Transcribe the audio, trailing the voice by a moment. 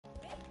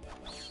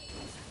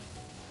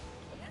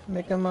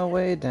Making my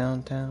way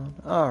downtown.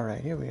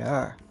 Alright, here we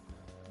are.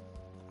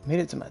 Made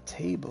it to my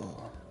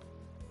table.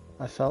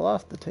 I fell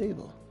off the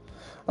table.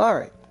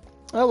 Alright.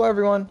 Hello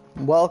everyone.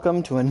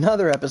 Welcome to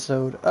another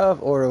episode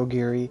of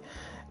Aurogiri.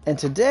 And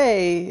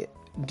today,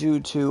 due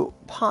to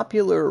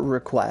popular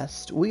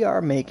request, we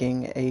are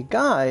making a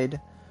guide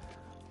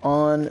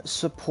on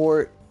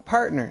support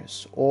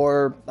partners.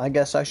 Or I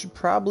guess I should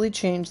probably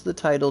change the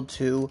title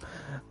to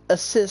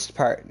assist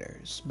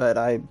partners. But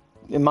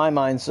in my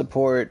mind,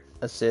 support,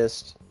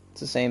 assist, it's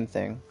the same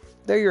thing.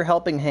 They're your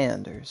helping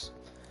handers.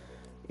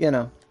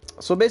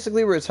 So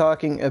basically we're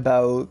talking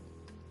about,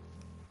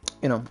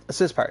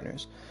 assist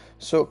partners.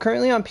 So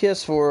currently on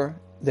PS4,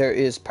 there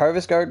is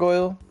Parvis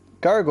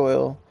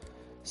Gargoyle,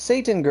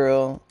 Satan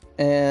Girl,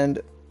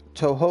 and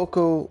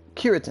Tohoku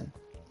Kiritan.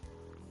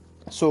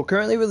 So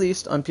currently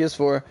released on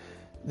PS4,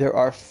 there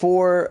are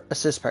 4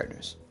 assist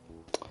partners.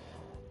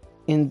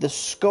 In the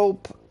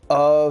scope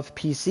of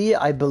PC,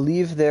 I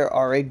believe there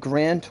are a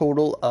grand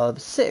total of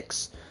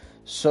 6.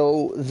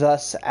 So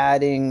thus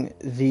adding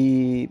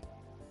the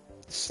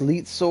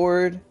Sleet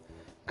Sword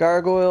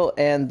Gargoyle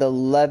and the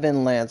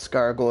Levin Lance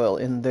Gargoyle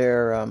in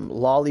their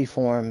lolly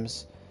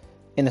forms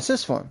in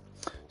assist form.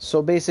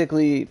 So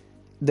basically,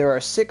 there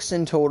are 6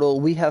 in total.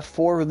 We have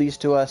 4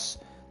 released to us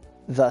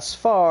thus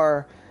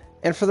far,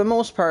 and for the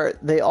most part,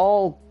 they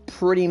all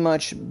pretty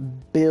much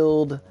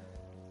build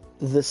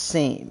the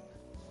same,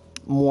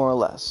 more or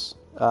less.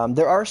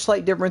 There are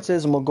slight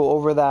differences, and we'll go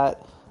over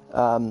that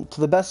to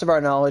the best of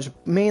our knowledge,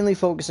 mainly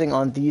focusing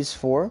on these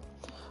 4,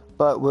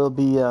 but we'll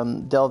be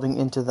delving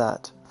into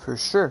that for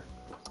sure.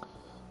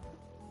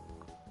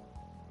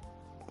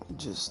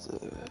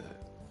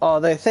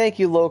 Thank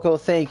you, Loco,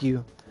 thank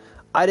you.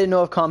 I didn't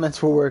know if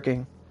comments were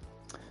working,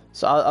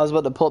 so I was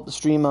about to pull up the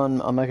stream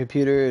on my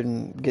computer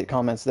and get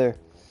comments there.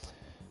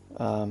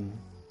 So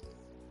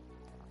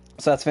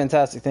that's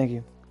fantastic, thank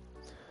you.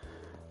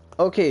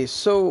 Okay,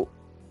 so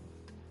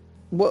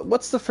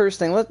what's the first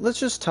thing? Let's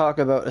just talk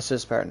about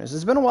assist partners.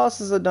 It's been a while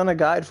since I've done a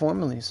guide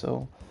formally,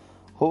 so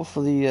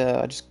hopefully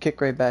I just kick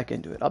right back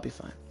into it. I'll be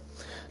fine.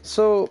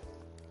 So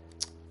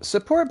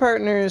support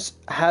partners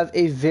have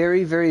a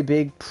very, very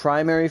big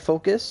primary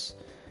focus,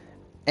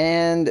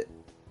 and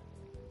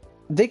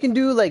they can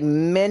do like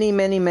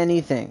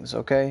many things,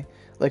 okay?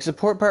 Like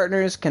support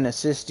partners can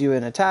assist you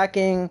in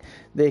attacking,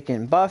 they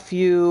can buff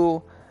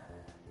you,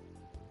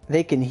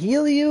 they can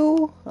heal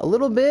you a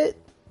little bit,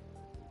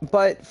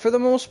 but for the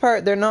most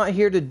part, they're not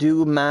here to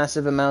do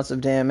massive amounts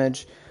of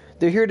damage.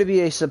 They're here to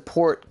be a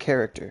support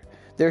character.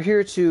 They're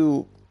here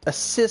to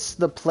assist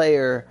the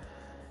player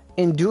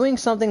in doing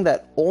something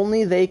that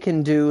only they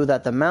can do,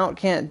 that the Mount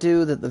can't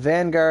do, that the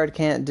Vanguard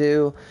can't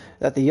do,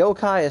 that the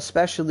Yokai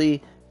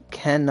especially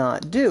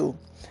cannot do.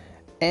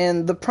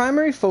 And the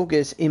primary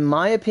focus, in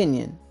my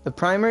opinion, the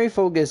primary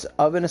focus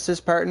of an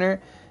assist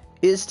partner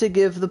is to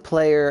give the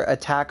player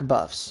attack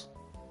buffs.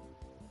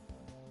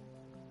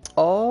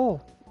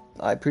 Oh,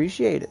 I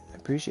appreciate it.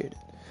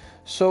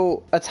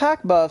 So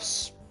attack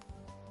buffs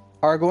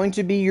are going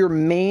to be your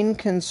main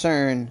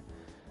concern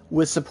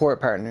with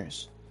support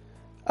partners.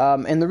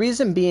 And the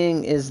reason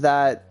being is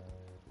that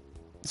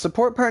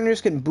support partners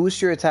can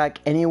boost your attack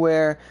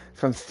anywhere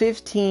from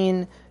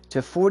 15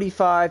 to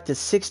 45 to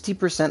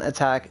 60%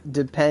 attack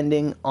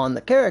depending on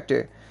the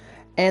character.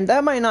 And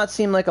that might not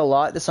seem like a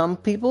lot to some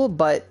people,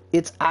 but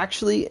it's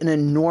actually an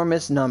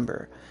enormous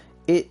number.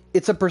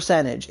 It's a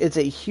percentage. It's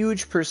a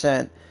huge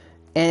percent.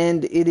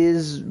 And it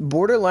is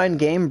borderline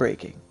game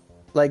breaking.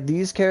 Like,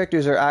 these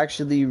characters are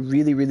actually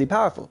really, really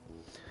powerful.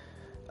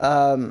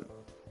 I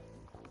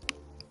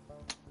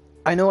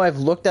know I've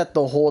looked at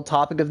the whole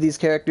topic of these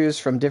characters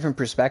from different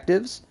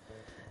perspectives.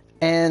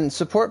 And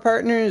support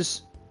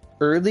partners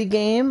early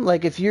game,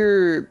 like if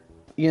you're,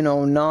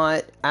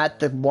 not at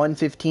the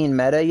 115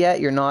 meta yet,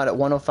 you're not at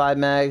 105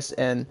 mags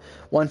and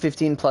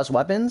 115 plus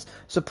weapons,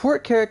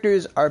 support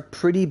characters are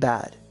pretty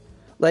bad.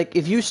 Like,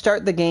 if you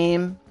start the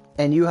game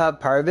and you have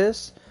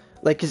Parvis,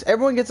 like, because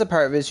everyone gets a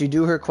Parvis, you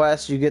do her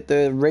quest, you get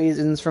the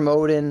raisins from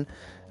Odin,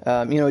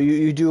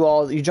 you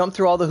jump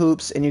through all the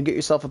hoops and you get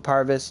yourself a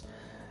Parvis.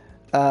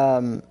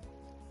 Parvis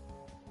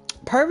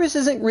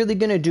isn't really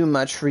going to do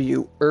much for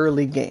you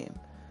early game.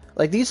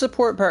 Like, these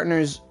support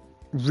partners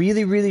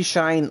really, really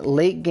shine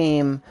late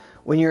game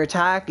when your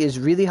attack is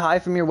really high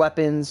from your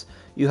weapons.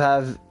 You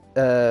have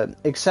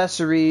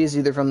accessories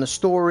either from the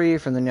story,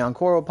 from the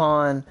Nyankoro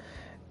Pawn,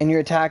 and your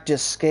attack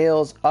just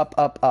scales up,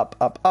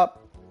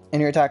 and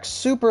your attack's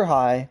super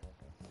high,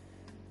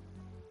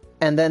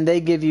 and then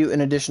they give you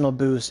an additional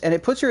boost, and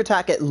it puts your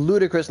attack at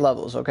ludicrous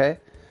levels, okay?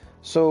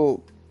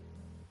 So,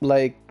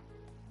 like,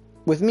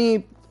 with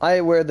me,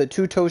 I wear the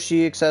 2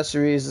 Toshi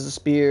accessories as a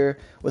spear,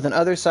 with an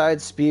other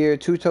side spear,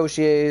 2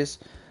 Toshies.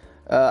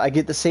 I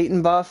get the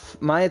Satan buff.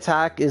 My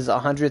attack is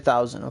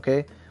 100,000,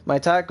 okay? My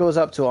attack goes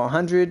up to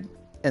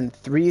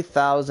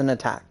 103,000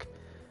 attack,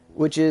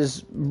 which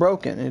is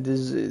broken. It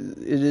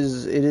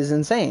is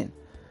insane.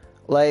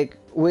 Like,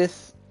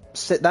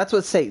 that's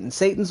with Satan.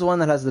 Satan's the one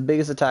that has the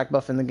biggest attack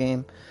buff in the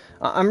game.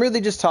 I'm really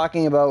just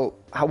talking about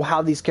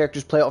how these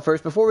characters play out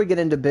first before we get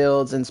into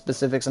builds and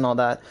specifics and all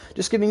that.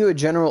 Just giving you a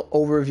general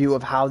overview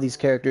of how these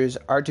characters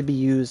are to be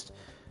used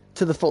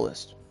to the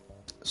fullest.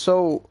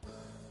 So,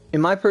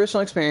 in my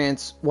personal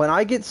experience, when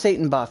I get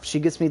Satan buff, she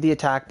gets me the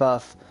attack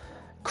buff,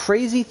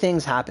 crazy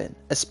things happen,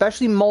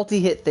 especially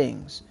multi-hit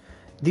things.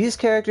 These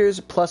characters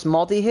plus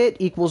multi-hit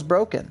equals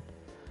broken.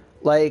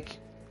 Like,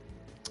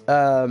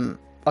 a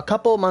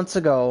couple months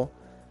ago,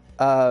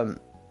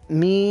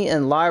 me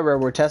and Lyra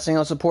were testing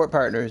out support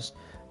partners,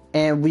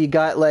 and we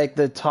got like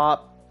the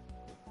top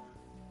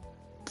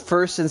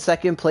first and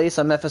second place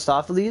on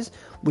Mephistopheles.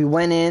 We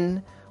went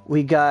in,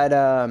 we got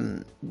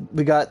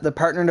the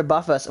partner to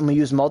buff us, and we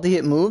used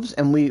multi-hit moves,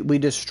 and we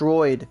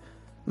destroyed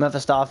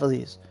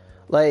Mephistopheles.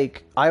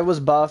 Like, I was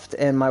buffed,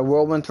 and my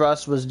Whirlwind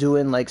Thrust was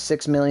doing like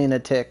 6 million a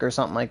tick or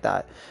something like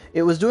that.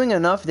 It was doing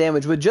enough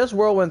damage with just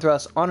Whirlwind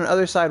Thrust on an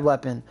other side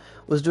weapon,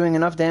 was doing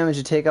enough damage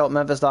to take out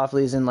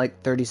Mephistopheles in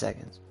like 30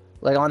 seconds.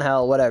 Like on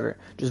hell, whatever.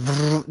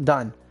 Just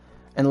done.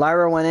 And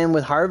Lyra went in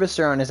with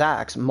Harvester on his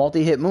axe,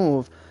 multi-hit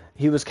move.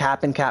 He was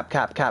capping, cap.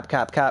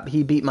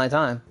 He beat my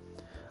time.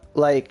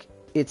 Like,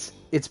 it's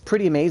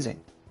pretty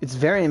amazing. It's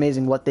very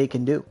amazing what they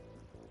can do.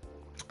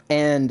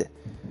 And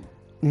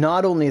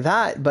not only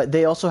that, but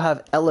they also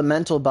have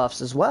elemental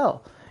buffs as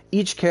well.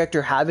 Each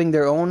character having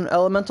their own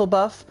elemental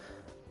buff,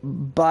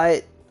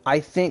 but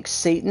I think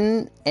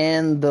Satan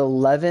and the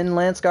Levin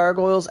Lance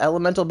Gargoyles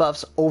elemental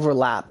buffs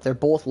overlap. They're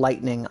both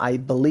lightning, I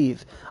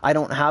believe. I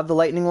don't have the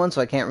lightning one, so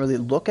I can't really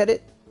look at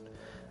it.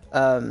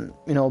 You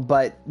know,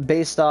 but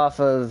based off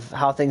of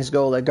how things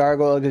go, like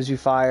Gargoyle gives you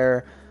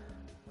fire.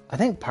 I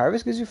think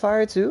Parvis gives you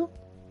fire too.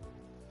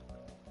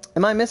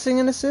 Am I missing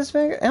an assist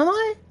finger? Am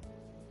I?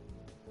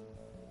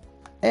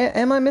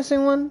 Am I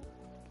missing one?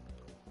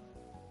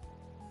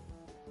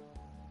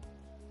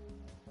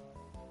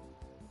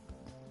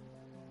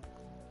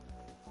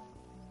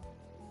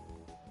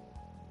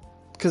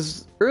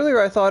 Because earlier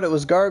I thought it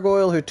was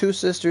Gargoyle, her two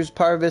sisters,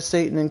 Parvis,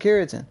 Satan, and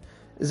Keratin.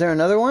 Is there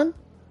another one?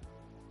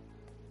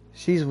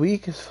 She's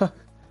weak as fuck.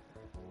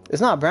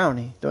 It's not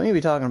Brownie. Don't you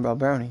be talking about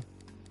Brownie.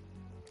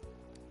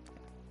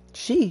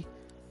 She.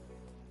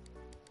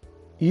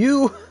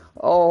 You.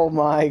 Oh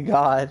my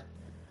god.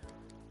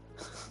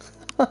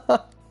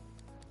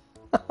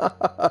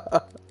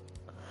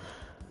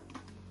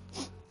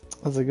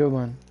 That's a good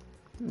one.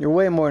 You're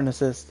way more than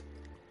assist.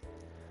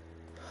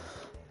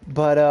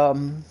 But,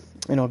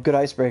 you know, good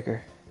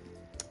icebreaker.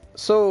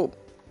 So,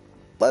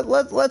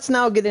 let's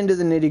now get into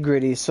the nitty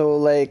gritty. So,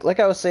 like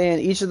I was saying,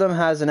 each of them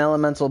has an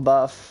elemental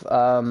buff.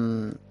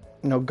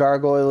 You know,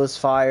 Gargoyle is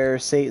fire,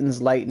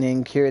 Satan's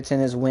lightning,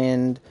 Keratin is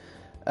wind.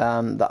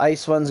 The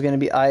ice one's going to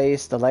be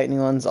ice, the lightning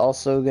one's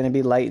also going to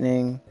be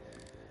lightning.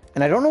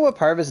 And I don't know what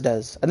Parvis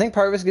does. I think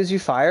Parvis gives you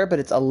fire, but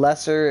it's a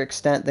lesser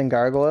extent than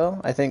Gargoyle.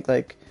 I think,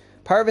 like,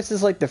 Parvis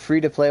is like the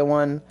free-to-play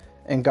one,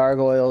 and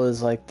Gargoyle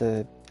is like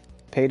the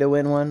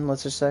pay-to-win one,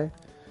 let's just say.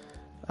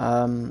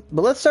 But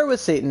let's start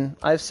with Satan.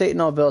 I have Satan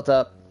all built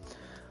up.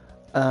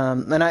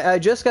 And I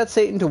just got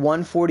Satan to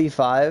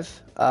 145.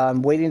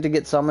 I'm waiting to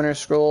get Summoner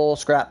Scroll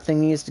scrap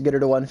thingies to get her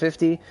to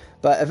 150.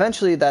 But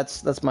eventually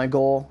that's my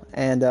goal.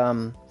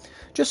 And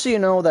just so you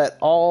know that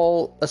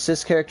all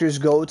assist characters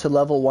go to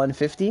level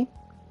 150.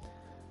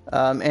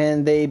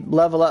 And they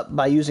level up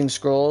by using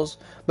scrolls.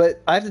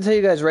 But I have to tell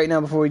you guys right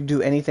now before we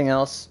do anything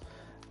else,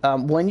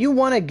 when you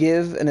want to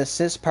give an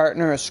assist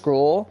partner a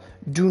scroll,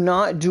 do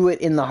not do it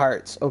in the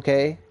hearts,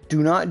 okay?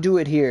 Do not do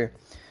it here.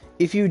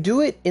 If you do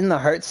it in the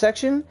hearts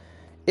section,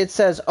 it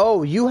says,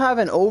 oh, you have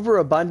an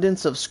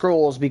overabundance of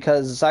scrolls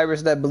because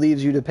Cyrus Dead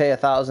believes you to pay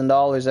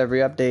 $1,000 every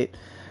update.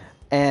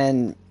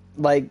 And,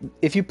 like,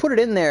 if you put it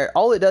in there,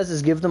 all it does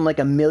is give them, like,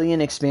 1 million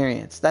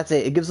experience. That's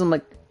it. It gives them,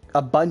 like,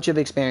 a bunch of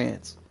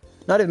experience.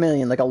 Not 1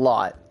 million, like a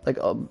lot. Like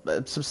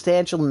a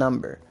substantial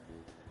number.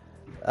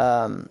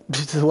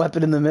 The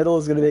weapon in the middle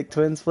is going to make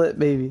twin split,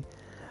 maybe.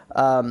 We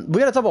got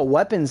to talk about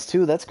weapons,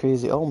 too. That's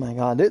crazy. Oh, my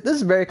God. This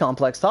is a very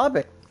complex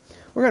topic.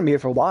 We're going to be here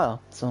for a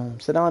while. So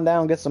sit on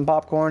down, get some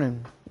popcorn,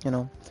 and, you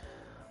know,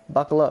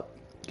 buckle up.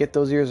 Get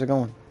those ears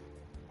going.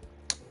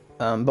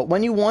 But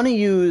when you want to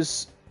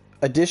use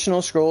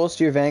additional scrolls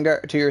to your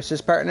Vanguard, to your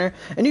assist partner,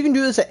 and you can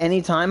do this at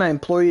any time. I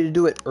implore you to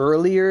do it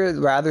earlier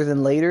rather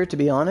than later, to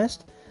be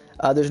honest.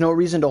 There's no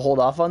reason to hold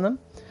off on them.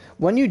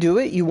 When you do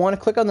it, you want to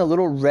click on the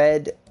little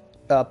red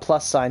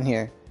plus sign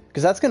here,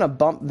 because that's going to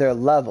bump their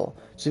level.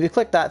 So if you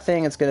click that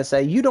thing, it's going to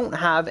say you don't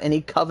have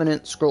any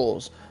Covenant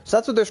scrolls. So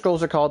that's what their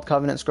scrolls are called,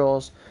 Covenant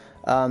scrolls.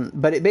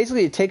 But it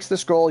basically takes the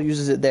scroll,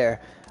 uses it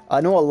there. I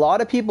know a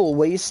lot of people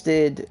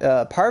wasted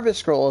Parvis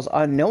scrolls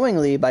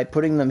unknowingly by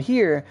putting them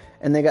here,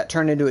 and they got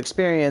turned into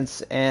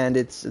experience, and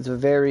it's a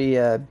very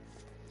it's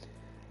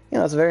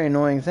a very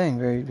annoying thing,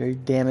 very, very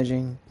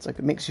damaging. It's like,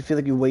 it makes you feel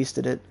like you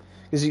wasted it.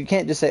 Because you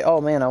can't just say, oh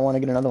man, I want to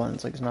get another one.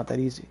 It's like, it's not that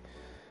easy.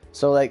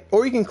 So like,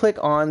 or you can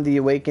click on the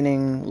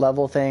awakening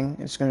level thing.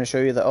 It's going to show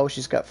you that, oh,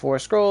 she's got 4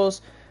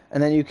 scrolls.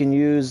 And then you can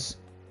use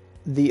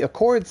the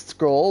Accord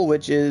scroll,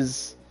 which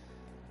is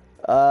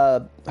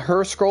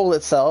her scroll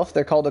itself.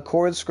 They're called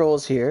Accord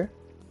scrolls here.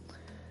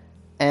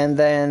 And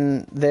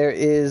then there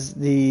is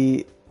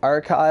the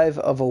Archive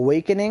of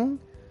Awakening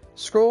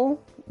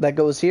scroll that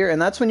goes here,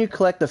 and that's when you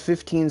collect the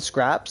 15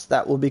 scraps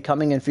that will be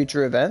coming in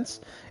future events.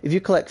 If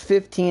you collect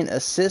 15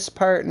 assist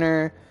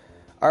partner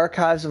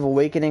Archives of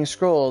Awakening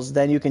scrolls,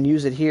 then you can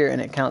use it here and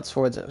it counts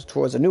towards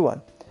a new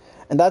one.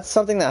 And that's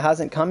something that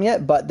hasn't come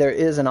yet, but there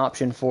is an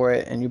option for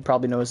it, and you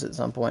probably notice it at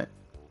some point.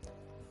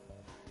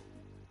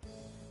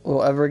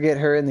 We'll ever get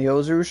her in the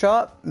Ozaru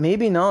shop?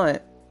 Maybe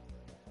not,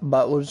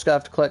 but we'll just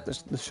have to collect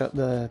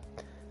the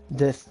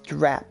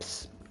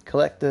scraps.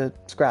 Collect the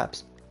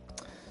scraps.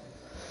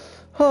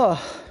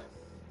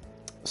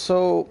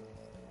 So,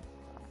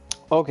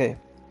 okay.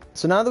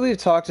 So now that we've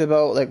talked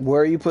about like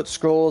where you put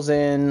scrolls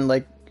in,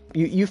 like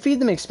you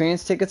feed them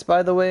experience tickets,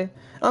 by the way.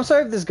 I'm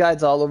sorry if this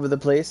guide's all over the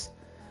place,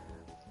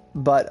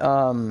 but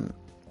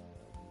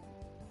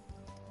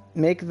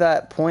make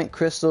that point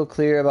crystal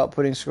clear about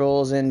putting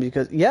scrolls in,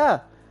 because yeah,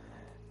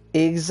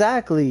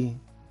 exactly.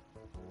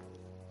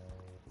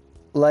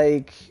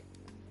 Like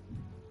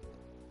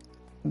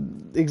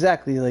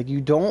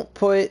you don't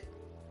put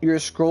your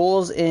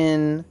scrolls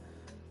in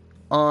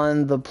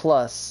on the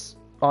plus,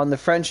 on the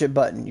friendship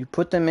button. You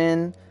put them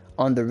in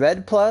on the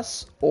red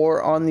plus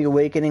or on the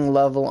awakening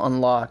level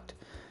unlocked,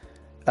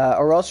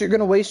 or else you're going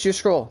to waste your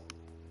scroll.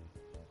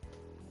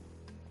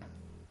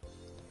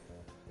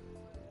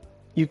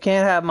 You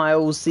can't have my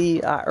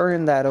OC. I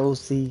earned that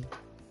OC.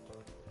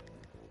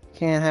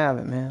 Can't have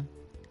it, man.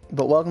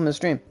 But welcome to the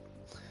stream.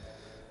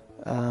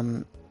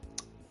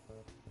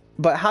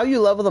 But how you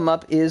level them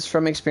up is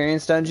from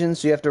experience dungeons,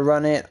 so you have to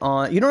run it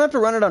on... You don't have to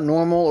run it on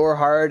normal or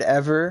hard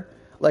ever.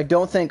 Like,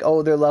 don't think,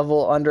 oh, they're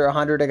level under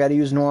 100, I gotta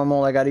use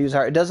normal, I gotta use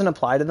hard. It doesn't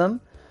apply to them.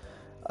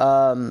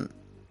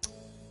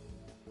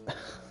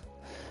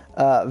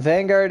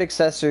 Vanguard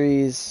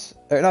accessories...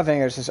 Or not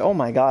Vanguard accessories, oh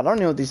my god, I don't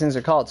know what these things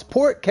are called.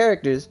 Support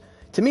characters.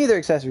 To me, they're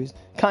accessories.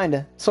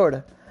 Kinda.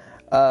 Sorta.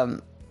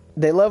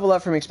 They level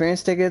up from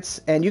experience tickets,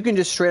 and you can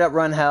just straight up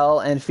run hell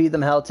and feed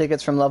them hell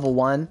tickets from level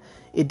 1.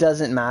 It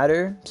doesn't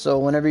matter. So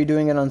whenever you're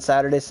doing it on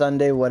Saturday,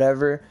 Sunday,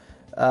 whatever,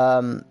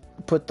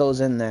 put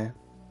those in there.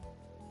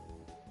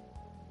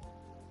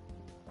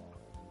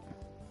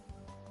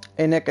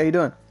 Hey Nick, how you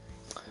doing?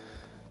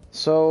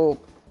 So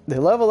they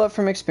level up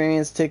from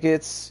experience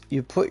tickets.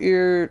 You put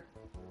your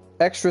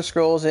extra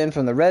scrolls in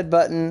from the red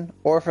button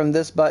or from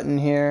this button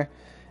here,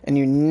 and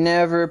you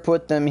never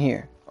put them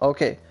here.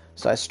 Okay,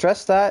 so I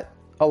stressed that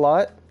a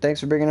lot.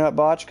 Thanks for bringing it up,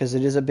 Botch, because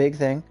it is a big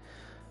thing.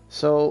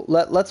 So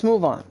let's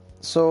move on.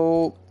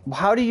 So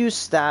how do you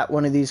stat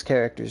one of these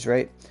characters,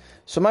 right?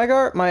 So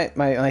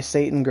my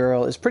Satan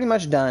girl is pretty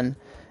much done,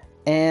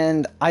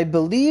 and I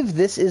believe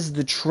this is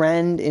the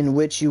trend in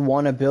which you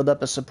want to build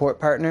up a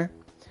support partner.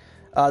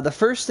 The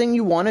first thing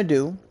you want to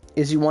do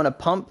is you want to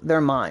pump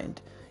their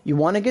mind. You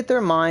want to get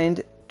their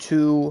mind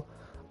to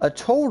a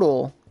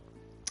total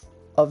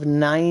of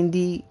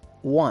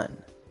 91.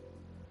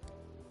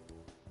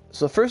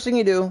 So the first thing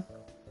you do...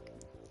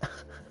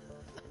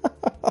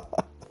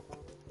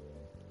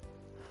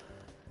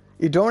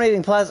 You're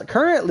donating plasma.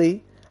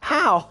 Currently,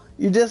 how?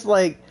 You just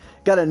like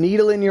got a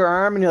needle in your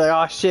arm and you're like,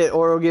 oh shit,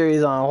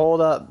 Aurogiri's on. Hold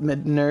up,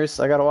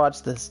 nurse. I gotta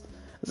watch this.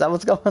 Is that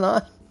what's going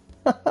on?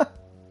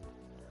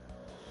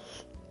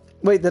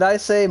 Wait, did I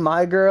say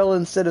my girl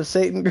instead of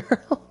Satan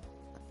girl?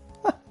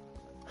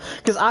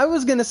 Because I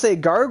was gonna say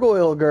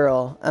gargoyle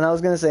girl, and I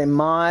was gonna say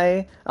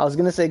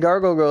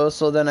gargoyle girl,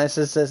 so then I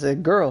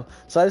said girl.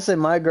 So I just say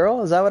my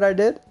girl? Is that what I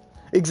did?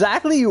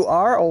 Exactly, you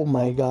are? Oh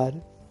my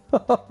god.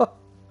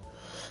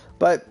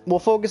 But we'll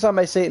focus on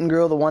my Satan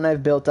girl, the one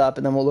I've built up,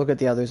 and then we'll look at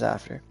the others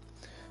after.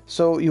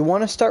 So you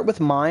want to start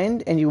with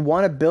mind, and you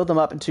want to build them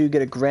up until you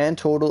get a grand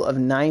total of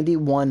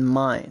 91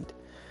 mind.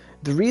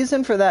 The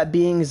reason for that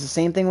being is the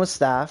same thing with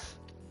staff.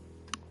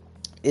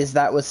 Is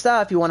that with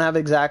staff, you want to have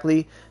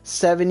exactly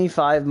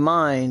 75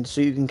 mind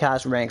so you can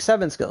cast rank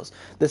 7 skills.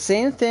 The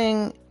same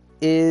thing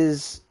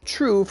is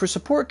true for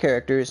support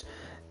characters,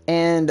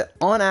 and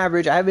on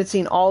average, I haven't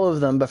seen all of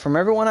them, but from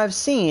everyone I've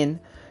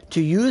seen, to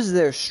use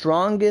their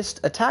strongest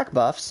attack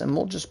buffs, and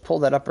we'll just pull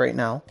that up right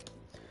now,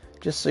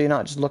 just so you're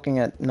not just looking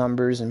at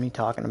numbers and me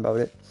talking about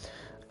it.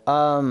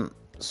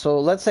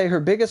 So let's say her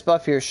biggest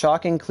buff here is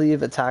Shocking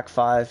Cleave, Attack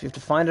 5. You have to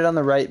find it on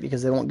the right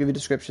because they won't give you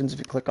descriptions if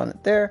you click on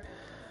it there.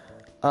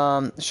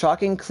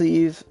 Shocking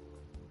Cleave,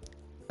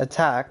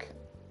 Attack.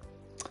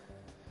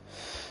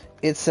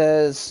 It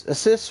says,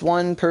 assists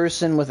one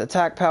person with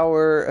attack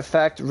power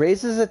effect,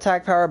 raises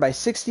attack power by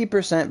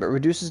 60%, but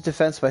reduces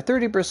defense by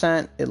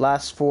 30%. It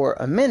lasts for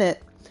a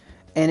minute,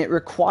 and it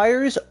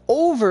requires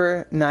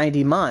over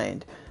 90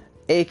 mind,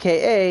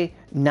 aka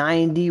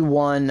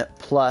 91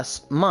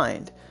 plus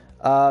mind.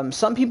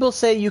 Some people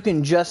say you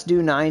can just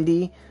do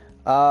 90.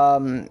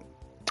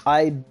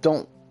 I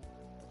don't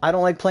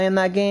like playing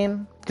that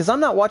game, because I'm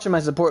not watching my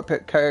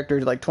support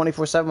character like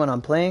 24/7 when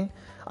I'm playing.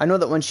 I know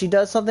that when she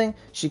does something,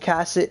 she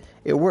casts it,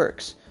 it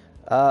works.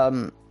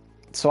 So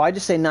I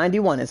just say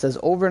 91. It says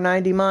over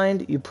 90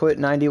 mind, you put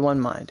 91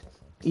 mind.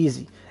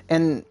 Easy.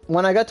 And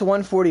when I got to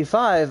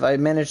 145, I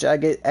managed to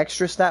get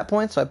extra stat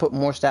points, so I put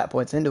more stat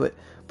points into it,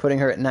 putting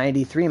her at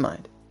 93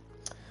 mind.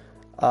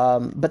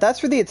 But that's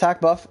for the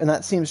attack buff, and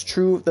that seems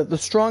true, that the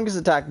strongest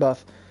attack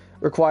buff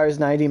requires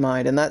 90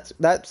 mind, and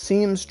that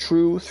seems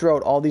true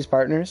throughout all these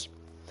partners.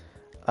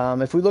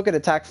 If we look at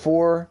attack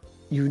 4,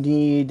 you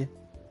need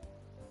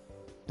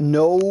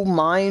no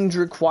mind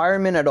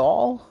requirement at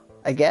all,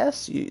 I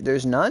guess.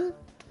 There's none.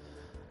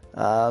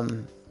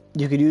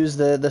 You could use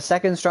the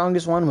second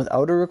strongest one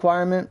without a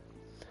requirement.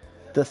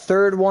 The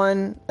third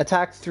one,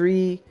 attack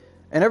 3,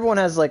 and everyone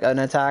has like an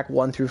attack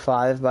 1 through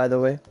 5, by the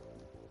way.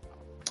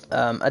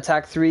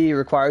 Attack 3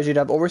 requires you to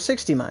have over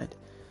 60 mind.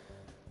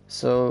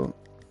 So,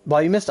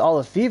 well, you missed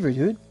Olive Fever,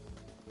 dude.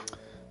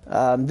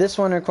 This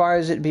one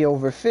requires it to be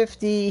over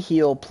 50.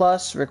 Heal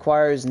Plus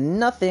requires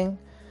nothing.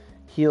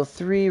 Heal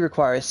 3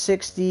 requires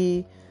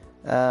 60.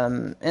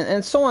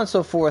 And so on and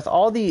so forth.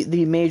 All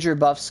the major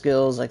buff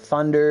skills, like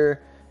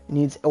Thunder,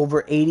 needs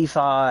over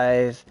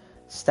 85.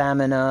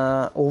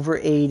 Stamina, over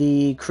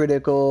 80.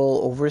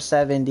 Critical, over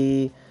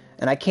 70.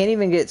 And I can't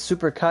even get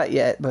Super Cut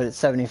yet, but it's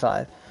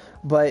 75.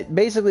 But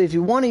basically, if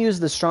you want to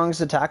use the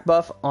strongest attack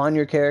buff on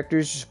your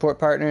characters, your support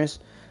partners,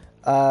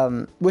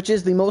 which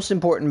is the most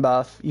important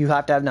buff, you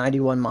have to have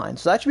 91 mind.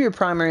 So that should be your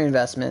primary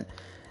investment,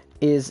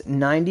 is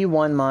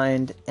 91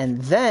 mind,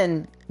 and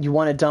then you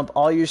want to dump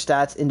all your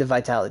stats into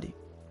Vitality.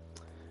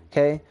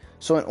 Okay?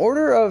 So in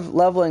order of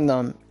leveling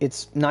them,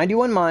 it's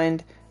 91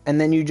 mind, and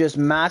then you just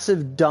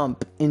massive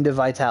dump into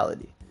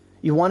Vitality.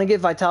 You want to get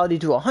Vitality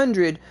to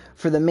 100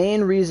 for the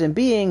main reason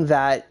being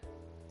that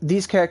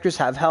these characters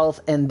have health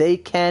and they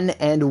can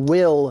and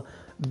will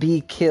be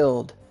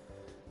killed.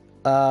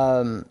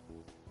 I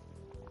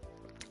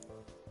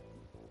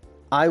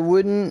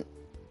wouldn't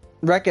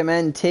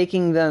recommend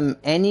taking them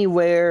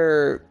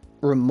anywhere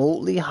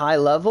remotely high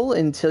level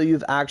until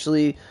you've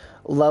actually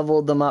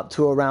leveled them up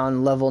to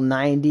around level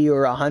 90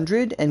 or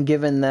 100 and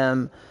given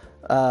them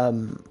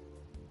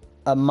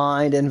a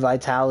mind and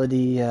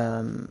vitality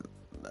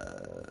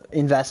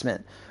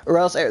investment. Or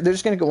else they're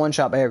just going to get one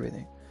shot by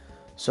everything.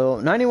 So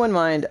 91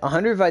 mind,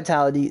 100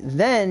 vitality,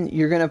 then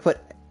you're going to put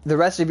the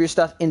rest of your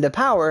stuff into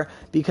power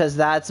because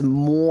that's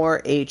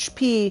more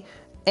HP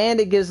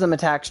and it gives them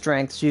attack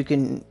strength, so you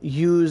can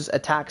use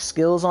attack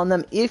skills on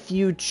them if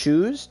you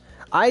choose.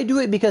 I do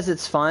it because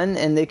it's fun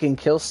and they can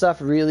kill stuff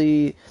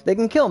they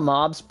can kill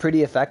mobs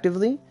pretty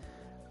effectively.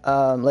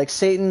 Like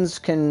Satan's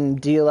can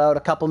deal out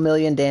a couple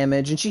million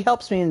damage and she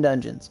helps me in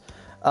dungeons.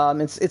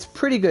 It's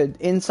pretty good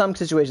in some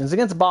situations.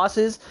 Against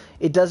bosses,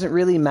 it doesn't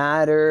really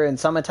matter, and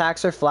some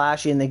attacks are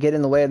flashy and they get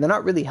in the way, and they're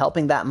not really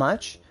helping that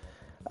much.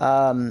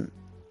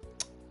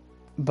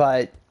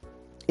 But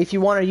if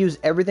you want to use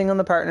everything on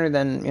the partner,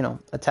 then, you know,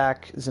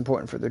 attack is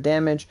important for their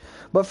damage.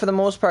 But for the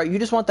most part, you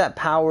just want that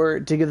power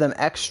to give them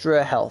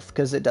extra health,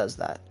 because it does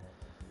that.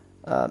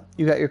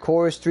 You got your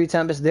cores, 3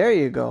 Tempest, there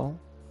you go.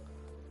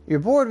 You're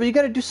bored, but you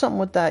got to do something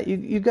with that.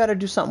 You got to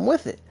do something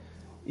with it.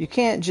 You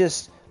can't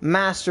just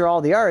master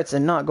all the arts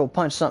and not go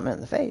punch something in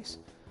the face.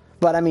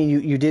 But I mean,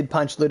 you did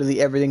punch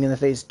literally everything in the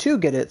face to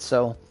get it,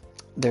 so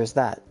there's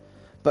that.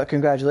 But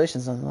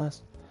congratulations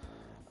nonetheless.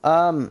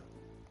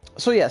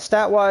 So yeah,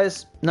 stat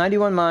wise,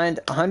 91 mind,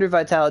 100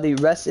 vitality,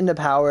 rest into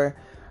power,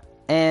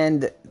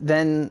 and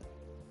then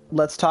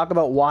let's talk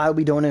about why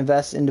we don't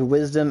invest into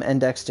wisdom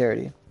and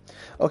dexterity.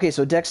 Okay,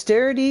 so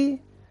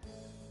dexterity,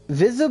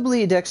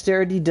 visibly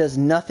dexterity does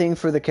nothing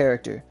for the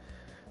character.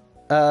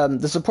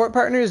 The support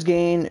partners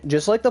gain,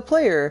 just like the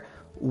player,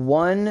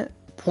 1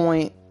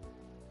 point.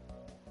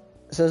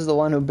 Says the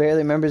one who barely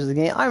remembers the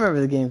game. I remember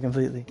the game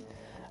completely.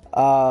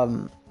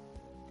 But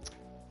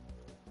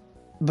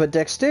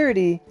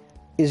dexterity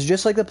is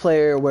just like the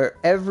player, where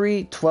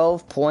every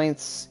 12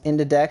 points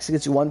into dex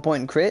gets you 1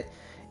 point in crit.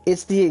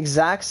 It's the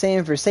exact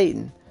same for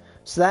Satan.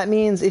 So that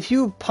means if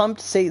you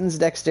pumped Satan's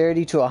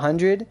dexterity to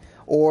 100,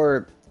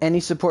 or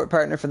any support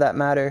partner for that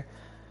matter,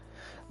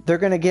 they're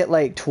going to get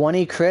like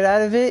 20 crit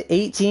out of it,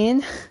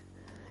 18.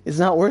 It's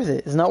not worth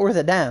it. It's not worth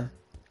a damn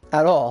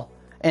at all.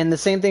 And the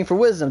same thing for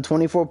wisdom.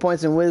 24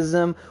 points in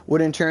wisdom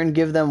would in turn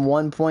give them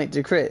 1 point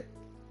to crit.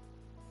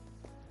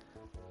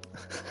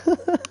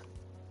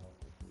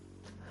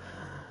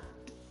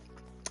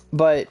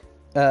 But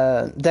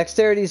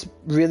dexterity is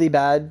really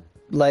bad.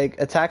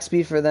 Like attack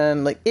speed for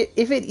them, like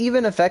if it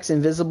even affects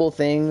invisible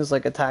things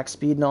like attack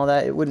speed and all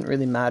that, it wouldn't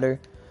really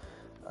matter.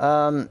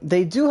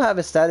 They do have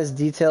a status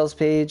details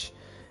page,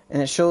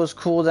 and it shows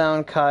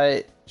cooldown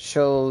cut,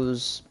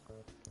 shows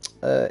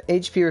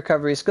HP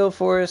recovery, skill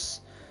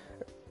force,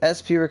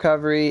 SP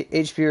recovery,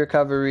 HP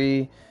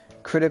recovery,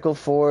 critical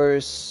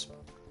force,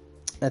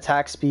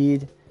 attack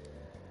speed,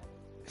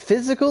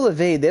 physical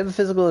evade. They have a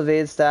physical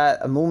evade stat,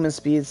 a movement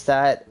speed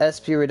stat,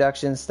 SP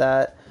reduction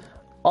stat,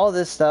 all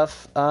this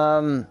stuff.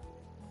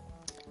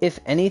 If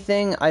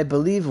anything, I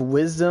believe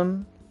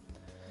wisdom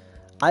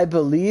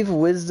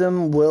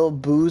will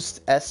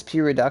boost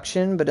SP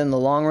reduction, but in the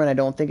long run, I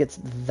don't think it's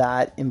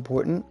that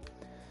important.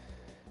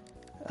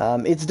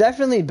 It's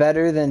definitely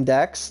better than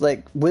Dex.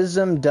 Like,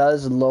 wisdom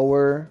does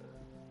lower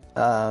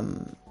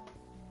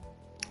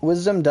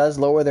Wisdom does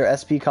lower their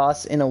SP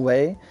costs in a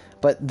way,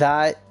 but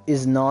that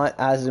is not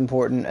as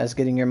important as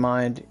getting your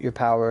mind, your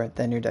power,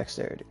 then your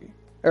dexterity.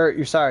 Or,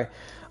 you're sorry,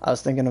 I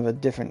was thinking of a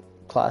different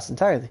class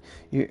entirely.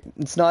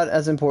 It's not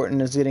as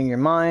important as getting your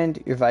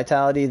mind, your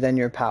vitality, then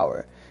your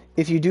power.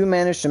 If you do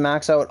manage to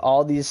max out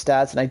all these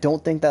stats, and I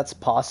don't think that's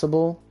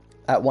possible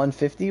at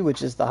 150,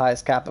 which is the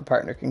highest cap a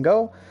partner can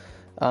go,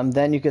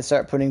 then you can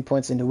start putting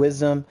points into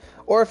wisdom.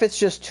 Or if it's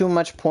just too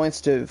much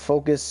points to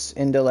focus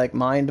into like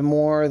mind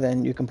more,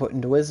 then you can put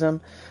into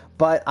wisdom.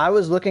 But I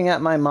was looking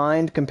at my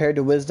mind compared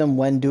to wisdom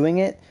when doing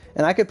it,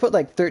 and I could put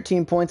like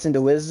 13 points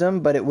into wisdom,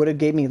 but it would have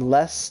gave me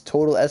less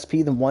total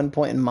SP than 1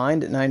 point in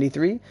mind at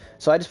 93.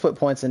 So I just put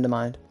points into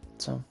mind.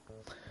 So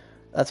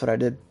that's what I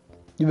did.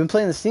 You've been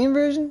playing the Steam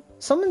version?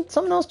 Someone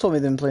else told me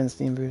they've been playing the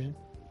Steam version.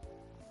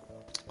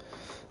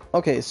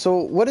 Okay, so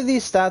what do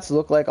these stats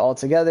look like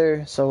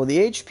altogether? So the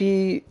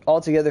HP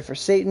altogether for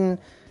Satan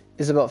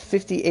is about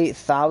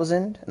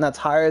 58,000, and that's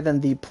higher than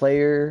the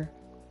player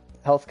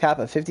health cap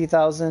of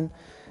 50,000.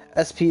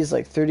 SP is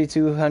like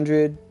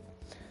 3,200.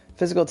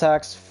 Physical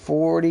attack's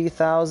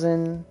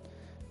 40,000.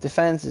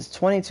 Defense is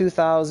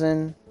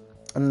 22,000.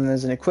 And then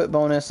there's an equip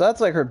bonus. So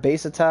that's like her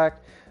base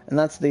attack, and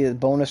that's the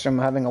bonus from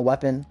having a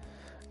weapon.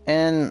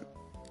 And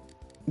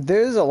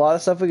there's a lot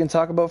of stuff we can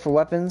talk about for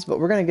weapons, but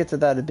we're going to get to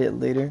that a bit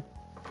later.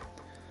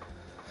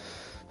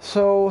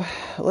 So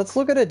let's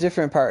look at a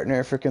different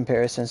partner for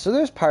comparison. So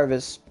there's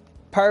Parvis.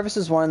 Parvis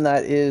is one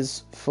that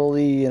is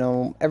fully,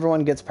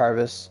 everyone gets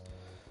Parvis.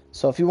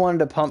 So if you wanted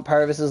to pump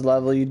Parvis's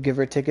level, you'd give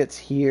her tickets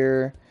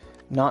here,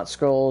 not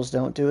scrolls,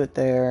 don't do it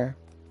there.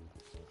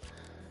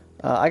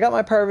 I got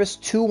my Parvis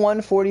to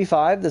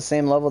 145, the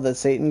same level that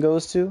Satan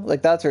goes to.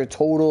 Like, that's her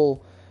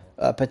total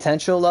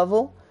potential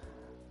level.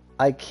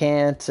 I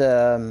can't,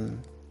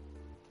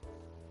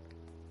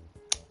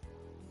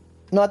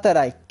 not that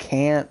I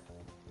can't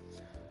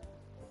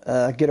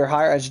get her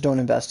higher, I just don't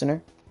invest in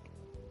her.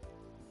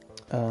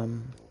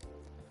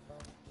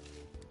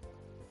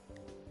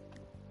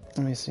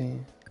 Let me see.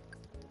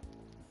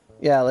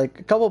 Yeah, like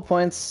a couple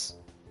points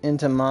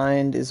into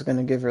mind is going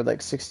to give her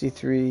like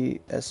 63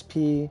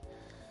 SP.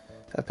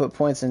 I put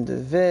points into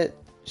Vit.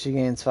 She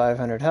gains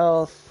 500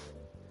 health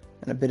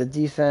and a bit of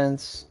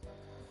defense.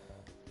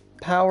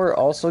 Power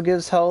also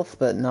gives health,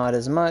 but not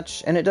as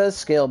much. And it does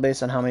scale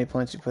based on how many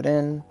points you put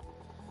in.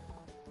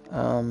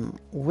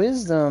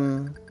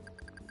 Wisdom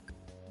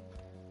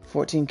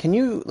 14. Can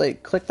you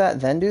like click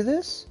that then do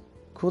this?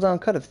 Cooldown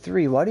cut of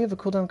 3. Why do you have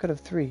a cooldown cut of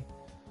 3?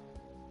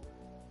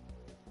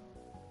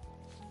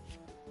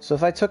 So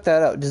if I took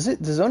that out, does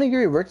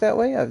Onigiri work that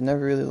way? I've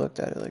never really looked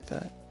at it like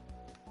that.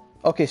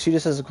 Okay, she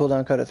just has a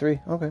cooldown cut of 3.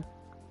 Okay.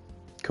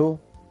 Cool.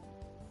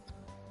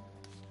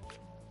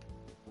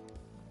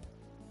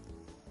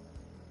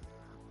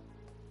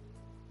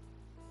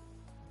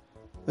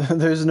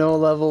 There's no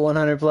level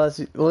 100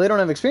 plus. Well, they don't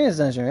have experience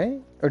dungeon,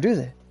 right? Or do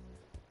they?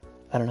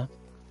 I don't know.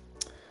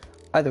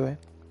 Either way.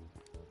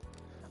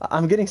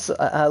 I'm getting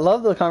I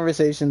love the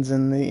conversations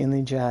in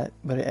the chat,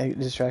 but it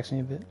distracts me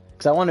a bit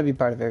because I want to be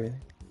part of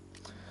everything.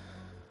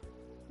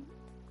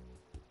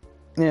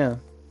 Yeah.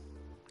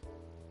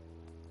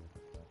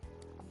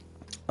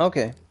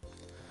 Okay.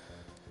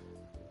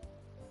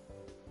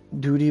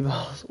 Duty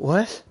balls.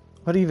 What?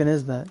 What even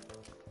is that?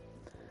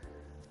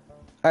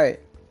 Alright.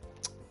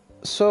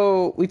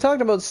 So, we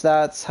talked about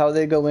stats, how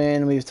they go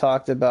in. We've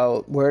talked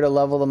about where to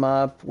level them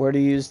up, where to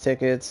use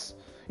tickets.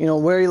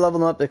 Where you level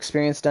them up,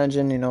 experience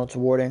dungeon, it's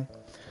rewarding.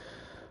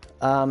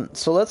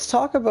 So, let's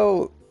talk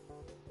about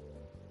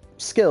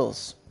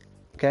skills.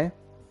 Okay?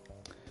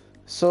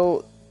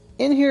 So,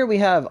 in here we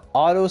have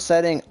auto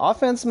setting,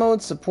 offense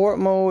mode, support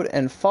mode,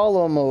 and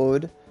follow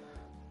mode.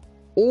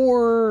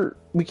 Or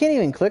we can't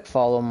even click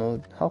follow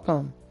mode. How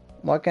come?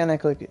 Why can't I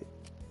click it?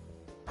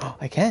 Oh,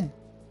 I can.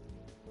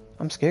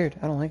 I'm scared.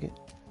 I don't like it.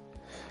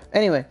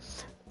 Anyway,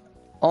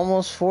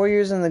 almost 4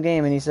 years in the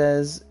game, and he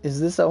says, "Is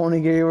this how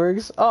Onigiri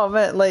works?" Oh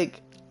man,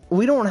 like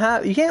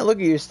you can't look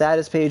at your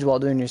status page while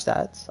doing your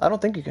stats. I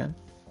don't think you can.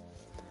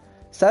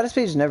 Status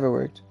page never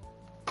worked.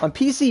 On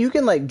PC, you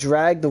can like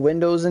drag the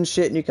windows and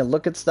shit, and you can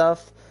look at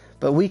stuff,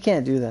 but we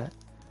can't do that.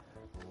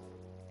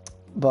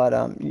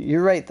 But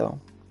you're right though.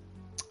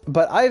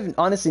 But I've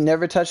honestly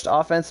never touched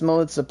offense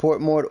mode,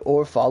 support mode,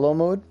 or follow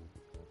mode.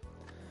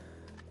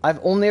 I've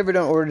only ever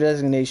done order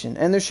designation,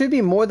 and there should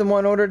be more than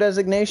one order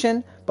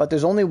designation, but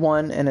there's only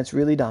one, and it's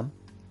really dumb.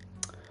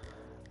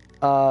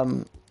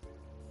 But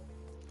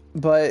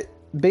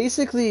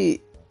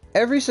basically,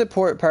 every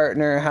support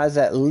partner has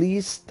at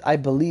least, I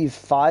believe,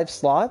 5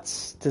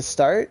 slots to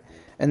start,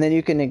 and then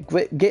you can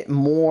get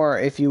more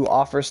if you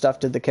offer stuff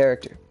to the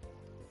character.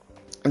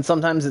 And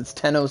sometimes it's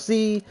 10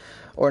 OC,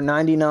 or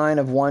 99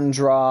 of 1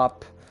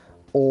 drop,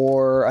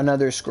 or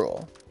another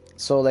scroll.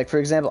 So, like, for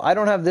example, I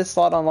don't have this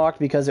slot unlocked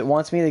because it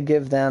wants me to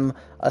give them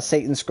a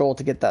Satan scroll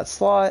to get that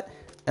slot,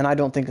 and I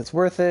don't think it's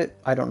worth it.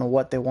 I don't know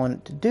what they want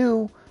it to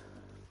do.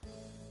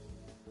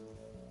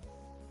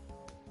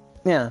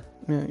 Yeah,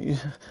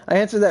 I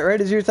answered that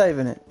right as you're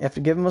typing it. You have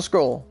to give them a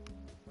scroll.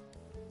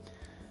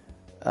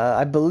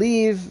 I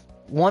believe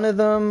one of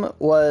them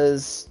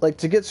was, like,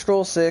 to get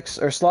scroll 6,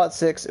 or slot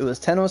 6, it was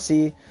 10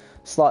 OC.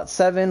 Slot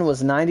 7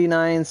 was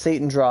 99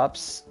 Satan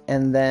drops.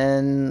 And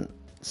then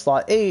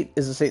slot 8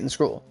 is a Satan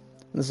scroll.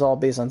 This is all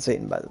based on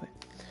Satan, by the way.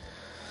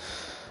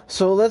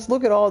 So let's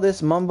look at all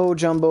this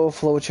mumbo-jumbo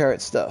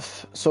flowchart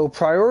stuff. So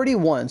priority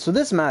 1. So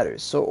this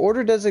matters. So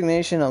order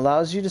designation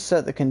allows you to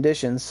set the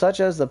conditions, such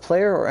as the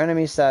player or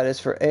enemy status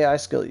for AI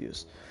skill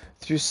use.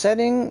 Through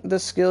setting the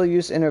skill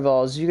use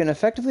intervals, you can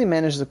effectively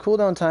manage the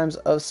cooldown times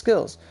of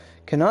skills.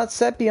 Cannot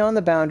set beyond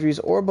the boundaries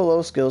or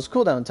below skills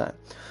cooldown time.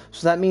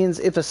 So that means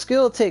if a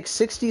skill takes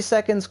 60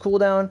 seconds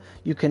cooldown,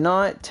 you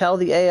cannot tell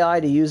the AI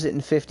to use it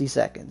in 50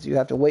 seconds. You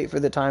have to wait for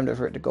the time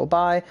for it to go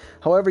by.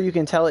 However, you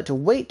can tell it to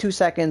wait 2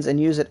 seconds and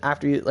use it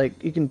after you,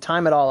 like, you can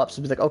time it all up.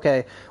 So it's like,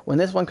 okay, when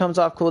this one comes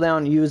off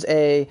cooldown, use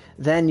A,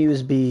 then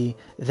use B,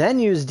 then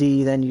use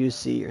D, then use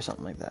C, or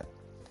something like that.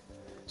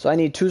 So I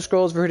need 2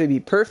 scrolls for her to be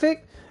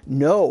perfect?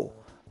 No.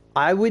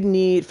 I would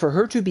need, for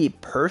her to be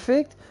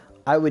perfect,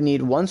 I would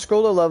need 1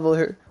 scroll to level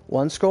her,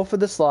 1 scroll for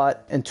the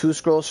slot, and 2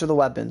 scrolls for the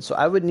weapon. So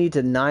I would need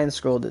to 9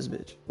 scroll this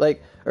bitch.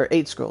 Like, or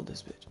 8 scroll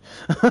this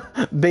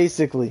bitch.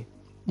 Basically.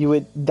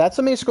 That's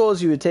how many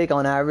scrolls you would take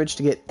on average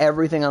to get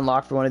everything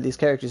unlocked for one of these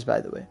characters, by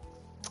the way.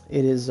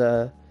 It is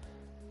 8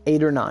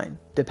 or 9,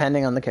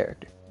 depending on the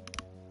character.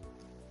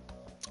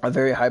 A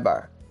very high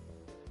bar.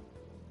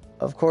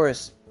 Of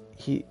course,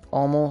 he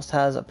almost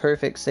has a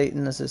perfect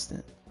Satan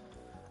assistant.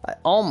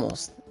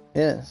 Almost.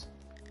 Yes.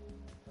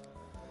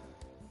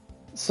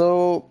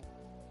 So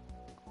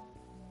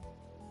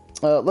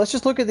let's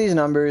just look at these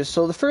numbers.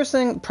 So the first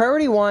thing,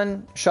 priority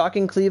 1,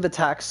 shocking cleave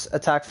attacks,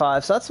 attack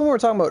 5. So that's what we were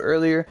talking about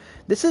earlier.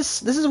 This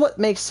is what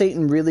makes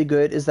Satan really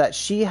good, is that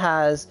she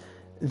has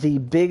the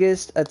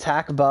biggest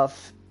attack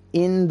buff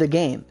in the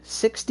game.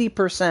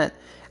 60%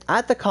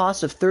 at the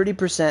cost of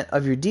 30%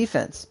 of your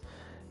defense.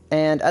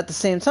 And at the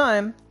same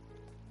time,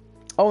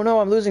 oh no,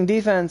 I'm losing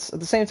defense. At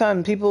the same time,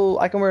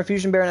 I can wear a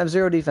fusion bear and have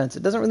 0 defense.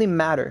 It doesn't really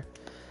matter.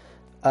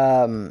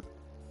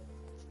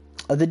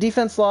 The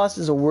defense loss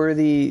is a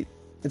worthy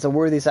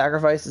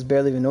sacrifice. It's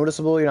barely even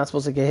noticeable. You're not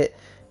supposed to get hit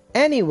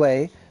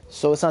anyway,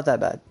 so it's not that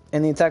bad.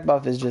 And the attack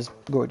buff is just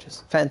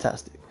gorgeous.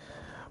 Fantastic.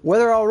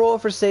 Whether I'll roll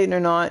for Satan or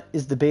not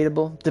is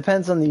debatable.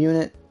 Depends on the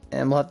unit,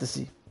 and we'll have to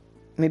see.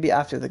 Maybe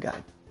after the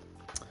guide.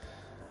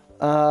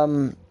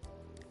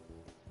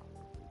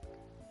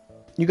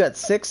 You got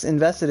 6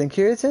 invested in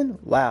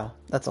Keratin? Wow,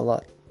 that's a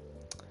lot.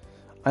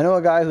 I know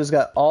a guy who's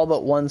got all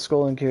but 1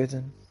 scroll in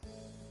Keratin.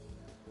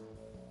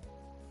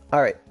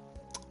 Alright.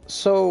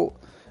 So,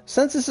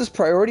 since this is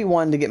priority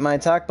 1 to get my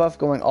attack buff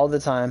going all the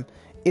time,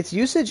 its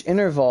usage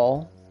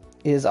interval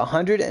is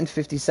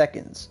 150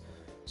 seconds.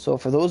 So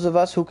for those of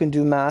us who can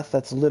do math,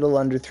 that's a little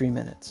under 3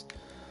 minutes.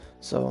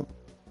 So,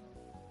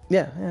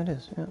 yeah, it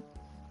is, yeah.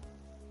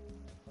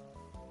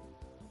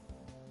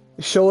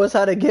 Show us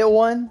how to get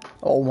one?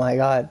 Oh my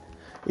god.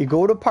 You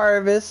go to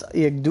Parvis,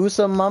 you do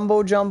some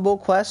mumbo-jumbo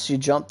quests, you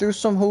jump through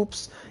some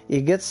hoops,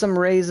 you get some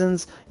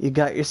raisins, you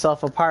got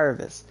yourself a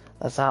Parvis.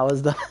 That's how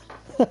it's done.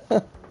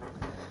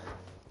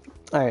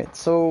 Alright,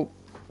 so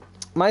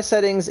my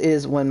settings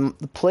is when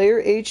the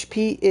player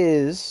HP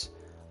is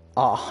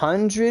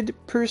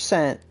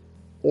 100%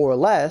 or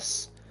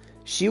less,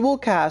 she will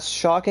cast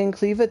Shocking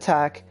Cleave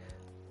attack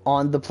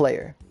on the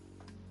player.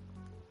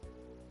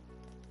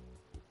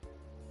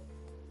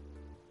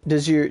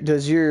 Does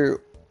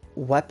your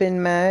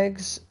weapon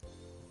mags...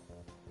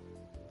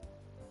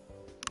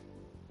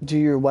 Do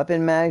your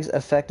weapon mags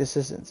affect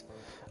assistance?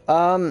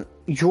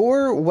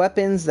 Your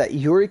weapons that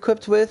you're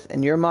equipped with,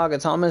 and your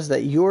Magatamas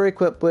that you're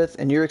equipped with,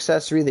 and your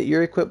accessory that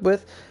you're equipped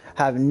with,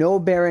 have no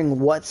bearing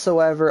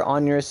whatsoever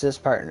on your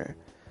assist partner.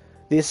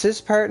 The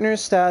assist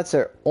partner's stats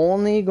are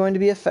only going to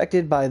be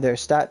affected by their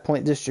stat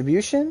point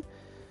distribution,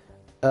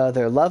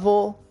 their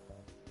level,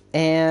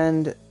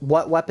 and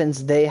what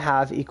weapons they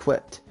have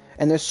equipped.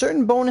 And there's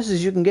certain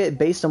bonuses you can get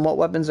based on what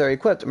weapons are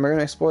equipped, and we're going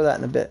to explore that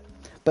in a bit.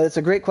 But it's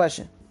a great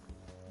question.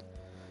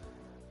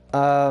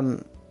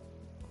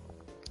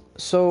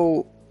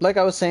 So, like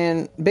I was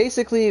saying,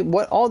 basically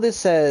what all this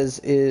says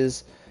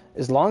is,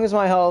 as long as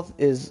my health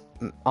is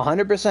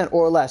 100%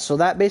 or less, so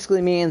that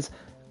basically means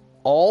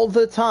all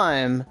the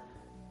time,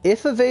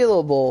 if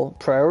available,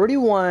 priority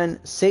 1,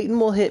 Satan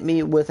will hit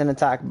me with an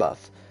attack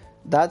buff.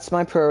 That's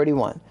my priority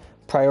 1.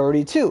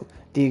 Priority 2,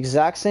 the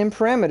exact same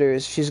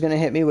parameters, she's going to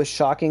hit me with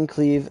Shocking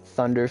Cleave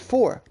Thunder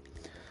 4.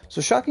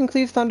 So Shocking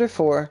Cleave Thunder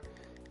 4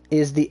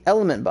 is the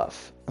element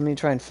buff. Let me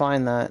try and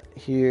find that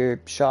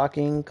here.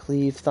 Shocking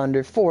Cleave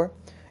Thunder 4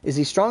 is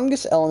the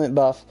strongest element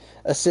buff.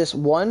 Assists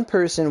one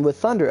person with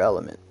Thunder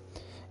element.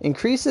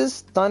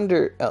 Increases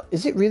Thunder...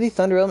 is it really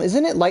Thunder element?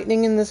 Isn't it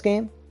lightning in this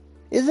game?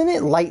 Isn't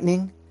it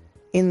lightning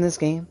in this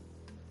game?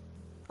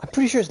 I'm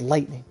pretty sure it's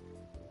lightning.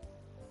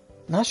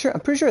 Not sure.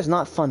 I'm pretty sure it's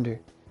not thunder.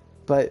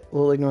 But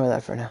we'll ignore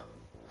that for now.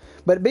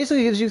 But it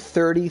basically gives you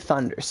 30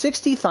 thunder.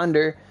 60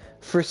 thunder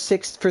for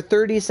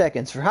 30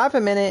 seconds. For half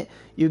a minute,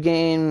 you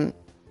gain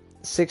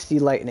 60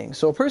 lightning.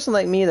 So a person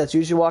like me that's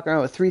usually walking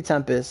around with 3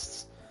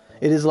 tempests,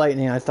 it is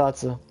lightning, I thought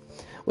so.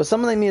 with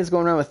someone like me that's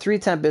going around with 3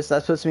 Tempest,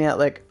 that puts me at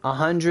like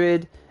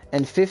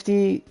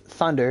 150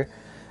 Thunder.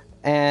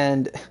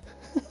 And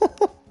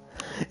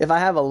if I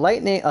have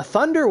a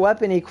Thunder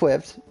weapon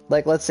equipped,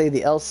 like let's say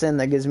the El Sin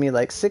that gives me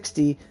like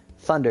 60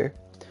 Thunder,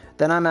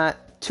 then I'm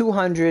at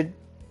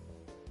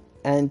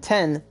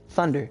 210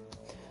 Thunder.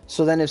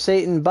 So then if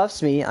Satan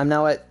buffs me, I'm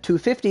now at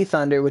 250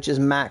 Thunder, which is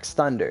max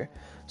Thunder.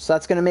 So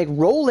that's going to make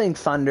rolling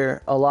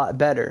Thunder a lot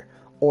better,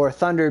 or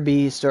Thunder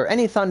Beast, or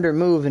any Thunder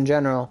move in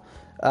general.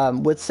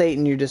 With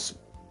Satan, you're just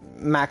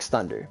max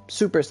Thunder,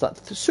 super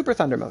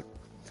Thunder mode.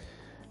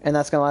 And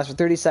that's going to last for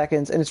 30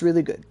 seconds, and it's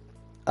really good.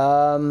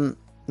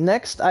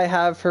 Next, I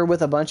have her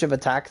with a bunch of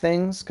attack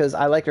things, because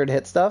I like her to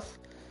hit stuff.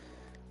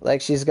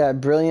 Like, she's got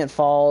Brilliant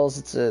Falls,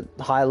 it's a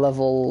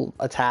high-level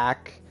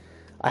attack.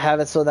 I have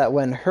it so that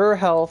when her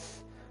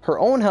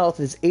own health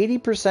is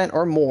 80%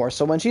 or more,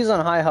 so when she's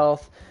on high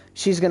health,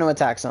 she's going to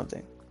attack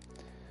something.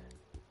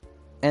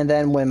 And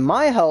then when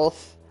my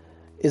health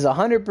is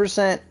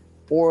 100%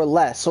 or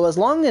less, so as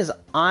long as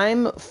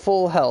I'm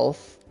full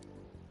health,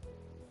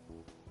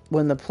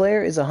 when the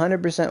player is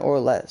 100% or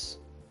less.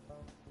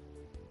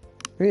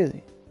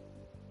 Really?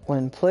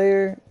 When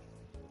player...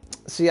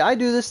 See, I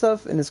do this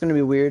stuff, and it's going to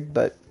be weird,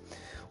 but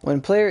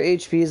when player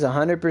HP is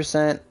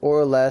 100%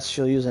 or less,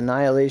 she'll use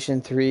Annihilation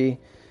 3,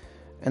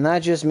 and that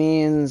just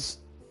means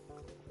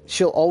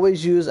she'll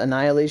always use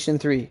Annihilation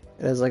 3. It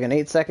has like an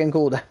 8-second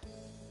cooldown.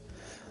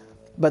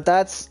 But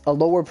that's a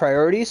lower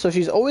priority, so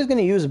she's always going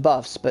to use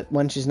buffs, but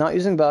when she's not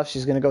using buffs,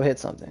 she's going to go hit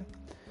something.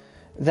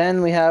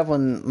 Then we have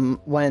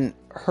when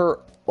her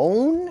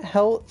own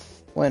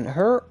health, when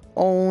her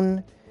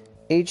own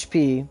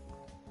HP,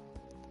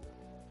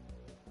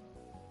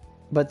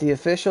 but the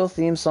official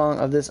theme song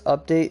of this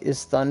update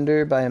is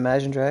Thunder by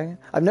Imagine Dragon.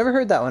 I've never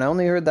heard that one. I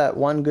only heard that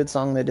one good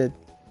song they did.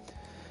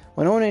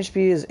 When own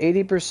HP is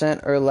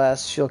 80% or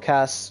less, she'll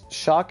cast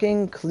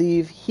Shocking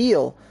Cleave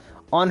Heal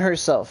on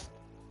herself.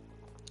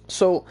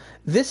 So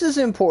this is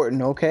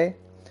important, okay?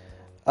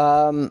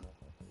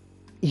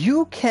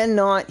 You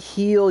cannot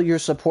heal your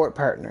support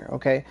partner,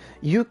 okay?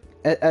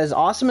 As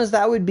awesome as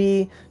that would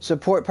be,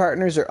 support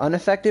partners are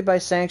unaffected by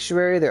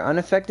Sanctuary, they're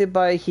unaffected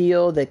by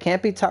heal, they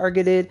can't be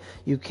targeted,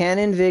 you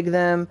can't invig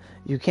them,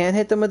 you can't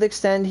hit them with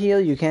extend heal,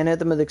 you can't hit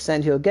them with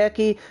extend heal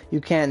Geki,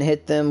 you can't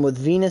hit them with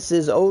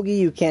Venus's Ogi,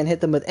 you can't hit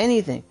them with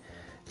anything.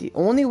 The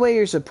only way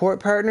your support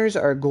partners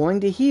are going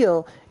to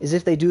heal is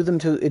if they do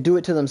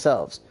it to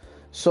themselves.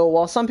 So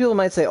while some people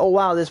might say, oh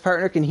wow, this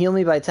partner can heal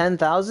me by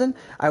 10,000,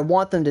 I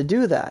want them to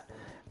do that.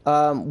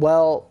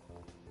 Well,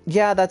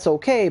 yeah, that's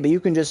okay, but you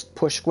can just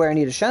push square and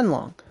eat a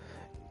Shenlong.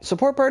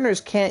 Support partners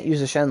can't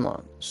use a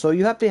Shenlong, so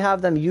you have to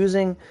have them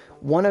using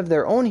one of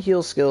their own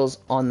heal skills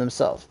on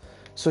themselves.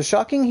 So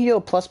Shocking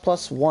Heal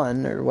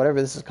 ++1, or whatever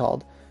this is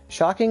called,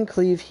 Shocking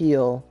Cleave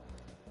Heal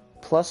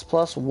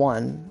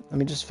 ++1, let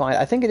me just find,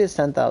 I think it is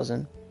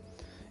 10,000.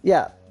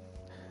 Yeah.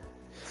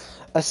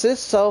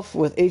 Assist self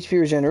with HP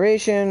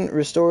regeneration,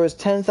 restores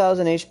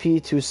 10,000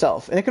 HP to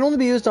self. And it can only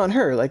be used on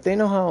her, like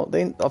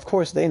of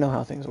course they know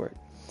how things work.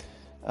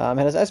 It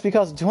has SP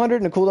cost of 200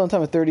 and a cooldown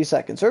time of 30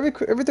 seconds. So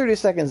every 30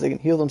 seconds they can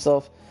heal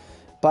themselves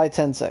by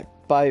 10,000.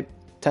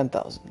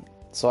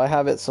 So I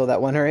have it so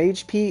that when her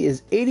HP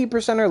is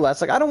 80% or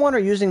less, like I don't want her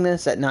using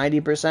this at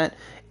 90%.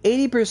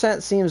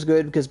 80% seems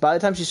good because by the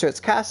time she starts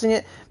casting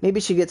it, maybe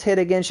she gets hit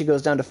again, she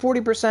goes down to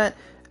 40%,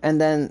 and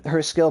then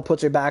her skill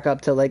puts her back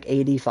up to like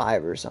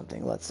 85 or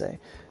something, let's say.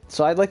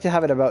 So I'd like to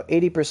have it about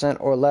 80%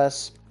 or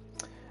less.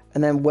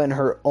 And then when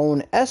her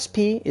own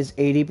SP is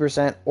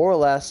 80% or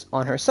less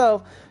on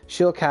herself,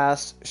 she'll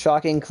cast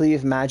Shocking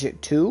Cleave Magic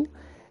 2.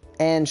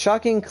 And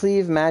Shocking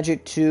Cleave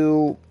Magic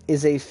 2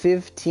 is a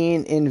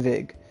 15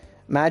 Invig.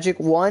 Magic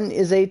 1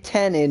 is a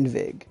 10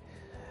 Invig.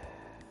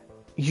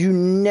 You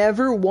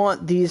never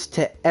want these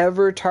to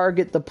ever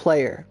target the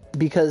player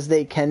because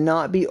they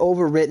cannot be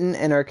overwritten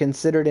and are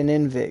considered an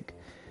Invig.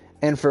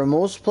 And for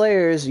most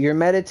players, your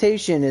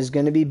meditation is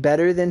going to be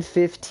better than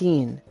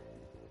 15.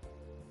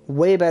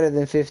 Way better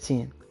than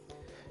 15.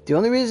 The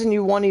only reason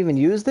you want to even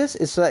use this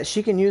is so that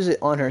she can use it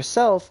on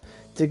herself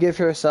to give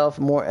herself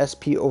more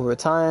SP over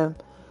time.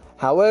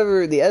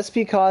 However, the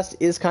SP cost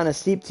is kind of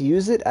steep to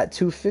use it at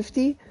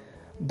 250,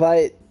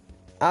 but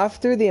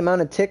after the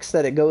amount of ticks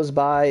that it goes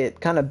by, it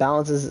kind of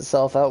balances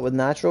itself out with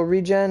natural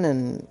regen,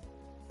 and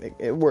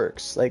it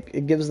works. Like,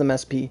 it gives them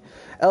SP.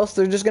 Else,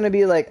 they're just going to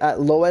be like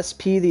at low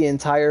SP the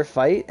entire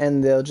fight,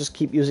 and they'll just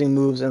keep using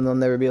moves, and they'll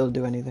never be able to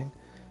do anything.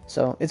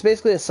 So, it's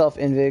basically a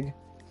self-invig.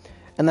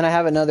 And then I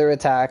have another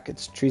attack.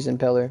 It's Treason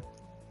Pillar.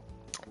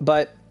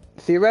 But,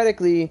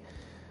 theoretically,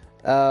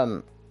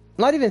 not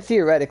even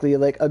theoretically,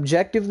 like,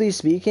 objectively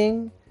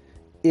speaking,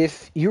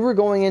 if you were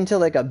going into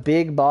like a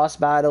big boss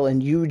battle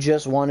and you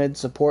just wanted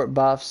support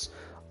buffs,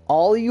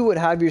 all you would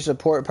have your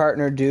support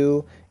partner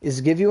do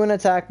is give you an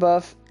attack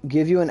buff,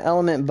 give you an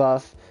element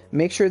buff,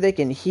 make sure they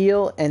can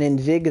heal and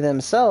invig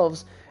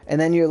themselves, and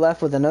then you're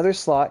left with another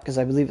slot, because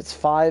I believe it's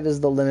 5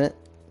 is the limit.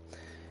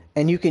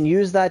 And you can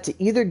use that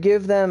to either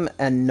give them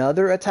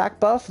another attack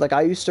buff, like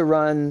I used to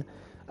run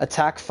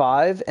attack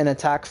 5 and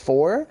attack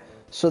 4,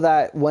 so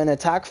that when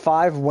attack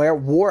 5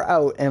 wore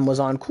out and was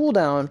on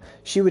cooldown,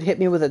 she would hit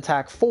me with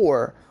attack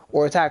 4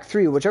 or attack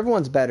 3, whichever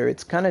one's better.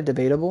 It's kind of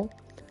debatable.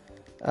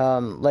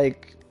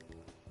 Like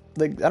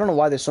I don't know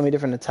why there's so many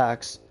different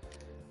attacks.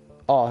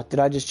 Oh, did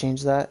I just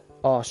change that?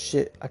 Oh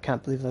shit, I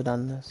can't believe I've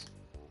done this.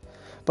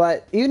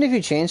 But even if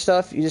you change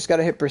stuff, you just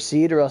gotta hit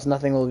proceed, or else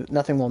nothing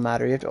will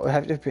matter. You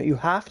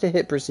have to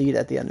hit proceed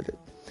at the end of it.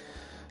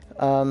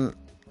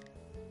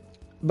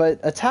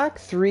 But attack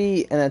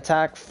 3 and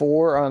attack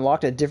 4 are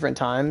unlocked at different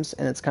times,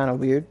 and it's kind of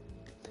weird.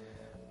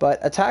 But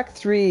attack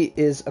 3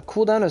 is a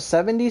cooldown of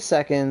 70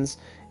 seconds.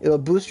 It'll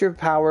boost your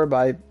power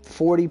by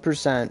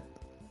 40%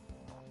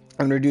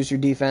 and reduce your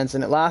defense,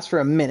 and it lasts for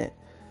a minute.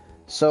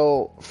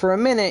 So for a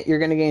minute, you're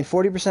going to gain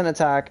 40%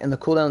 attack, and the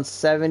cooldown's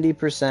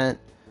 70%,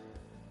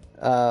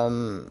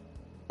 a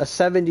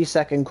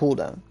 70-second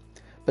cooldown.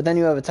 But then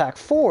you have attack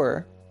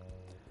 4,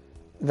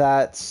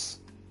 that's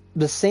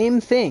the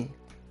same thing.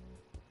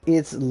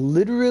 It's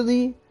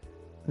literally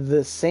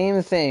the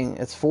same thing.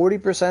 It's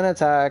 40%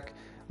 attack,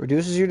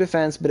 reduces your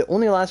defense, but it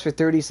only lasts for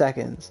 30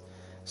 seconds.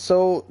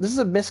 So this is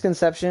a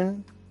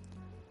misconception.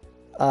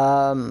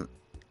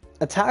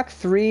 Attack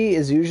 3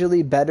 is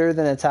usually better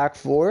than attack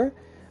 4,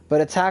 but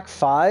attack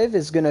 5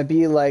 is going to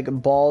be like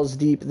balls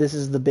deep. This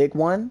is the big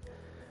one.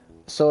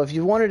 So if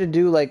you wanted to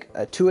do like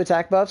 2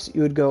 attack buffs,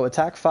 you would go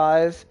attack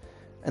 5,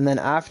 and then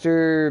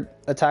after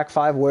attack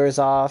 5 wears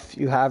off,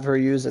 you have her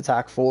use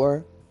attack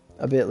 4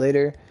 a bit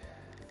later.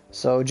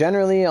 So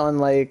generally on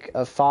like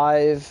a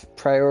 5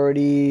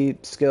 priority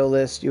skill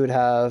list, you would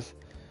have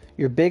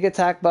your big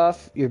attack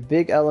buff, your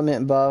big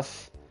element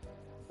buff,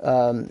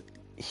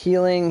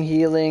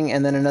 healing,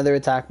 and then another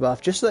attack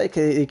buff, just so that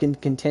it can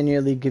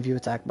continually give you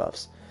attack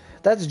buffs.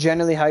 That's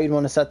generally how you'd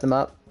want to set them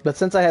up. But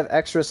since I have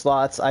extra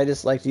slots, I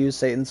just like to use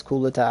Satan's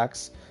cool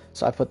attacks,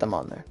 so I put them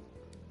on there.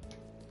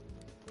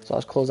 So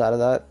let's close out of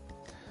that.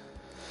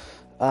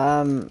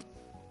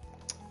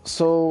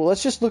 So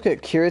let's just look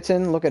at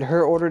Kiritan, look at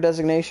her order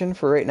designation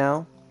for right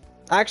now.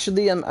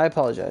 Actually, I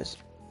apologize.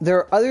 There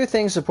are other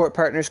things support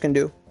partners can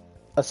do,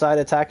 aside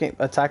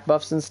attack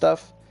buffs and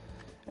stuff,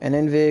 and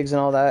invigs and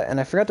all that, and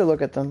I forgot to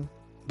look at them,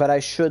 but I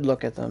should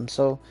look at them.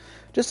 So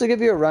just to give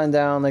you a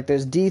rundown, like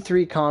there's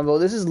D3 combo.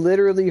 This is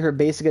literally her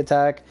basic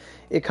attack.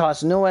 It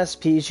costs no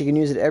SP, she can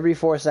use it every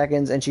 4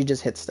 seconds, and she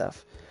just hits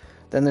stuff.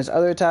 Then there's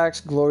other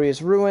attacks,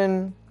 Glorious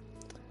Ruin,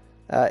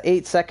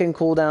 8-second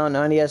cooldown,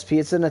 90 SP,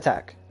 it's an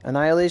attack.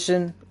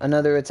 Annihilation,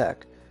 another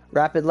attack.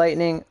 Rapid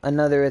Lightning,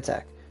 another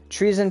attack.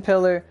 Treason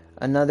Pillar,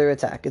 another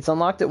attack. It's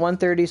unlocked at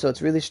 130, so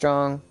it's really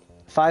strong.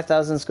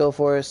 5,000 skill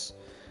force.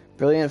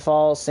 Brilliant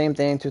Fall, same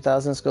thing,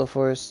 2,000 skill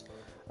force.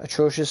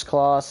 Atrocious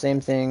Claw, same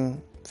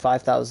thing,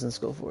 5,000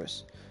 skill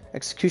force.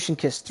 Execution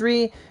Kiss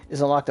 3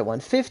 is unlocked at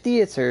 150.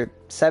 It's her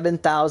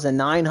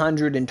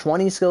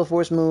 7,920 skill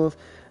force move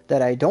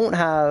that I don't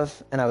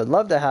have, and I would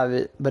love to have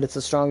it, but it's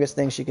the strongest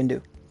thing she can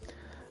do.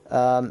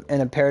 And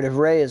Imperative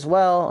Ray as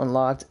well,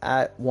 unlocked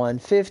at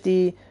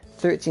 150,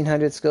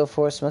 1,300 skill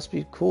force, must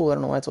be cool, I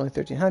don't know why it's only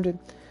 1,300,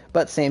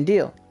 but same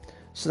deal.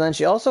 So then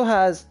she also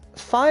has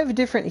 5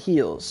 different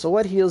heals. So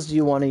what heals do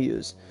you want to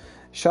use?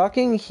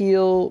 Shocking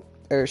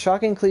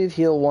Cleave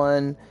Heal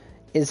 1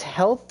 is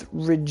health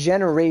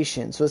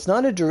regeneration, so it's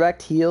not a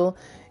direct heal,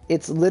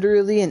 it's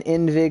literally an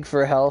invig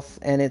for health,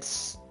 and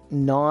it's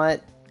not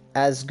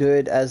as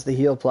good as the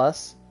Heal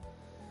Plus.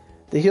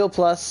 The Heal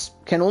Plus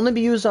can only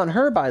be used on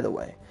her, by the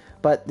way.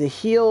 But the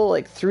heal,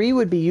 like 3,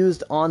 would be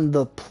used on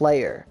the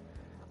player.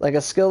 Like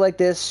a skill like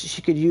this, she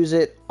could use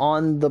it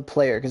on the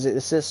player because it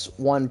assists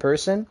one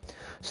person.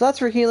 So that's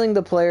for healing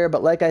the player,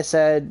 but like I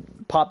said,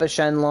 pop a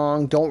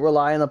Shenlong, don't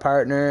rely on the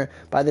partner.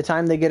 By the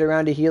time they get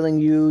around to healing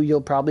you,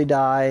 you'll probably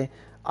die.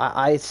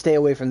 I stay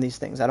away from these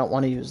things. I don't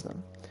want to use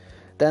them.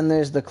 Then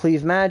there's the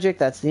Cleave Magic,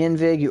 that's the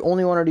Invig. You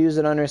only want her to use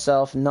it on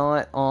herself,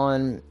 not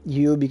on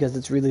you because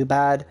it's really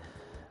bad.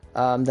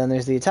 Then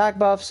there's the attack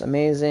buffs,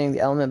 amazing. The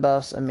element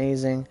buffs,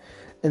 amazing.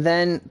 And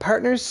then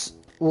partners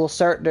will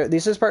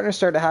these partners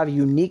start to have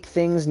unique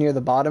things near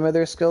the bottom of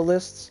their skill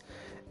lists.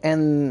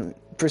 And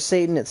for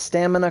Satan, it's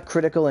stamina,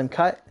 critical, and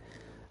cut.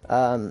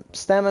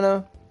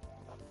 Stamina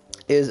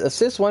is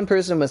assist one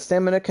person with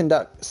stamina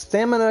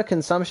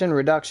consumption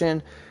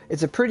reduction.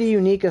 It's a pretty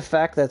unique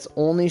effect that's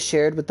only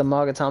shared with the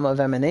Magatama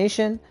of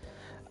Emanation.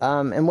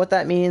 And what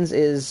that means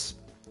is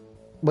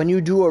when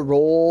you do a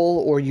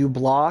roll or you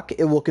block,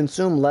 it will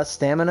consume less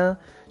stamina,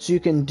 so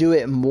you can do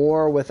it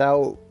more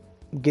without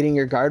getting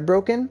your guard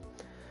broken.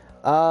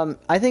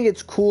 I think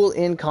it's cool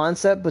in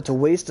concept, but to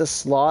waste a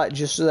slot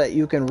just so that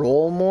you can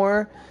roll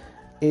more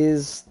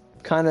is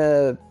kind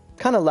of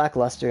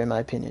lackluster in my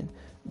opinion.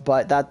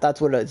 But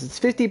that's what it is. It's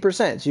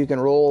 50%, so you can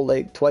roll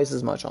like twice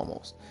as much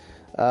almost.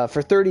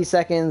 For 30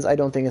 seconds, I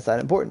don't think it's that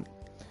important.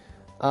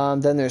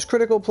 Then there's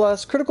Critical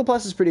Plus. Critical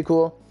Plus is pretty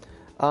cool.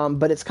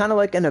 But it's kind of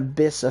like an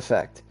abyss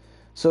effect.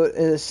 So it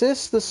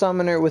assists the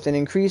summoner with an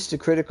increase to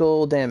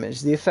critical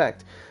damage. The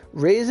effect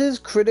raises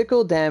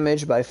critical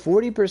damage by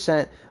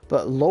 40%,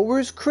 but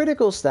lowers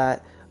critical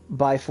stat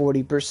by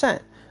 40%.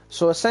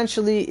 So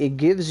essentially, it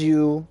gives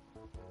you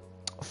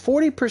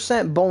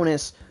 40%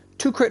 bonus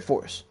 2 crit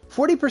force.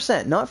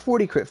 40%, not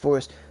 40 crit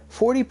force,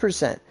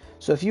 40%.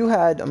 So if you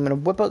had, I'm going to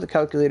whip out the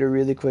calculator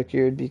really quick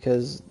here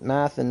because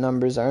math and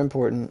numbers are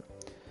important.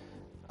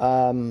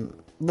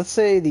 Let's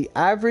say the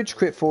average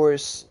crit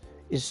force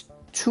is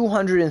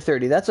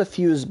 230. That's a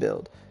fuse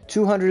build.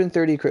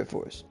 230 crit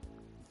force.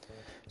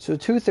 So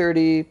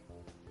 230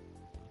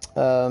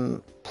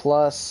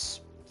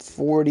 plus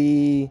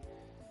 40.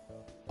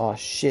 Oh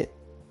shit,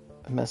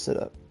 I messed it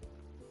up.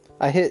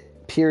 I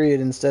hit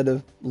period instead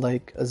of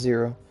like a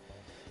 0.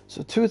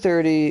 So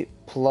 230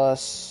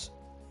 plus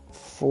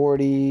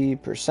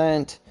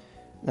 40%,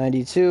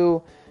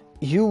 92.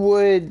 You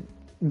would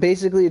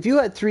basically, if you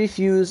had 3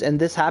 fuse and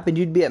this happened,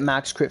 you'd be at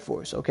max crit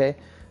force, okay?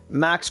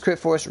 Max crit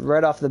force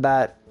right off the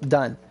bat,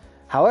 done.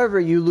 However,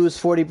 you lose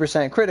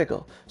 40%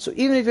 critical. So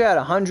even if you had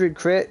 100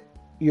 crit,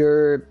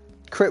 your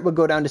crit would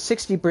go down to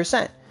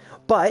 60%.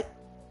 But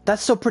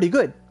that's still pretty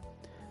good.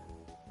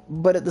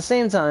 But at the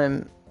same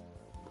time,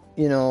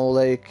 you know,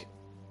 like,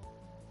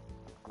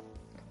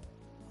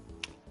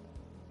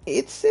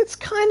 it's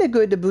kind of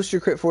good to boost your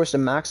crit force to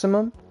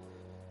maximum,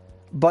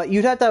 but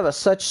you'd have to have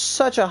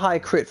such a high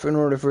crit in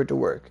order for it to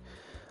work.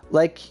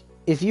 Like,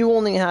 if you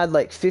only had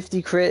like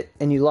 50 crit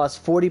and you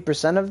lost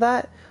 40% of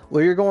that,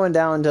 well, you're going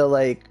down to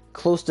like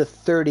close to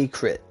 30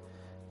 crit.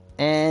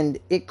 And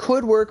it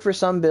could work for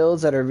some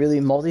builds that are really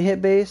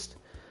multi-hit based,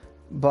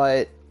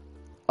 but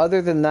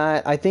other than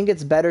that, I think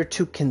it's better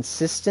to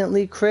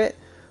consistently crit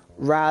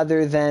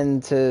rather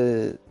than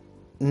to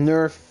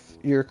nerf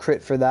your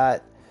crit for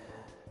that.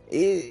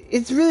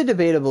 It's really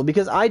debatable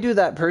because I do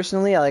that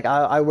personally.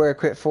 I wear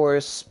crit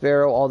force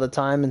Sparrow all the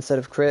time instead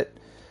of crit.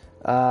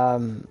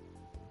 But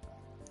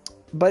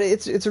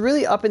it's a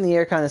really up in the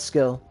air kind of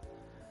skill.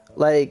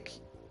 Like,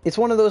 it's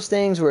one of those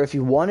things where if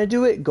you want to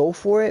do it, go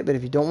for it. But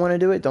if you don't want to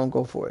do it, don't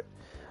go for it.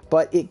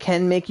 But it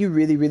can make you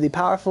really, really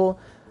powerful.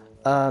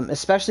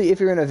 Especially if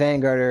you're in a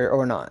Vanguard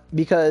or not.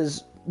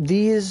 Because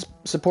these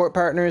support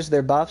partners,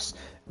 their buffs,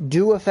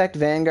 do affect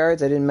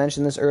Vanguards. I didn't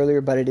mention this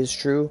earlier, but it is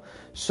true.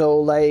 So,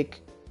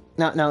 like,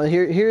 now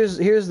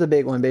here's the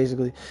big one,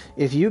 basically.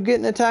 If you get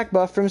an attack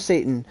buff from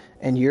Satan,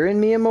 and you're in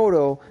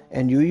Miyamoto,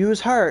 and you use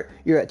Heart,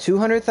 you're at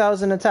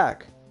 200,000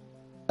 attack.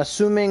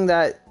 Assuming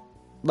that,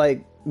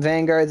 like,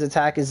 Vanguard's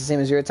attack is the same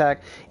as your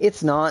attack.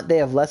 It's not. They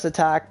have less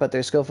attack, but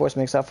their skill force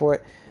makes up for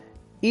it.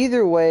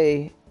 Either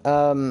way,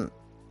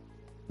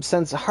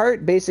 since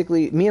Heart,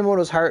 basically,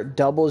 Miyamoto's Heart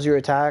doubles your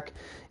attack.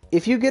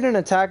 If you get an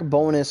attack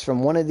bonus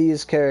from one of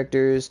these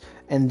characters,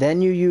 and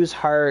then you use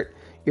Heart,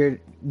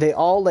 they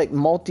all, like,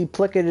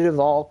 multiplicative,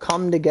 all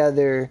come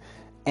together,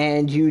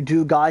 and you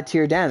do god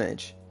tier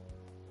damage.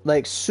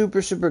 Like,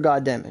 super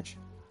god damage.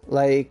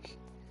 Like,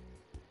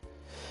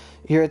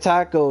 your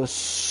attack goes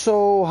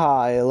so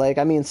high. Like,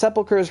 I mean,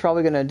 Sepulchre is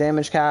probably going to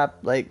damage cap,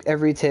 like,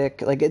 every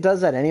tick. Like, it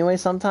does that anyway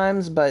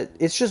sometimes, but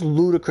it's just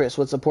ludicrous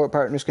what support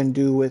partners can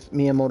do with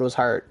Miyamoto's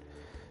Heart.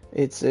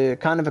 It's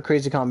kind of a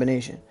crazy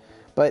combination.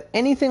 But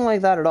anything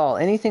like that at all,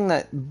 anything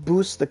that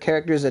boosts the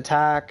character's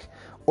attack,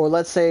 or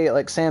let's say,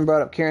 like Sam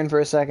brought up Kieran for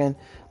a second,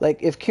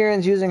 like if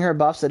Kieran's using her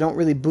buffs that don't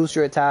really boost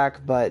your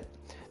attack, but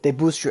they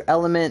boost your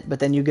element, but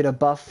then you get a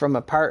buff from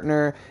a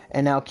partner,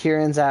 and now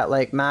Kieran's at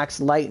like max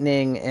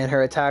lightning and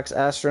her attack's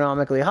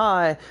astronomically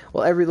high,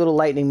 well, every little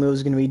lightning move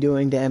is going to be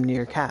doing damn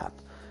near cap.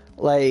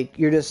 Like,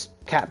 you're just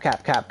cap,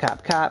 clap,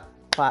 clap,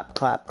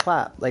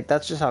 clap. Like,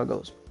 that's just how it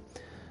goes.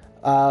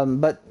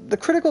 But the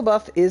critical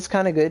buff is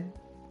kind of good,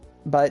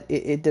 but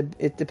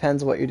it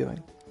depends what you're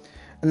doing.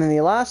 And then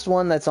the last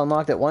one that's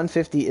unlocked at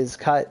 150 is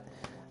Cut,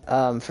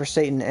 for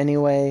Satan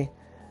anyway.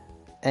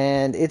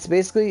 And it's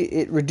basically,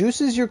 it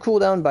reduces your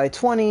cooldown by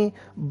 20,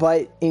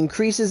 but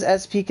increases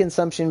SP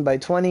consumption by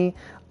 20.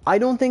 I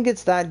don't think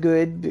it's that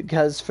good,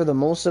 because for the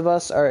most of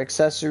us, our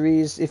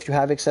accessories, if you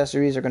have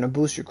accessories, are going to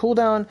boost your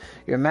cooldown.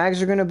 Your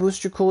mags are going to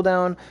boost your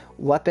cooldown.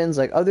 Weapons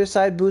like Other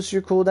Side boost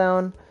your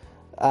cooldown.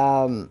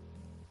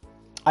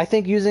 I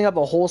think using up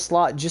a whole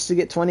slot just to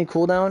get 20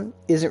 cooldown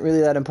isn't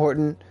really that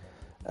important.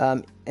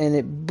 And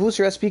it boosts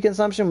your SP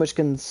consumption, which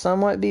can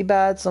somewhat be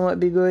bad, somewhat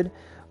be good.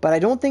 But I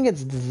don't think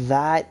it's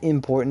that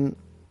important,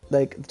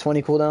 like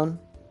 20 cooldown.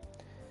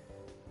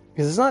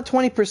 Because it's not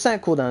 20%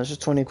 cooldown, it's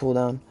just 20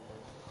 cooldown.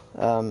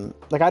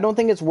 Like, I don't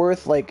think it's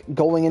worth, like,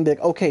 going into,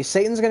 like, okay,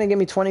 Satan's going to give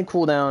me 20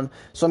 cooldown,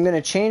 so I'm going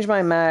to change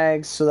my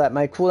mags so that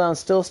my cooldown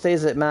still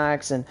stays at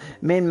max, and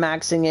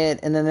min-maxing it,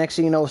 and then next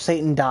thing you know,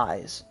 Satan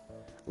dies.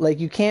 Like,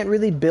 you can't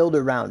really build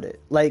around it.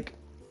 Like,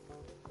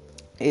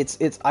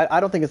 I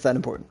don't think it's that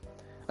important.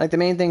 Like, the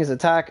main thing is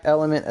attack,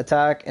 element,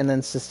 attack, and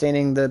then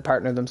sustaining the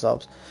partner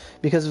themselves.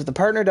 Because if the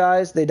partner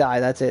dies, they die.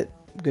 That's it.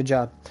 Good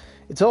job.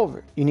 It's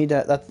over. You need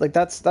to...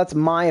 That's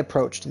my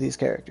approach to these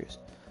characters.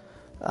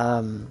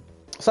 So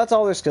that's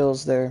all their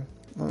skills there.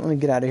 Let me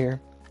get out of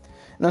here.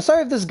 And I'm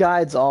sorry if this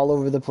guide's all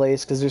over the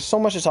place, because there's so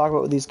much to talk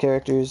about with these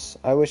characters.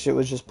 I wish it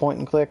was just point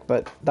and click,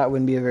 but that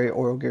wouldn't be a very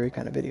Aurogiri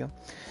kind of video.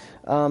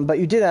 But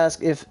you did ask,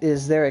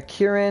 is there a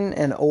Kieran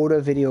and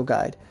Oda video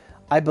guide?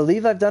 I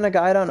believe I've done a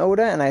guide on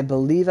Oda, and I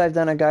believe I've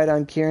done a guide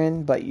on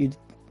Kieran, but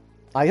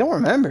I don't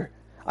remember.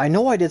 I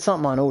know I did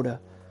something on Oda,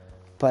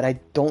 but I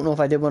don't know if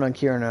I did one on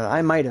Kira or not.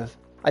 I might have.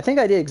 I think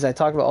I did because I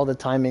talked about all the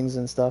timings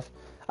and stuff.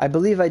 I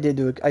believe I did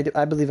do it.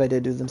 I believe I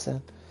did do them,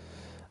 Sam.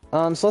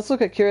 So let's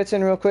look at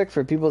Keratin real quick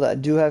for people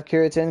that do have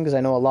Keratin, because I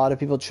know a lot of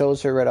people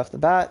chose her right off the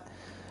bat.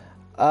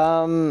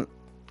 So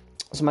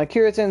my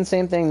Keratin,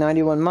 same thing,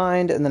 91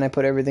 mind, and then I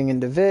put everything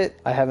into Vit.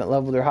 I haven't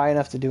leveled her high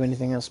enough to do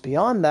anything else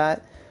beyond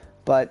that,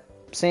 but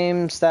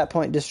same stat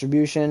point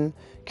distribution.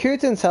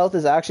 Keratin's health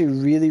is actually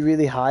really,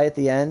 really high at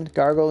the end.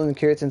 Gargoyle and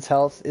Keratin's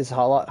health is a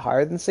lot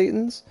higher than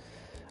Satan's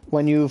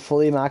when you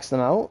fully max them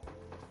out.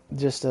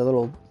 Just a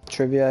little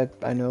trivia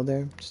I know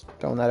there, just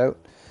throwing that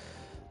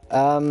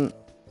out.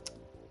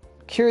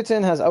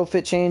 Keratin has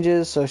outfit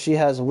changes, so she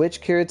has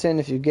Witch Keratin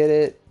if you get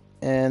it,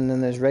 and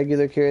then there's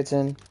regular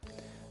Keratin.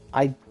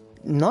 I'm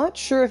not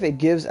sure if it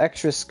gives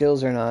extra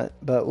skills or not,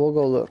 but we'll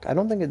go look. I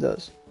don't think it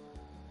does.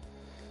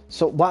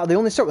 So, wow, they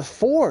only start with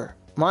 4.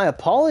 My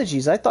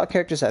apologies, I thought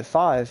characters had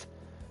 5.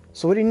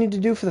 So what do you need to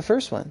do for the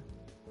first one?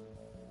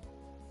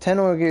 10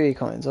 Aurogiri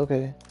coins,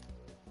 okay.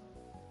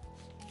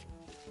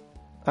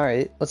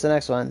 Alright, what's the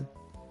next one?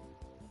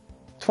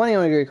 20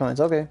 Onigiri coins,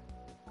 okay.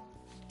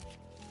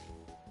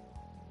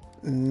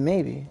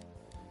 Maybe.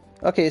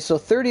 Okay, so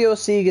 30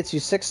 OC gets you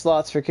 6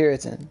 slots for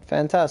Keratin.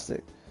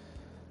 Fantastic.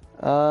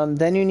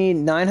 Then you need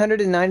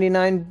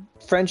 999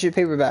 friendship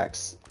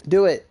paperbacks.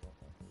 Do it.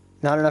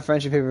 Not enough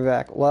friendship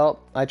paperback. Well,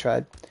 I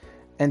tried.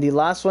 And the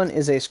last one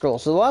is a scroll.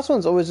 So the last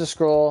one's always a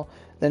scroll.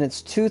 Then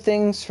it's 2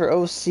 things for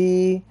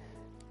OC.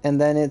 And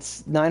then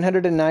it's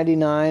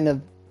 999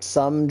 of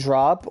some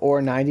drop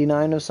or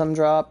 99 of some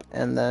drop.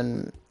 And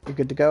then you're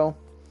good to go.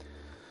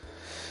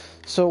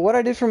 So what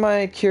I did for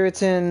my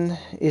Keratin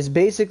is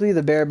basically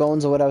the bare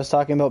bones of what I was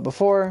talking about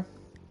before.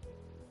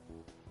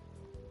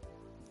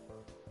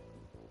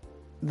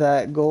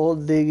 That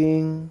gold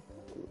digging.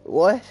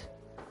 What?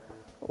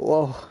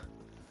 Whoa.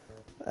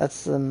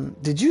 That's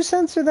did you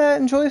censor that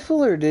in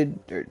Joyful or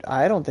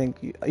I don't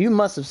think you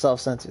must have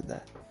self-censored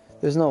that.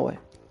 There's no way.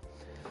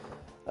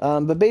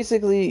 But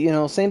basically, you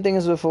know, same thing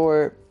as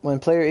before. When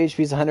player HP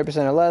is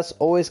 100% or less,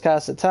 always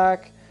cast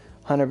attack.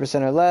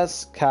 100% or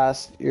less,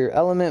 cast your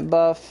element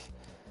buff.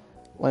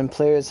 When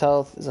player's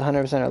health is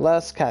 100% or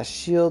less, cast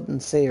shield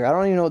and savior. I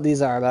don't even know what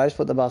these are, but I just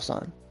put the buffs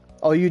on.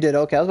 Oh, you did?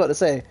 Okay, I was about to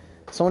say,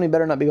 Sony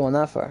better not be going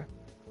that far.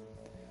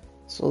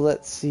 So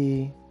let's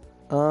see.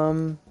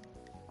 So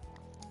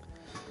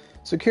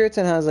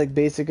Keratin has like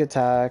basic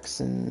attacks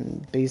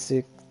and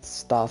basic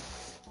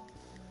stuff.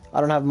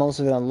 I don't have most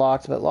of it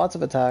unlocked, but lots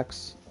of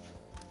attacks.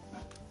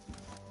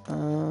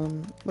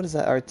 What is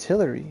that?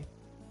 Artillery.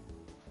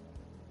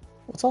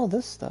 What's all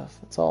this stuff?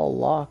 It's all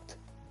locked.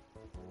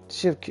 Does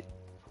she have...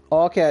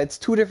 Oh, okay, it's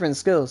 2 different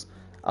skills.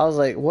 I was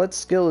like, what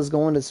skill is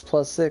going to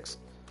 +6?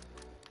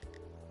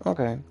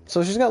 Okay,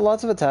 so she's got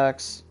lots of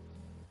attacks.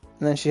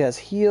 And then she has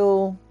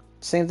heal,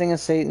 same thing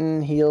as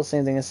Satan. Heal,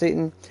 same thing as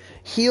Satan.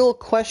 Heal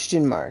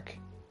question mark.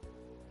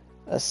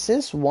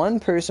 Assist one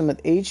person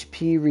with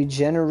HP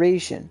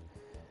regeneration.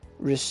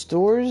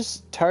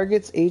 Restores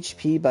target's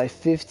HP by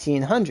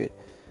 1500.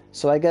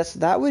 So I guess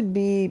that would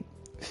be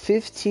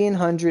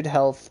 1500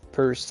 health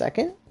per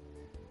second.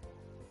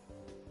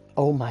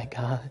 Oh my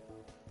god.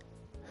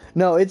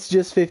 No, it's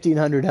just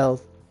 1500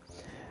 health.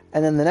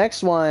 And then the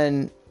next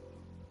one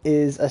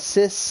is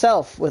assist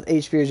self with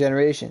HP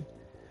regeneration.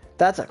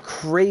 That's a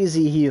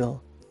crazy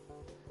heal.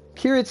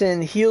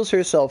 Keratin heals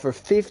herself for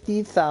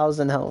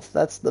 50,000 health.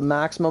 That's the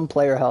maximum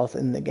player health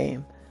in the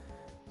game.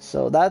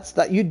 So that's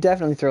that. You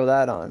definitely throw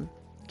that on.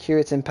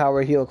 Keratin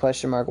power heal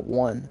question mark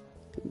 1.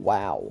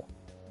 Wow.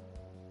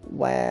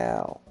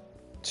 Wow.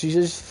 She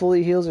just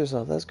fully heals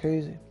herself. That's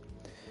crazy.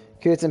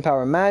 Keratin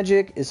power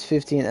magic is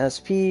 15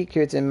 SP.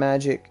 Keratin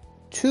magic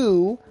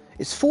 2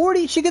 is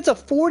 40. She gets a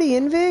 40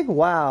 invig?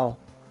 Wow.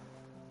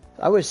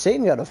 I wish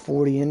Satan got a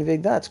 40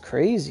 invig. That's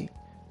crazy.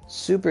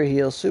 Super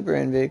heal, super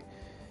invig.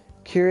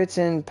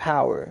 Keratin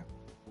power.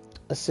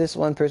 Assist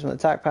one person with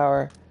attack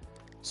power.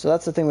 So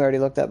that's the thing we already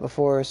looked at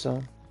before.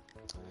 So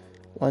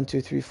 1, 2,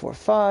 3, 4,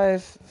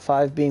 5.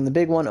 5 being the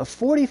big one of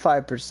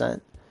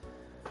 45%.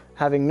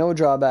 Having no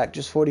drawback,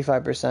 just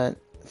 45%.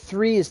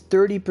 3 is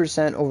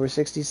 30% over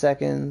 60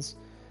 seconds.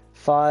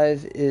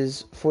 5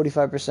 is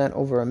 45%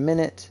 over a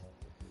minute.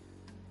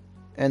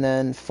 And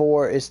then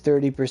 4 is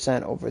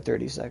 30% over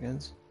 30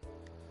 seconds.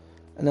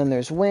 And then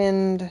there's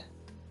wind.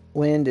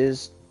 Wind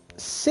is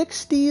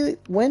 60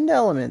 wind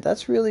element.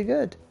 That's really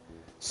good.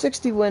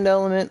 60 wind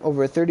element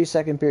over a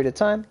 30-second period of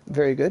time.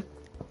 Very good.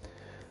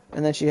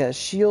 And then she has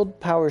shield,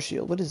 power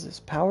shield. What is this?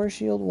 Power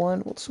shield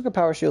 1. Let's look at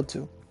power shield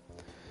 2.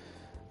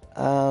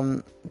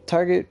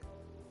 Target.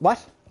 What?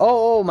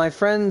 Oh, my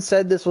friend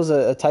said this was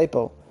a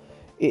typo.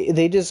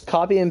 They just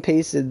copy and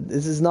pasted.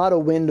 This is not a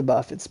wind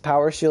buff. It's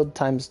power shield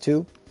times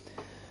 2.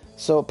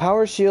 So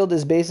power shield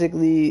is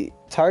basically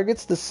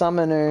targets the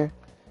summoner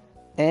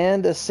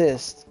and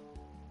assist.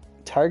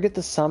 Target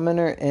the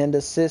summoner and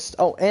assist.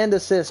 Oh, and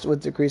assist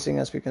with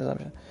decreasing SP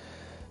consumption.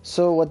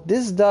 So what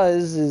this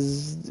does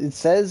is it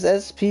says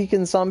SP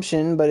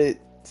consumption, but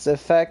its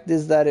effect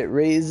is that it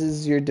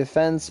raises your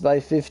defense by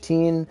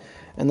 15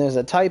 And there's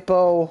a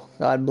typo.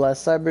 God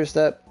bless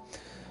Cyberstep.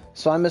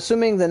 So I'm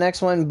assuming the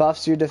next one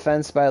buffs your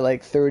defense by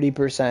like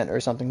 30% or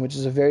something, which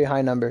is a very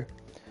high number.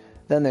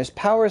 Then there's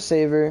Power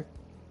Saver,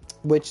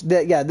 which,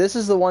 this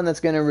is the one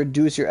that's going to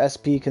reduce your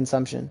SP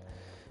consumption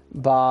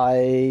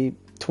by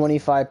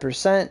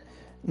 25%.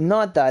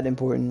 Not that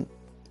important,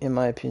 in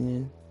my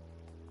opinion.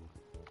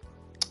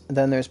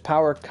 Then there's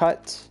Power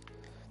Cut.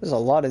 There's a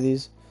lot of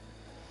these.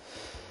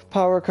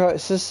 Power Cut,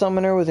 assist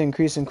summoner with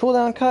increase in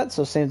cooldown cut.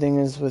 So same thing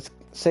as with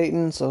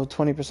Satan, so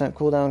 20%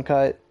 cooldown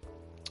cut.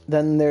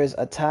 Then there's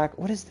attack.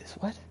 What is this?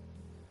 What?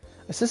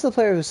 Assist the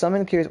player who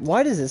summoned Kiritin.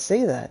 Why does it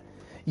say that?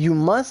 You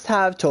must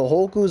have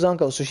Tohoku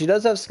Zanko. So she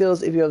does have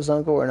skills if you have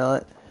Zanko or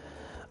not.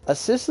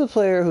 Assist the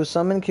player who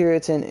summoned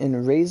Kiritin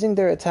in raising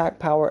their attack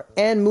power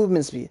and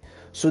movement speed.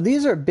 So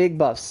these are big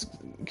buffs.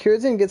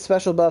 Kiritin gets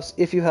special buffs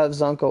if you have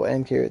Zanko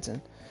and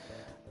Kiritin.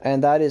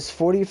 And that is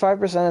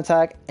 45%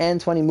 attack and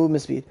 20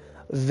 movement speed.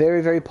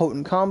 Very, very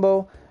potent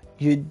combo.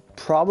 You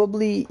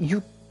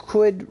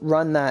could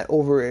run that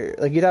over,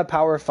 like you'd have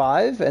power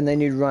 5 and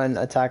then you'd run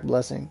attack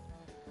blessing.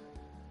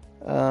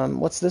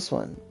 What's this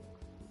one?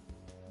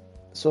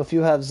 So if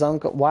you have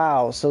Zanko,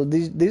 wow, so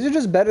these are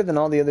just better than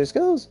all the other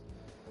skills.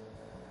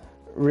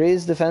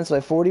 Raise defense by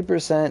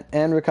 40%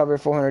 and recover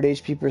 400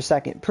 HP per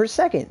second. Per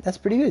second, that's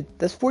pretty good.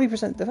 That's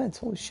 40% defense,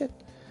 holy shit.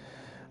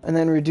 And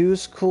then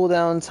reduce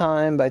cooldown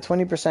time by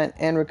 20%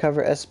 and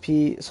recover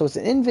SP. So it's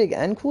an invig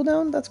and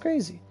cooldown? That's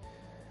crazy.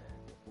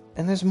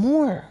 And there's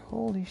more,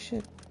 holy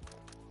shit.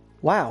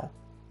 Wow.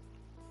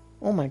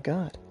 Oh my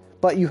god.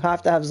 But you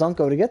have to have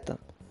Zanko to get them.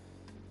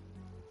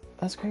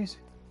 That's crazy.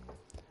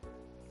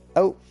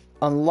 Oh,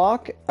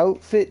 unlock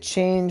outfit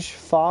change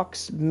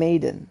Fox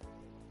Maiden.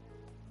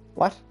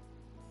 What?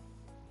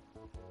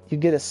 You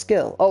get a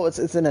skill. Oh,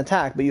 it's an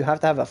attack, but you have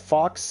to have a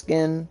fox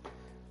skin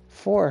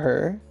for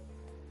her.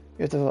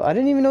 You have to, I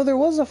didn't even know there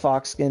was a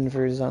fox skin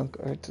for Zanko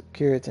or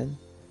Kiritin.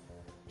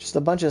 Just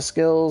a bunch of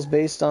skills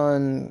based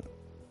on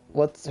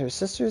what's her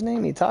sister's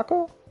name?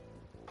 Itako?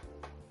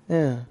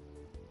 Yeah.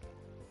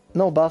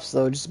 No buffs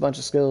though, just a bunch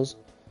of skills.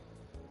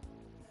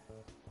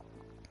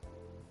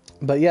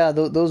 But yeah,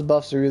 those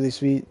buffs are really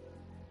sweet.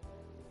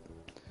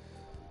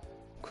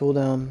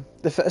 Cooldown.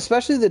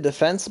 Especially the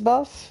defense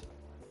buff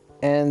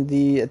and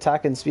the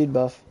attack and speed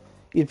buff.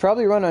 You'd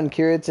probably run on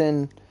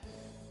Kiritin,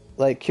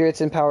 like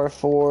Kiritin power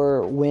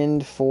 4,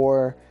 wind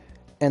 4,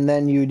 and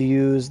then you'd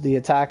use the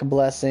attack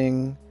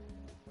blessing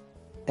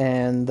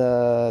and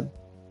the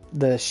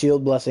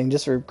shield blessing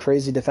just for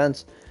crazy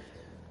defense.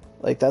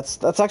 Like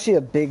that's actually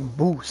a big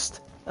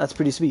boost. That's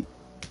pretty sweet.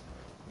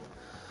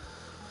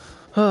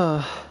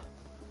 But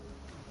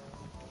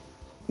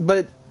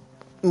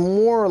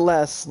more or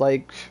less,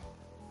 like,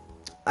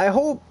 I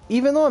hope,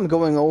 even though I'm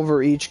going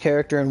over each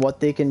character and what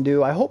they can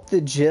do, I hope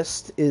the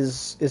gist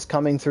is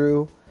coming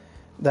through.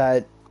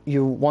 That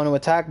you want to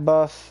attack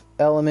buff,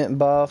 element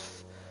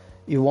buff,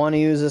 you want to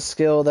use a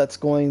skill that's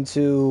going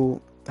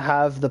to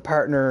have the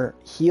partner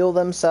heal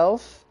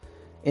themselves,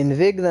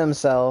 invig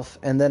themselves,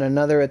 and then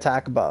another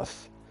attack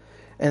buff.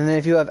 And then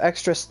if you have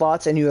extra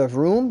slots and you have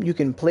room, you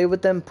can play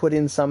with them, put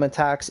in some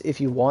attacks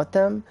if you want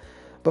them.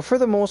 But for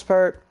the most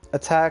part,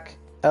 attack,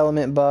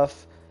 element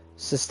buff,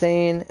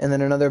 sustain, and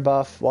then another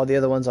buff while the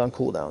other one's on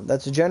cooldown.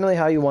 That's generally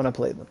how you want to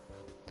play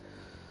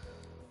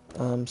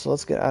them. So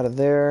let's get out of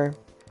there.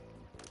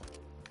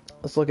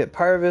 Let's look at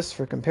Parvis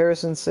for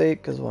comparison's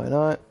sake, because why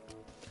not?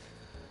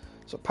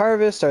 So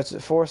Parvis starts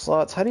at 4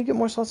 slots. How do you get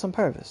more slots on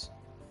Parvis?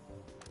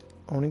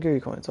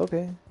 Onigiri coins,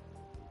 okay.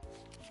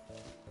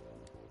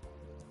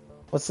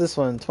 What's this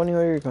one? 20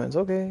 Onigiri coins,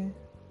 okay.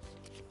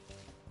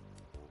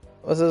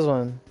 What's this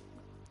one?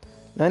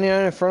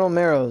 99 Infernal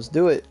Marrows,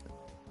 do it.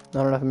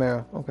 Not enough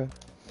marrow, okay.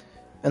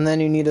 And then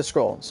you need a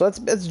scroll. So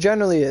it's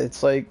generally it.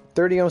 It's like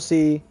 30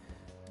 OC,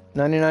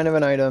 99 of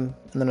an item,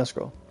 and then a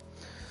scroll.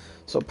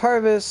 So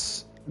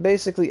Parvis,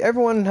 basically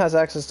everyone has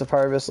access to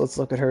Parvis. Let's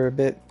look at her a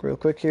bit real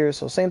quick here.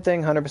 So same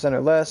thing, 100%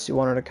 or less. You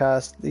want her to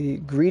cast the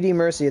Greedy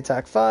Mercy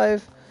Attack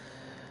 5.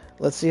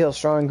 Let's see how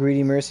strong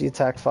Greedy Mercy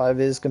Attack 5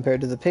 is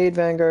compared to the paid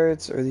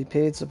Vanguards or the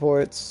paid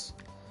supports.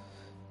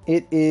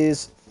 It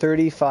is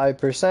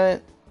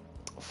 35%,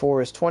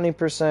 4 is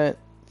 20%,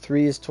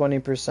 3 is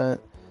 20%,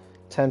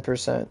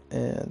 10%,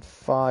 and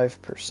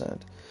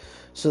 5%.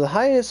 So the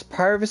highest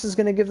Parvis is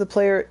going to give the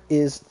player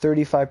is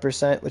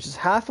 35%, which is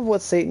half of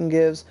what Satan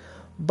gives,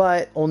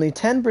 but only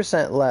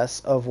 10%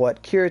 less of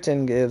what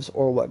Kiritin gives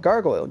or what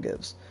Gargoyle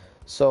gives.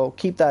 So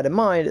keep that in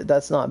mind.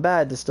 That's not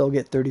bad to still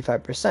get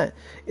 35%.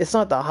 It's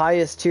not the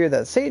highest tier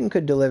that Satan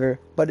could deliver,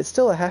 but it's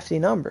still a hefty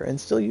number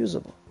and still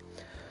usable.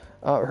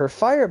 Her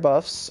fire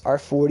buffs are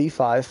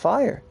 45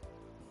 fire.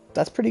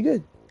 That's pretty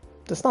good.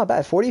 That's not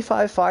bad.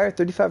 45 fire,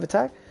 35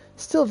 attack,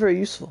 still very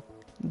useful.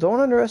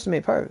 Don't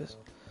underestimate Parvis.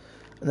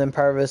 And then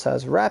Parvis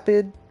has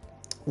Rapid,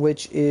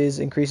 which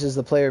increases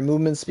the player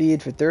movement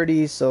speed for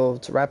 30, so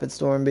it's a Rapid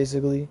Storm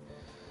basically.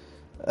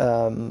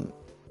 And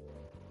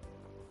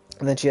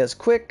then she has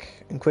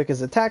Quick, and Quick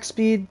is attack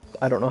speed.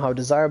 I don't know how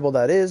desirable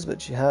that is,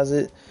 but she has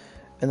it.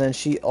 And then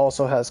she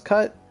also has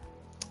Cut,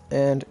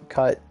 and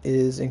cut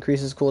is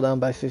increases cooldown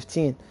by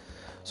 15.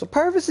 So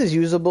Parvis is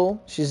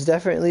usable. She's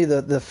definitely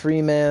the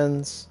free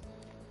man's,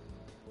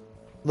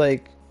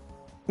 like,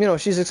 you know,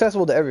 she's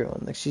accessible to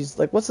everyone. Like, she's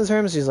like, what's the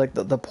term? She's like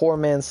the poor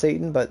man's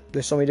Satan, but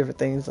there's so many different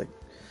things. Like,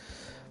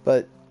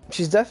 but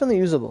she's definitely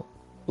usable.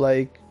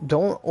 Like,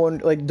 don't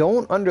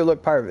underlook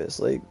Parvis.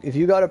 Like, if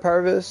you got a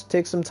Parvis,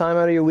 take some time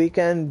out of your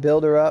weekend,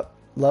 build her up,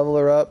 level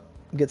her up,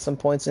 get some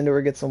points into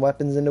her, get some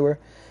weapons into her,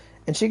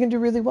 and she can do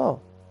really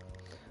well.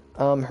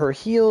 Her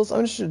heals,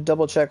 I'm just going to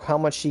double check how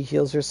much she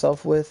heals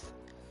herself with.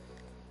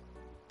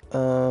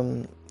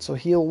 So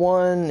heal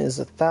 1 is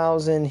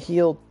 1,000,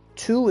 heal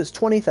 2 is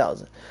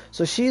 20,000.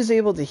 So she's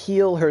able to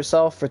heal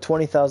herself for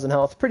 20,000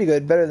 health. Pretty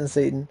good, better than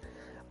Satan.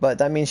 But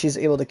that means she's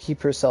able to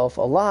keep herself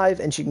alive,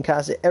 and she can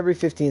cast it every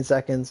 15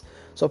 seconds.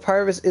 So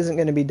Parvis isn't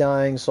going to be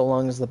dying so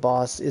long as the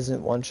boss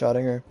isn't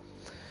one-shotting her.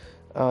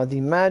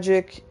 The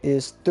magic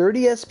is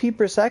 30 SP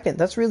per second.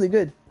 That's really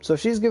good. So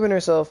if she's giving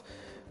herself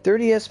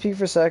 30 SP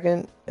per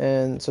second,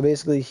 and so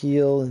basically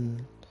heal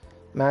and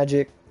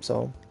magic.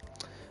 So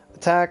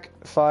attack,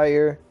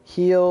 fire,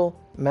 heal,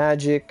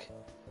 magic,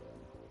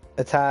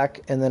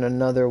 attack, and then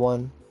another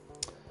one.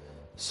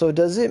 So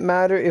does it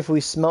matter if we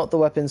smelt the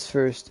weapons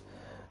first?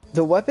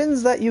 The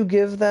weapons that you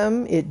give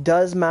them, it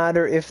does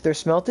matter if they're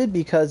smelted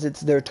because it's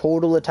their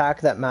total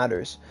attack that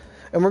matters.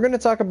 And we're going to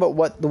talk about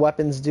what the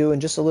weapons do in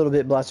just a little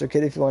bit, Blaster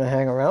Kid, if you want to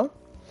hang around.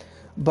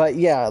 But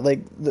yeah,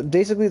 like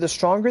basically the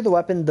stronger the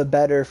weapon, the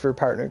better for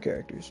partner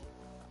characters.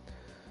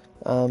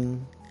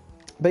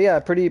 But yeah,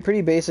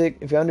 pretty basic.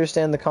 If you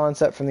understand the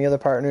concept from the other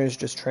partners,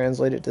 just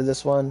translate it to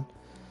this one.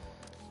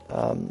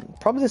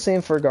 Probably the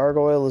same for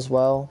Gargoyle as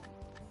well.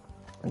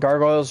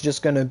 Gargoyle's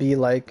just going to be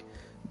like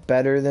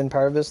better than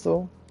Parvis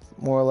though,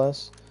 more or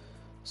less.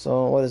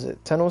 So what is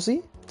it? 10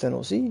 OC? 10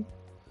 OC.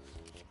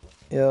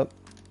 Yep.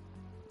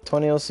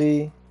 20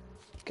 OC.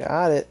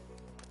 Got it.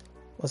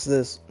 What's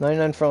this?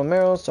 99 Infernal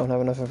Marrows. Don't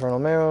have enough Infernal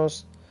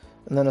Marrows.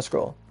 And then a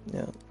scroll.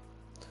 Yeah.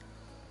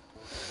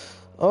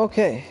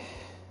 Okay.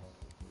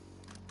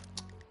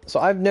 So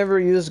I've never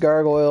used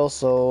Gargoyle,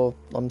 so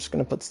I'm just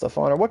going to put stuff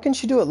on her. What can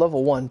she do at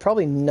level 1?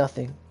 Probably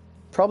nothing.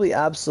 Probably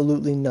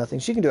absolutely nothing.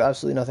 She can do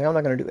absolutely nothing. I'm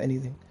not going to do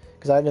anything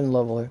because I didn't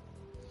level her.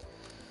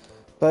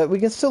 But we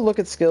can still look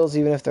at skills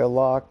even if they're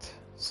locked.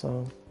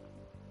 So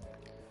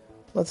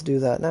let's do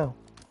that now.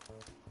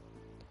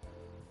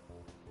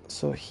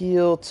 So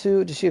heal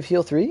 2. Does she have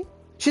heal 3?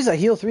 She's at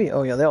heal 3.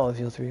 Oh yeah, they all have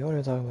heal 3. What are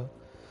we talking about?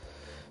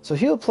 So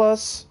heal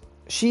plus,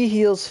 she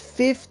heals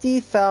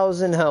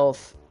 50,000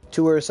 health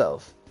to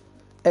herself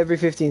every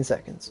 15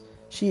 seconds.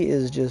 She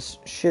is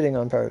just shitting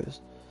on Parvis.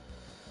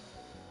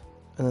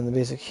 And then the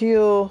basic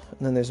heal,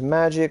 and then there's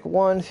magic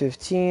 1,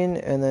 15,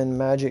 and then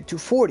magic 2,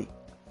 40.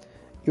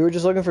 You were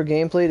just looking for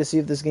gameplay to see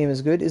if this game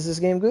is good. Is this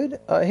game good?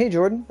 Hey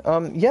Jordan.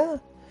 Yeah.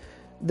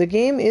 The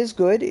game is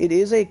good. It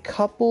is a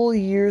couple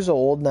years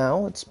old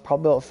now. It's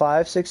probably about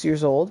 5-6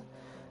 years old.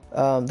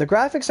 The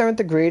graphics aren't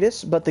the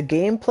greatest, but the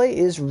gameplay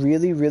is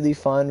really, really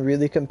fun,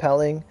 really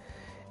compelling.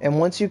 And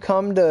once you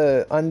come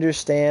to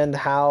understand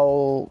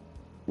how,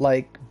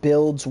 like,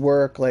 builds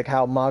work, like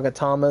how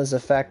Magatamas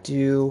affect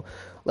you,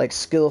 like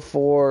skill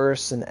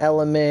force and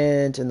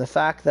element, and the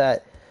fact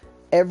that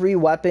every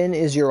weapon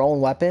is your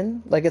own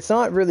weapon. Like, it's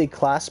not really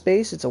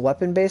class-based, it's a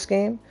weapon-based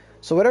game.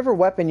 So whatever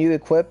weapon you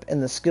equip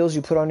and the skills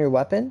you put on your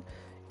weapon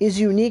is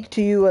unique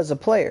to you as a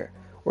player.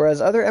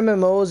 Whereas other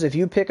MMOs, if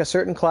you pick a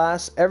certain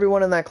class,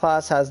 everyone in that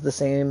class has the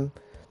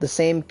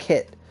same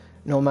kit,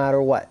 no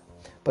matter what.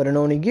 But in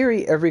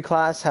Onigiri, every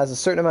class has a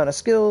certain amount of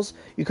skills.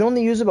 You can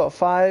only use about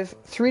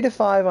 3 to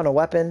 5 on a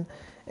weapon,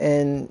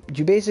 and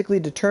you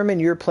basically determine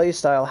your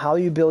playstyle, how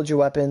you build your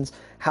weapons,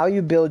 how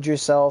you build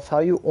yourself, how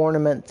you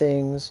ornament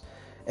things.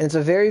 And it's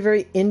a very,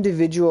 very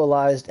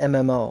individualized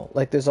MMO.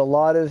 Like, there's a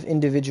lot of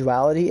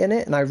individuality in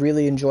it, and I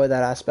really enjoy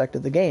that aspect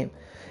of the game.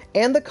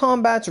 And the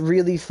combat's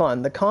really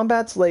fun. The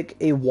combat's like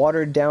a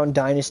watered-down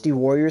Dynasty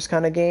Warriors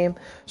kind of game.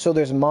 So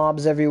there's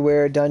mobs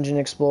everywhere, Dungeon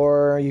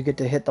Explorer, you get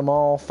to hit them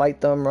all,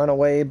 fight them, run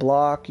away,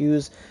 block,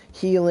 use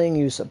healing,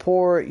 use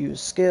support, use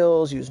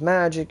skills, use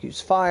magic, use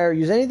fire,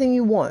 use anything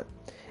you want.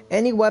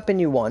 Any weapon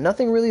you want.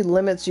 Nothing really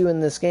limits you in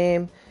this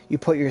game. You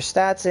put your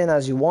stats in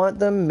as you want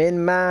them,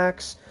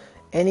 min-max,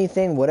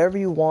 anything, whatever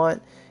you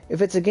want.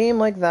 If it's a game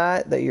like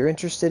that you're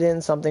interested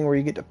in, something where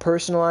you get to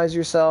personalize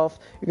yourself,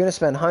 you're going to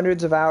spend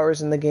hundreds of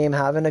hours in the game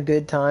having a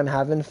good time,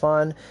 having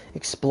fun,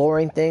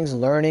 exploring things,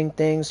 learning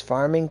things,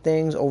 farming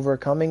things,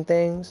 overcoming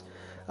things.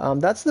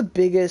 That's the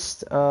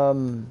biggest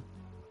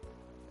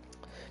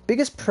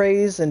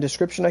praise and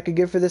description I could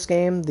give for this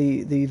game.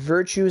 The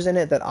virtues in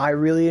it that I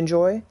really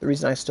enjoy, the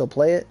reason I still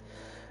play it,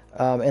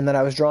 and that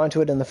I was drawn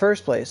to it in the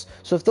first place.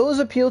 So if those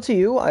appeal to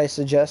you, I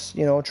suggest,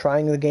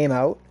 trying the game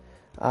out.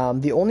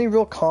 The only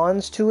real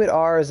cons to it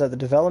is that the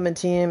development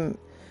team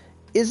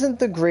isn't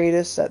the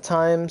greatest at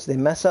times. They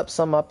mess up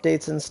some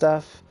updates and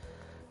stuff.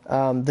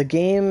 The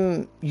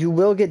game, you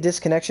will get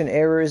disconnection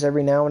errors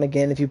every now and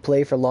again if you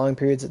play for long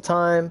periods of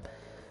time.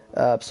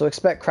 So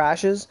expect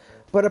crashes.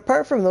 But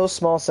apart from those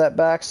small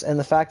setbacks and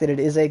the fact that it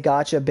is a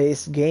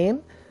gacha-based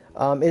game,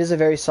 It is a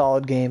very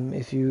solid game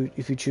if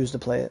you choose to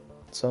play it.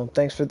 So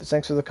thanks for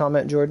the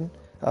comment, Jordan.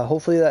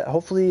 Hopefully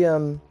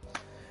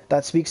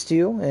that speaks to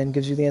you and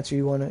gives you the answer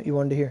you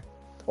wanted to hear,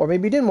 or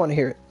maybe you didn't want to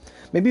hear it.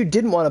 Maybe you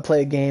didn't want to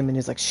play a game and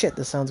it's like, shit,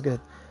 this sounds good.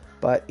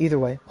 But either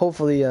way,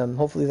 hopefully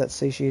that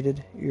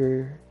satiated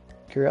your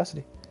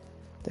curiosity.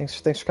 Thanks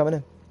for coming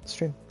in the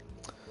stream.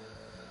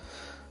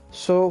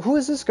 So who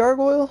is this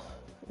gargoyle?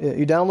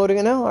 You downloading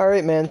it now? All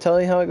right, man. Tell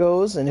me how it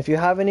goes. And if you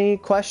have any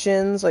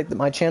questions, like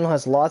my channel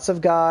has lots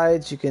of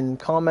guides. You can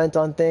comment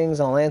on things.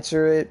 I'll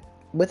answer it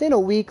within a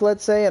week,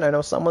 let's say. And I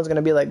know someone's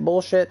gonna be like,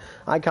 bullshit.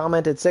 I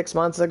commented 6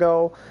 months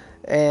ago,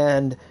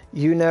 and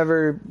you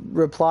never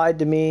replied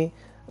to me.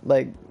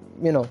 Like,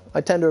 you know,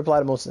 I tend to reply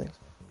to most things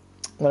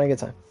when I get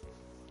time.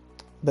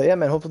 But yeah,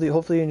 man.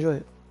 Hopefully you enjoy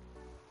it.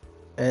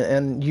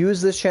 And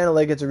use this channel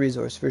like it's a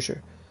resource for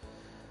sure.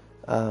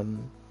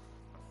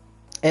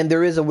 And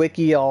there is a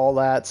wiki, all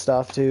that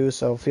stuff too,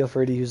 so feel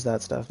free to use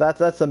that stuff.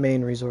 That's the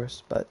main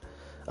resource, but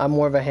I'm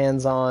more of a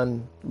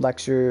hands-on,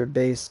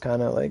 lecture-based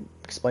kind of like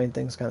explain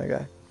things kind of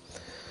guy.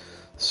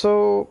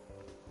 So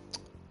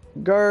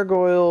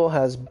Gargoyle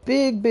has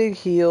big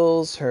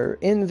heals. Her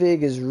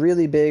invig is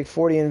really big,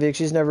 40 invig.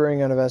 She's never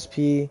running out of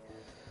SP.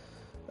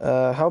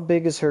 How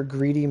big is her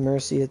Greedy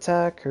Mercy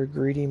attack? Her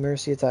Greedy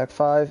Mercy attack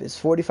 5 is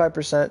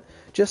 45%,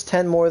 just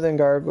 10 more than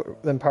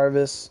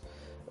Parvis,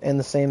 and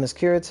the same as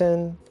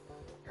Keratin.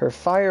 Her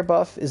fire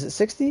buff, is it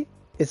 60?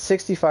 It's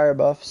 60 fire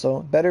buff, so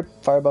better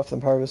fire buff than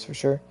Parvis for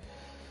sure.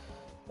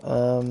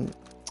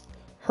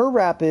 Her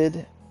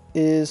rapid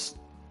is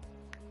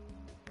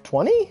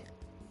 20?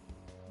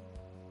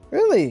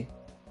 Really?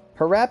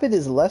 Her rapid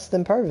is less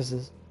than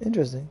Parvis's.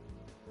 Interesting.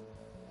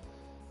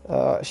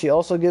 She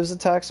also gives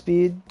attack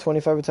speed,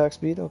 25 attack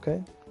speed,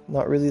 okay.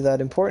 Not really that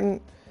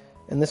important.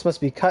 And this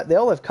must be cut. They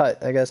all have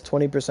cut, I guess,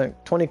 20%,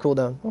 20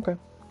 cooldown. Okay.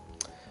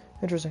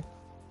 Interesting.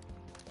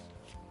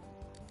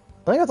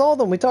 I think that's all of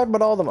them. We talked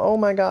about all of them. Oh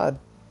my god.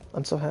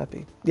 I'm so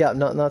happy. Yeah,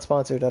 not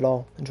sponsored at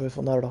all.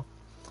 Enjoyful, not at all.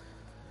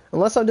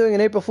 Unless I'm doing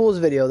an April Fool's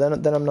video,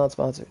 then I'm not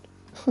sponsored.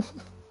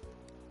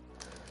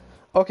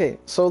 Okay,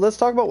 so let's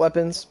talk about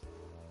weapons.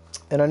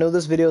 And I know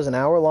this video is an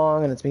hour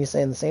long, and it's me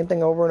saying the same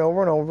thing over and over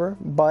and over,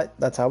 but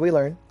that's how we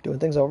learn, doing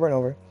things over and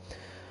over.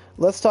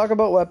 Let's talk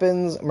about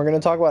weapons, and we're going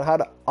to talk about how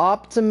to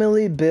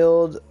optimally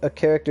build a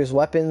character's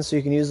weapons so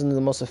you can use them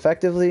the most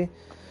effectively.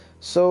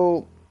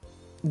 So,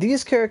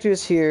 these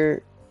characters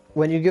here,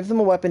 when you give them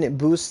a weapon, it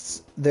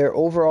boosts their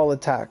overall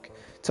attack.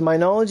 To my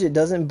knowledge, it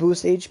doesn't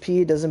boost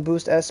HP, it doesn't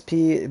boost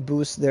SP, it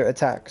boosts their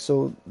attack.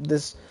 So,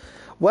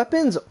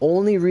 weapons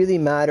only really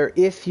matter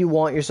if you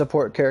want your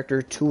support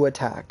character to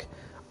attack.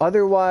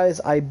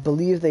 Otherwise, I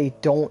believe they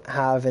don't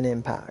have an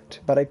impact.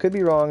 But I could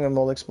be wrong, and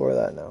we'll explore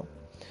that now.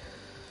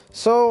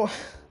 So,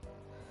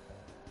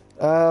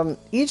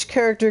 each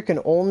character can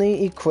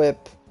only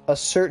equip a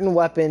certain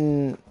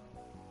weapon.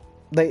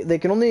 They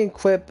can only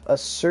equip a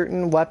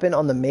certain weapon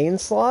on the main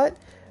slot,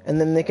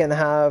 and then they can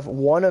have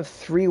one of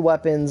 3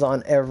 weapons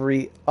on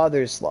every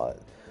other slot.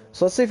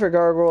 So let's say for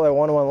Gargoyle, I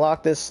want to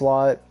unlock this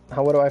slot.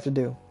 What do I have to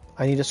do?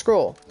 I need a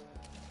scroll.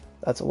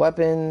 That's a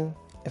weapon.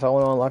 If I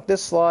want to unlock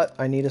this slot,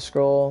 I need a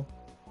scroll.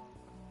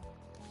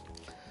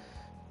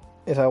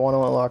 If I want to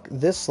unlock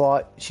this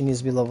slot, she needs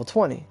to be level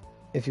 20.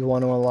 If you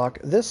want to unlock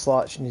this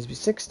slot, she needs to be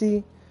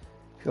 60.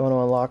 If you want to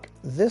unlock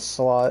this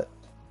slot,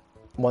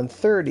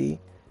 130.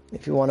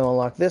 If you want to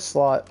unlock this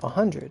slot,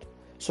 100.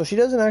 So she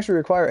doesn't actually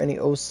require any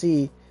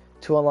OC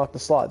to unlock the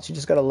slots. You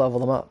just got to level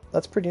them up.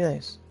 That's pretty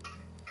nice.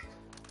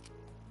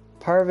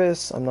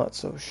 Parvis, I'm not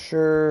so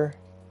sure.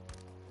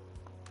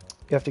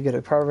 You have to get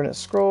a Parvinate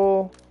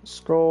scroll,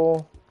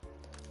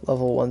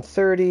 level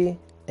 130,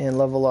 and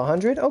level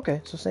 100.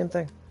 Okay, so same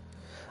thing.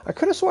 I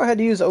could have swore I had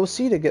to use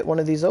OC to get one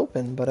of these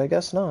open, but I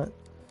guess not.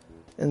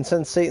 And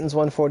since Satan's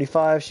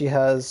 145, she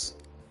has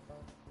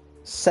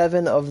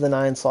 7 of the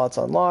 9 slots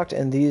unlocked,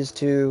 and these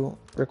 2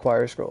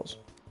 require scrolls.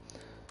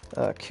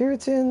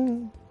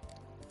 Keratin,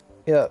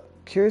 yeah,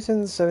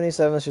 Keratin's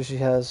 77, so she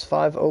has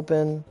 5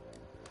 open.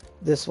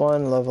 This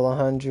one, level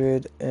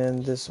 100,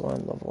 and this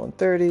one, level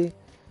 130.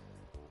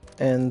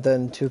 And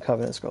then 2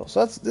 Covenant Scrolls.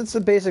 So that's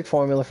the basic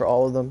formula for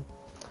all of them.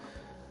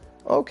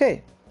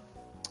 Okay.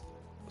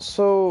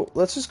 So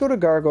let's just go to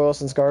Gargoyle,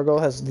 since Gargoyle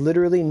has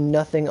literally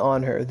nothing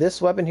on her.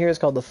 This weapon here is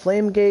called the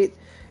Flame Gate.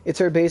 It's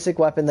her basic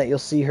weapon that you'll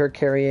see her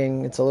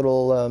carrying. It's a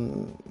little,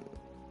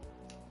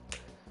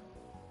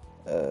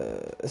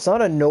 it's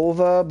not a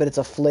Nova, but it's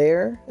a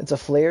flare. It's a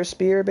flare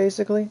spear,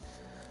 basically.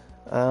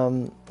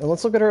 And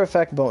let's look at her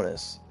effect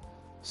bonus.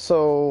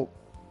 So,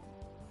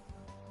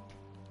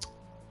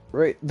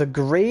 right, the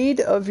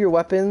grade of your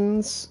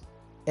weapons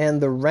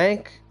and the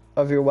rank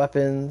of your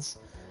weapons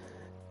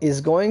is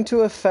going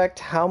to affect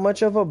how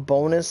much of a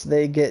bonus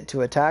they get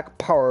to attack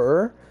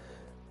power,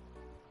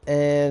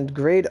 and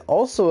grade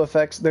also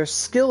affects their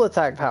skill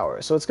attack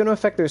power, so it's going to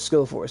affect their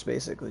skill force,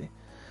 basically.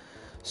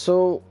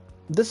 So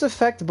this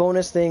effect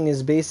bonus thing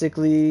is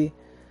basically,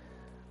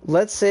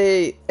 let's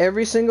say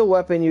every single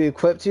weapon you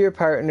equip to your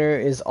partner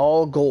is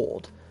all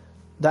gold.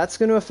 That's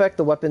going to affect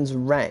the weapon's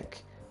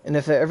rank. And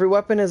if every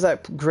weapon is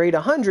at grade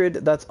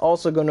 100, that's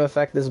also going to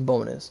affect this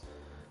bonus.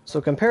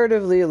 So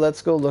comparatively,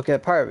 let's go look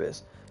at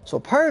Parvis. So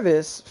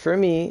Parvis, for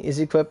me, is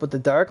equipped with the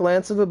Dark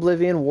Lance of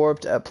Oblivion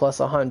warped at plus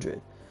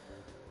 100.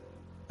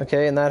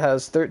 Okay, and that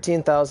has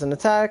 13,000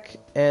 attack,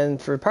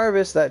 and for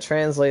Parvis, that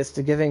translates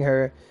to giving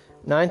her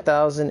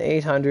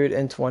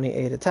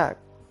 9,828 attack.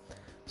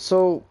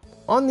 So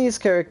on these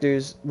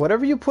characters,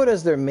 whatever you put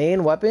as their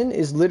main weapon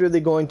is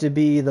literally going to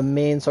be the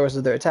main source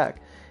of their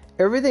attack.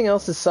 Everything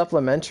else is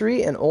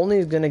supplementary and only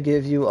is going to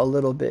give you a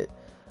little bit.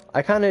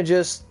 I kind of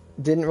just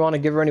didn't want to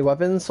give her any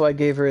weapons, so I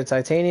gave her a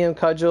Titanium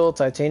Cudgel,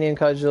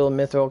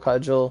 Mithril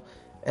Cudgel,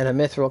 and a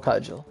Mithril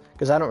Cudgel,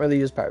 because I don't really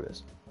use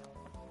Parvis.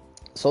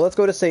 So let's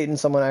go to Satan,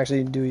 someone I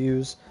actually do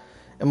use,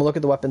 and we'll look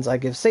at the weapons I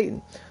give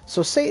Satan.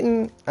 So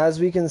Satan, as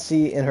we can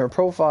see in her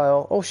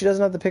profile, oh, she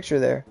doesn't have the picture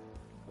there,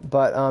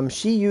 but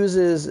she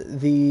uses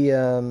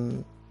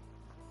the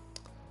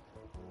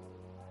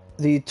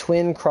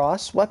twin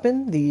cross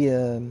weapon,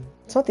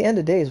 it's not the End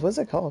of Days, what's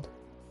it called?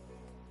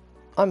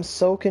 I'm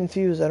so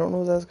confused, I don't know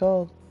what that's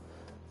called.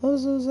 I'm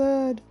so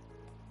sad.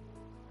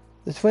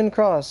 The twin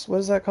cross, what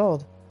is that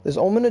called? There's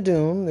Omen of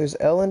Doom, there's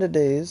End of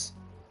Days.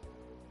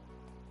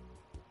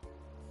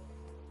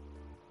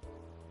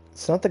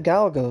 It's not the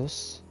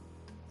Galgos.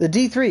 The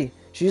D3.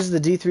 She uses the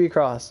D3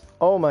 cross.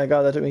 Oh my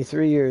god, that took me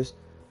 3 years.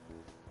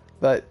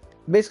 But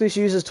basically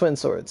she uses twin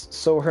swords.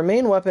 So her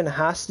main weapon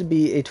has to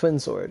be a twin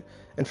sword.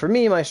 And for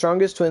me, my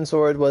strongest twin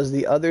sword was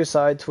the other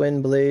side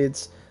twin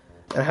blades.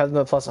 And I have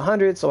them at plus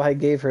 100, so I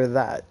gave her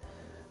that.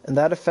 And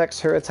that affects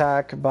her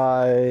attack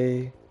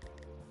by...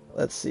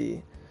 Let's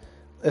see.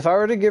 If I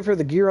were to give her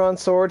the Giron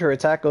sword, her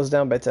attack goes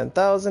down by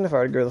 10,000. If I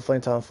were to give her the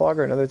Flame Talon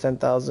Flogger, another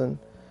 10,000.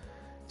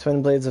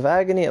 Twin Blades of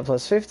Agony at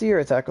plus 50, her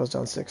attack goes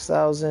down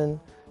 6,000,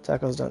 attack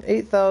goes down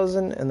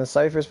 8,000, and the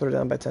Ciphers put her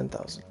down by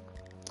 10,000.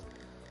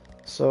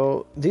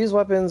 So these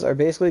weapons are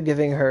basically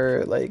giving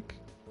her like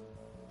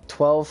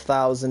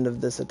 12,000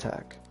 of this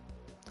attack.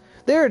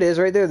 There it is,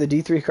 right there, the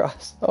D3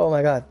 cross. Oh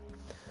my god.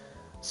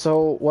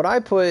 So what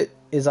I put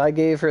is I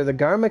gave her the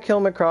Garma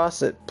Kilma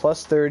cross at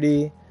plus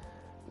 30,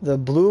 the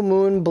Blue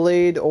Moon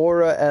Blade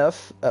Aura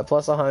F at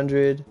plus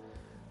 100,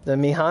 the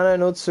Mihana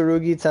no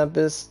Tsurugi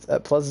Tempest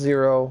at plus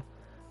 0,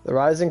 the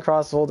Rising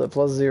Crosshold at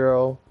plus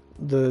 0,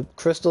 the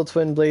Crystal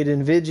Twin Blade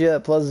Invidia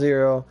at plus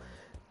 0,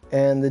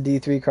 and the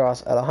D3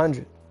 cross at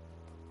 100.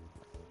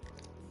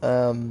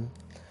 So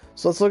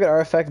let's look at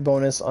our effect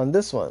bonus on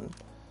this one.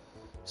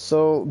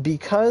 So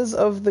because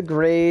of the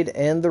grade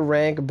and the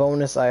rank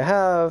bonus I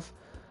have,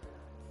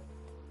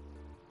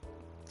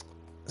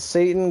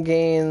 Satan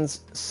gains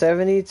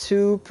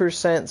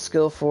 72%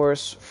 skill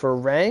force for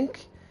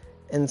rank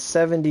and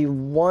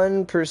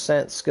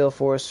 71% skill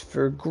force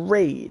for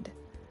grade.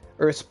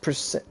 Or it's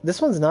percent. This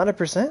one's not a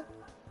percent?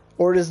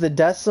 Or is the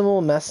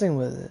decimal messing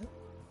with it?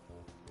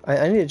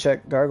 I need to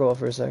check Gargoyle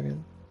for a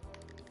second.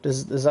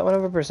 Does that one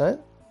have a percent?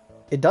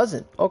 It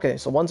doesn't. Okay,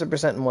 so one's a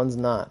percent and one's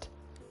not.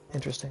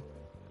 Interesting.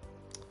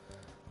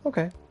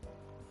 Okay.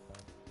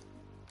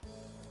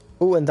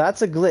 Ooh, and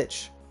that's a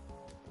glitch.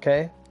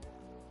 Okay.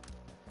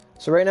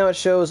 So right now it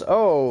shows,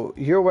 oh,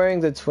 you're wearing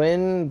the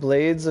Twin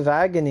Blades of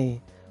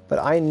Agony, but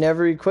I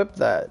never equipped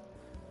that.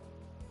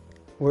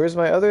 Where's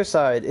my other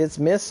side? It's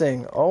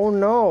missing. Oh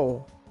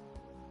no.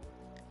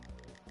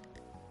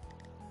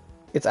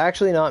 It's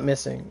actually not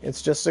missing.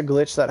 It's just a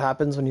glitch that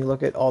happens when you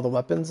look at all the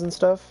weapons and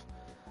stuff.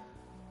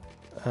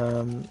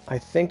 I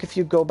think if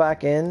you go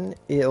back in,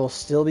 it'll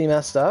still be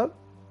messed up.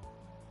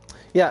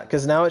 Yeah,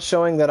 because now it's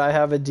showing that I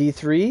have a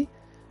D3.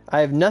 I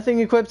have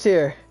nothing equipped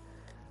here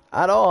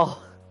at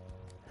all.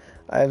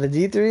 I have a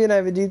D3 and I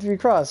have a D3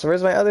 cross. So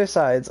where's my other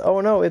sides?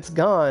 Oh no, it's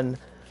gone.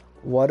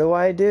 What do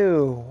I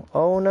do?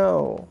 Oh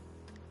no.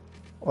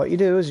 What you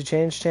do is you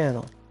change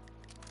channel.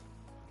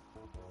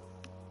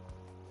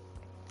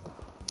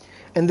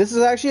 And this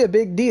is actually a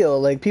big deal.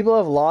 Like, people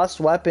have lost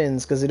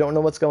weapons because they don't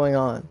know what's going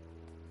on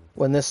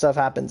when this stuff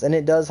happens. And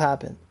it does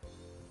happen.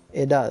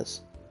 It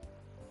does.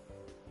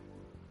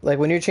 Like,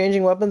 when you're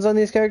changing weapons on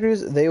these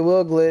characters, they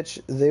will glitch,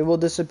 they will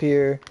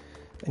disappear,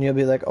 and you'll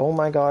be like, oh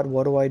my god,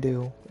 what do I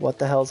do? What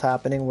the hell's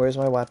happening? Where's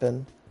my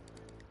weapon?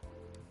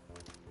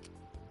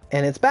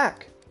 And it's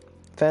back.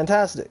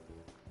 Fantastic.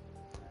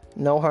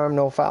 No harm,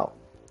 no foul.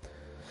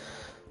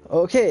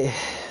 Okay,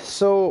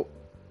 so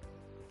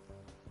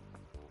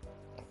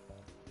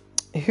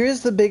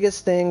here's the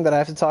biggest thing that I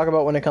have to talk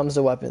about when it comes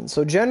to weapons.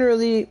 So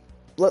generally,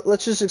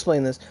 let's just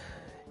explain this.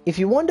 If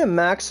you want to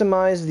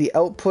maximize the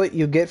output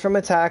you get from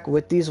attack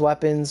with these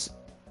weapons,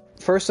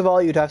 first of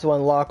all, you'd have to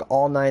unlock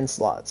all 9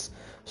 slots.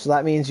 So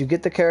that means you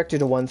get the character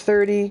to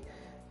 130,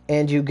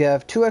 and you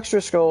have 2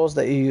 extra scrolls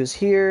that you use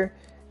here,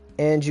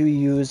 and you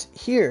use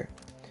here.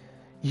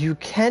 You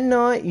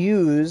cannot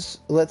use,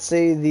 let's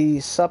say, the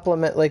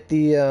supplement, like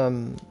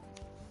the,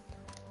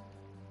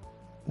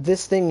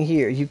 this thing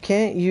here. You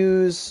can't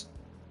use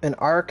an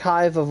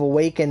Archive of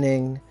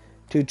Awakening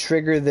to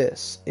trigger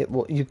this.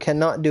 You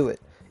cannot do it.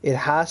 It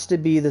has to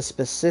be the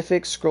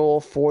specific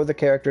scroll for the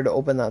character to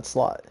open that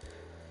slot.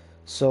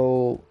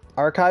 So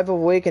Archive of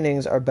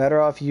Awakenings are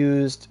better off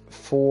used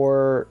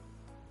for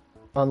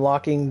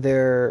unlocking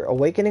their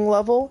awakening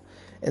level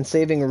and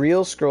saving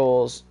real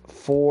scrolls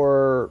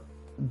for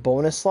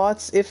bonus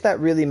slots, if that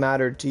really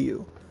mattered to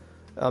you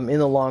in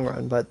the long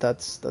run. But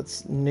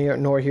that's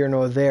nor here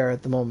nor there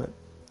at the moment.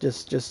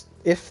 Just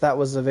if that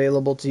was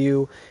available to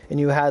you, and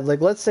you had,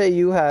 like, let's say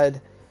you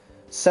had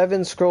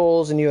 7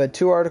 scrolls and you had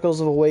 2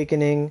 Articles of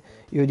Awakening,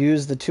 you would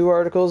use the 2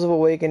 Articles of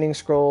Awakening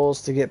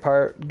scrolls to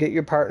get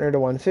your partner to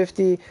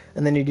 150,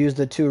 and then you'd use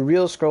the 2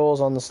 real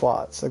scrolls on the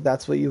slots. Like,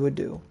 that's what you would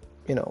do.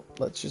 You know,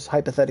 let's just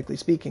hypothetically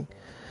speaking.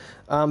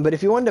 But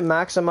if you wanted to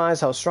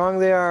maximize how strong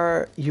they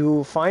are,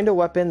 you find a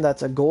weapon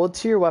that's a gold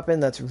tier weapon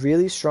that's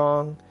really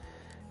strong,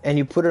 and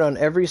you put it on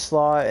every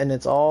slot, and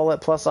it's all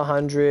at plus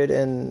 100,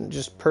 and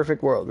just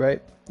perfect world,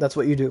 right? That's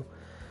what you do.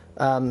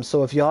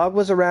 So if Yogg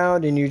was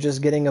around and you're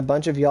just getting a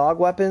bunch of Yogg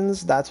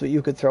weapons, that's what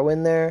you could throw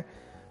in there.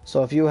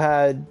 So if you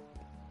had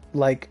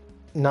like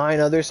 9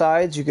 other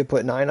sides, you could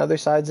put 9 other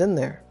sides in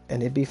there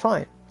and it'd be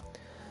fine.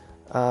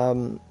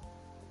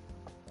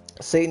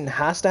 Satan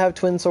has to have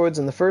twin swords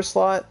in the first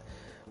slot,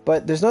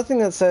 but there's nothing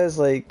that says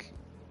like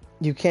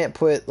you can't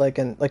put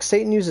like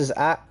Satan uses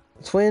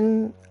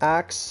twin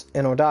axe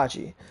and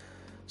Odachi.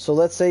 So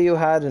let's say you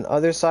had an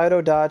other side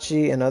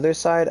Odachi, an other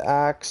side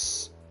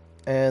axe,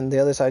 and the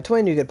other side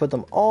twin. You could put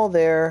them all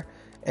there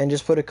and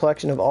just put a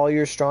collection of all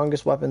your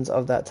strongest weapons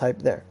of that type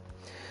there.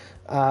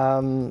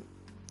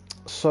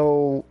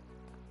 So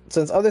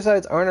since other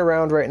sides aren't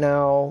around right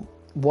now,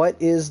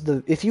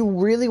 if you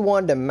really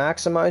wanted to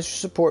maximize your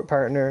support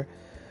partner,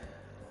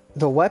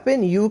 the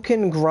weapon you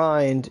can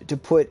grind to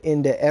put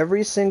into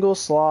every single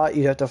slot,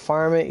 you'd have to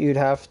farm it, you'd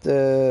have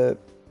to,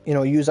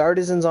 use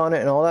artisans on it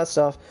and all that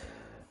stuff.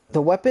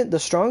 The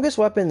strongest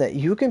weapon that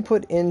you can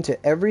put into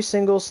every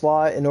single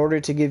slot in order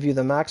to give you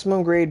the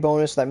maximum grade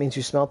bonus, that means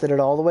you smelted it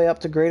all the way up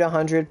to grade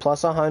 100,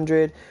 plus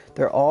 100,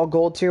 they're all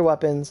gold tier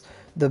weapons.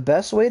 The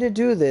best way to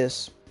do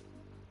this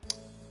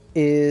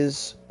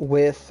is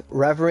with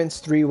Reverence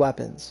 3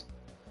 weapons.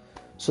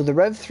 So the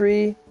Rev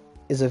 3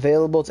 is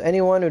available to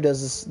anyone who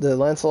does the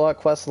Lancelot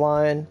quest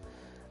line.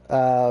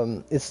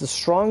 It's the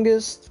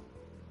strongest,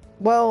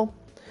 well,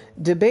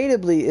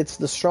 debatably, it's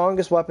the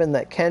strongest weapon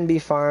that can be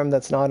farmed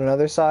that's not on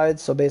other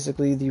sides. So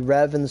basically the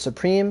Rev and the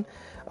Supreme.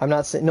 I'm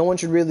not saying no one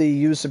should really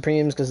use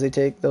Supremes because they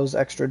take those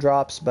extra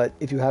drops, but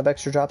if you have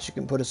extra drops, you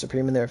can put a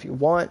Supreme in there if you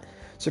want.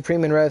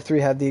 Supreme and Rev 3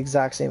 have the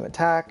exact same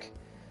attack.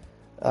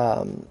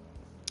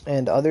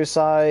 And other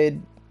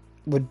side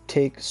would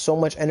take so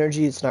much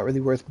energy, it's not really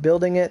worth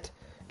building it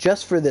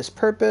just for this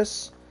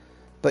purpose,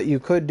 but you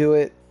could do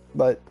it.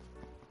 But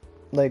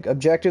like,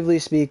 objectively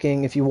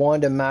speaking, if you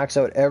wanted to max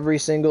out every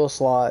single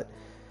slot,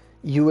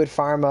 you would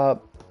farm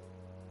up,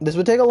 this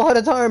would take a lot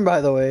of time,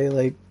 by the way,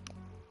 like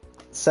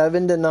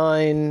 7 to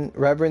 9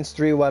 Reverence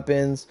 3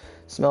 weapons,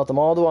 smelt them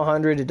all to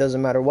 100, it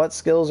doesn't matter what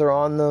skills are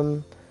on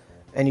them,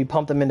 and you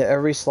pump them into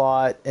every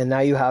slot, and now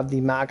you have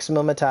the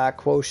maximum attack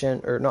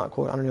quotient, or not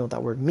quotient, I don't know what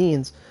that word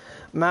means,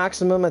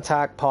 maximum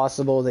attack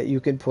possible that you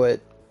could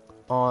put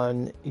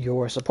on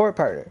your support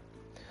partner.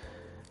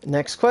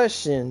 Next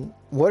question,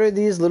 what are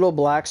these little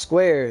black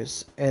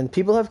squares? And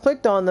people have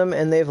clicked on them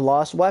and they've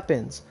lost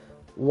weapons.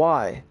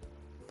 Why?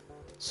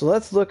 So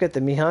let's look at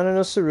the Mihana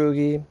no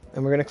Tsurugi,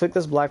 and we're going to click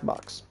this black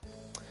box.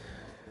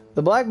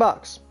 The black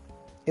box,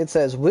 it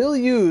says, we'll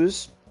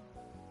use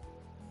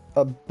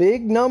a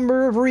big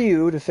number of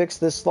Ryu to fix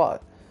this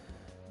slot.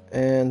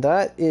 And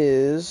that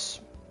is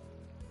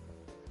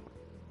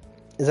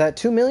that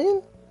 2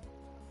 million?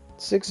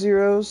 6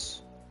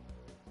 zeros?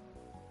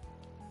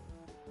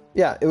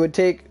 Yeah, it would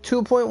take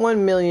 2.1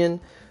 million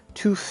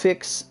to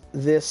fix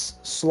this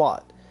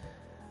slot.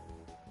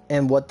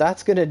 And what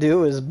that's going to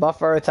do is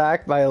buff our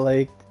attack by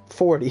like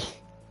 40.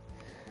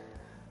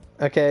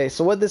 Okay,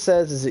 so what this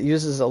says is it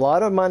uses a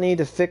lot of money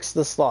to fix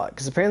the slot,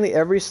 because apparently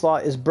every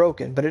slot is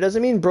broken, but it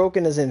doesn't mean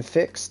broken as in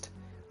fixed,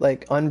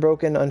 like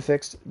unbroken,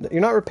 unfixed. You're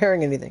not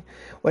repairing anything.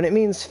 When it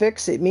means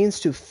fix, it means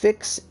to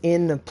fix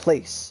in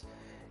place.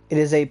 It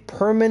is a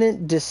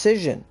permanent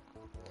decision.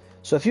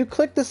 So if you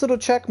click this little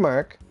check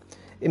mark,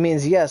 it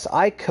means, yes,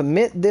 I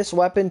commit this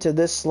weapon to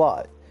this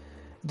slot.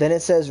 Then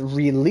it says,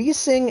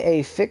 releasing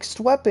a fixed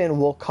weapon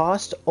will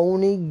cost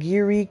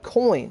Onigiri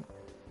coin.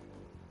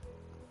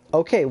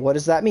 Okay, what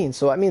does that mean?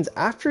 So that means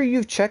after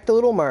you've checked the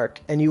little mark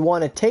and you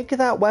want to take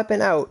that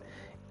weapon out,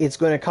 it's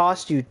going to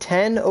cost you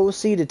 10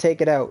 OC to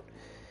take it out.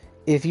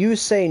 If you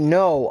say,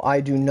 no,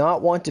 I do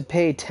not want to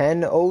pay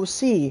 10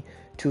 OC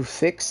to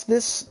fix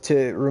this,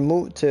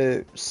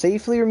 to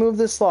safely remove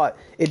this slot,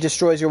 it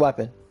destroys your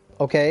weapon.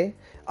 Okay?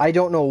 I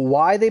don't know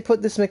why they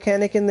put this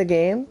mechanic in the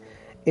game.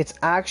 It's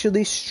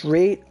actually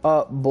straight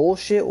up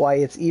bullshit why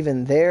it's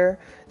even there.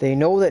 They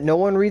know that no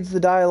one reads the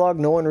dialogue,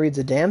 no one reads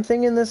a damn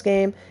thing in this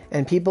game,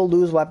 and people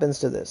lose weapons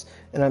to this.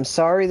 And I'm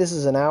sorry this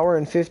is an hour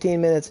and 15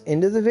 minutes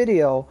into the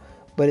video,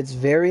 but it's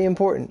very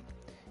important.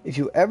 If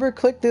you ever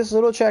click this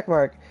little check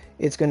mark,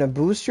 it's going to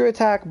boost your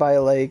attack by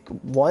like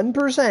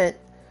 1%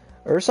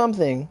 or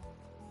something.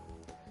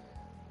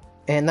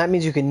 And that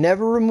means you can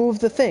never remove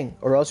the thing,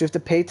 or else you have to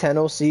pay 10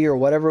 OC or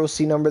whatever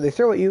OC number they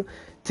throw at you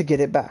to get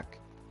it back.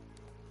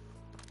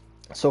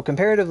 So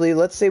comparatively,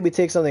 let's say we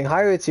take something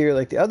higher tier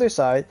like the other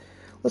side.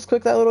 Let's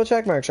click that little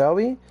check mark, shall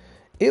we?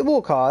 It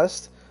will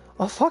cost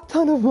a fuck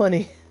ton of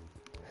money.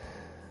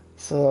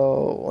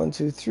 So 1,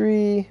 2,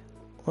 3,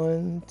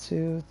 1,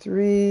 2,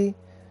 3. It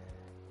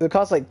would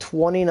cost like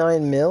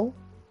 29 mil,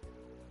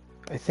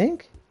 I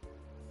think.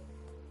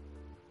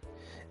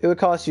 It would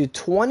cost you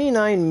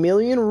 29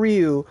 million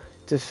Ryu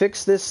to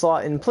fix this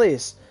slot in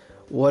place.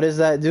 What does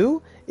that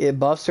do? It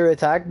buffs her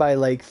attack by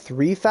like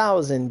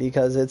 3,000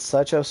 because it's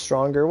such a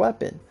stronger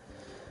weapon.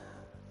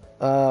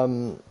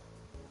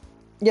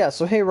 Yeah,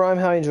 so hey Rhyme,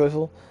 how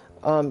enjoyful.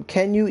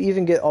 Can you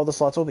even get all the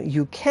slots open?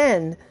 You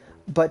can,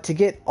 but to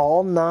get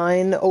all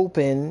 9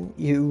 open,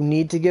 you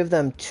need to give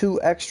them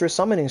 2 extra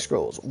summoning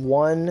scrolls,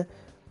 1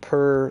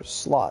 per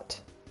slot.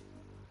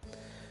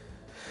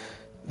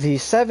 The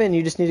 7,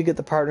 you just need to get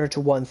the partner to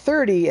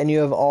 130 and you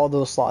have all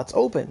those slots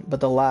open. But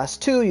the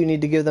last 2, you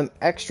need to give them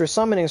extra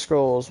summoning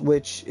scrolls,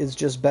 which is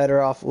just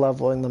better off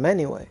leveling them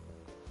anyway.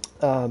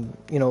 You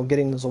know,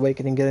 getting those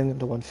awakening, getting them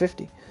to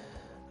 150.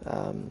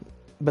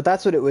 But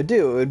that's what it would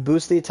do. It would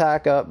boost the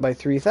attack up by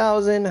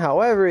 3,000.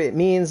 However, it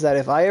means that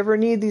if I ever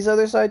need these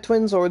other side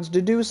twin swords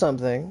to do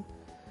something,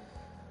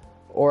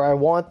 or I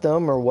want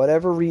them or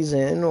whatever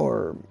reason,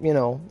 or, you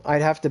know,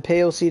 I'd have to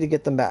pay OC to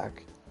get them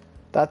back.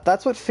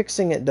 That's what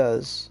fixing it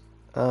does.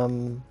 I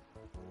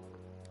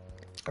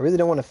really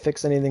don't want to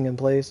fix anything in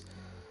place.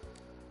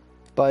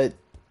 But,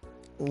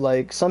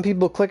 like, some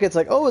people click it's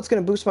like, oh, it's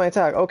going to boost my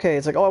attack. Okay,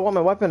 it's like, oh, I want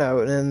my weapon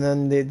out. And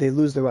then they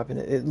lose their weapon.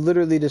 It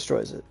literally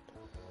destroys it.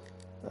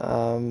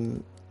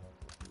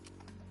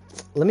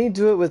 Let me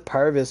do it with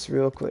Parvis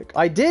real quick.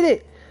 I did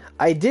it!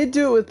 I did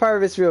do it with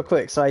Parvis real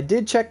quick. So I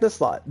did check the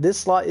slot. This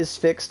slot is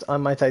fixed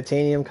on my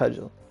titanium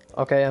cudgel.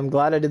 Okay, I'm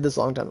glad I did this a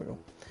long time ago.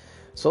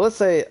 So let's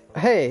say,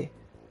 hey,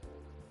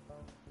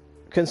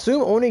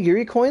 consume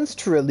Onigiri coins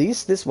to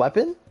release this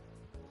weapon?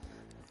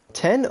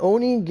 10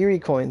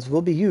 Onigiri coins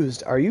will be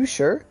used. Are you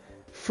sure?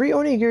 Free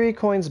Onigiri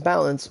coins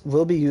balance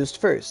will be used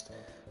first.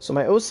 So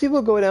my OC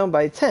will go down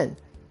by 10.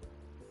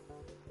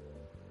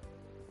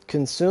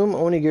 Consume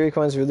Onigiri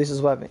coins to release this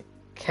weapon.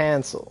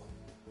 Cancel.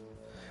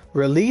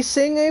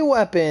 Releasing a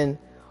weapon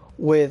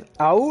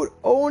without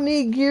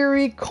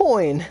Onigiri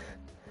coin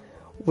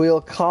will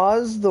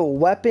cause the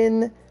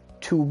weapon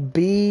to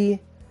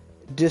be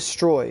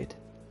destroyed.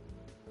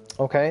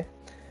 Okay?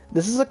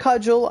 This is a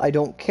cudgel. I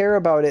don't care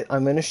about it.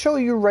 I'm going to show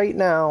you right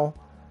now.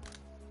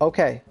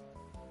 Okay.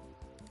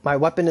 My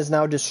weapon is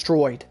now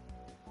destroyed.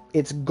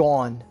 It's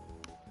gone.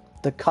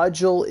 The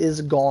cudgel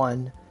is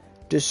gone.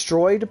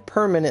 Destroyed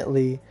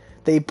permanently.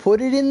 They put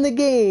it in the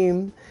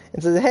game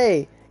and said,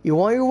 hey, you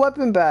want your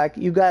weapon back,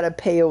 you gotta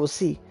pay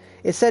OC.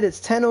 It said it's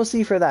 10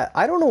 OC for that.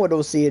 I don't know what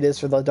OC it is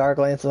for the Dark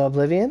Lance of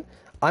Oblivion.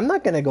 I'm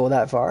not gonna go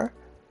that far.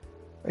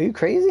 Are you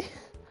crazy?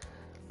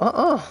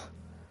 That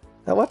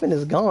weapon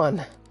is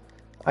gone.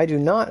 I do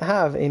not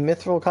have a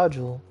mithril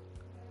cudgel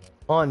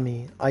on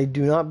me. I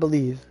do not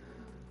believe.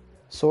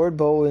 Sword,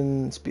 bow,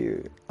 and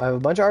spear. I have a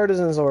bunch of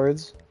artisan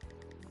swords.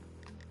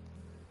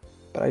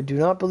 But I do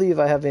not believe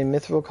I have a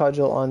mithril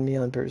cudgel on me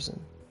on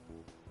person.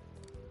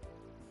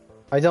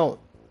 I don't.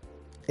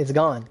 It's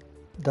gone.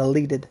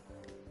 Deleted.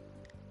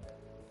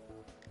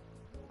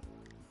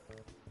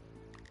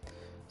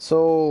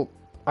 So,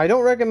 I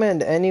don't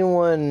recommend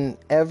anyone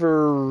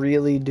ever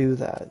really do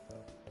that.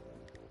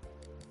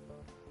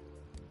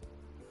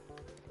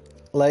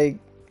 Like,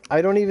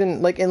 I don't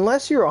even, like,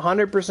 unless you're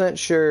 100%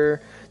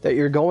 sure that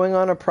you're going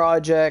on a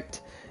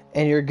project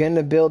and you're going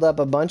to build up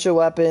a bunch of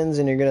weapons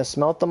and you're going to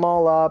smelt them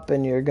all up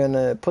and you're going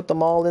to put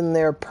them all in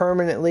there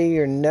permanently,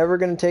 you're never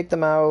going to take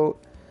them out,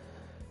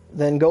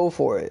 then go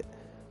for it.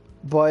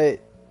 But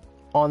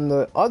on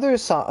the other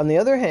side, I'm going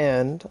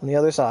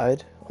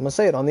to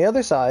say it, on the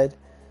other side,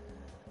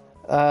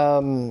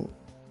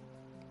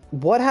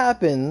 what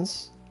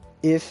happens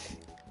if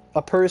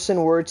a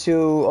person were to,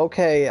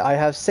 okay, I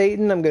have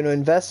Satan, I'm going to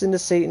invest into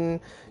Satan,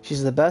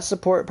 she's the best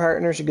support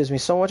partner, she gives me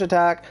so much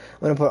attack, I'm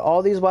going to put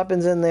all these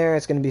weapons in there,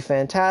 it's going to be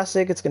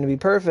fantastic, it's going to be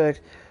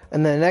perfect,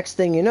 and then the next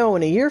thing you know,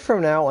 in a year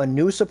from now, a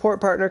new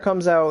support partner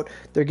comes out,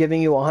 they're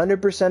giving you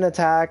 100%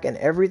 attack, and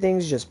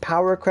everything's just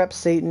power crept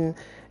Satan,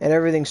 and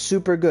everything's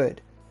super good.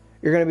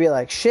 You're going to be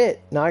like,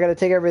 shit, now I got to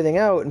take everything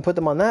out and put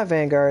them on that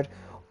Vanguard,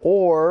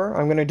 or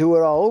I'm going to do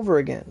it all over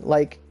again.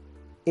 Like,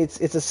 it's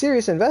a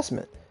serious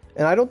investment.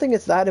 And I don't think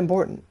it's that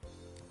important.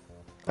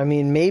 I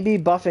mean, maybe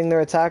buffing their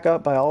attack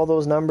up by all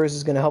those numbers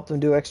is going to help them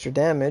do extra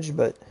damage,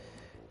 but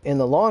in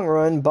the long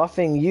run,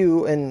 buffing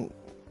you and,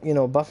 you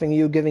know, buffing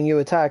you, giving you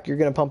attack, you're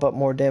going to pump up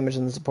more damage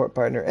than the support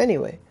partner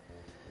anyway.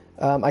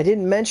 I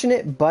didn't mention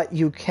it, but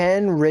you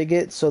can rig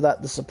it so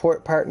that the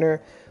support partner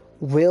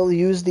will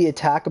use the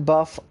attack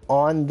buff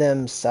on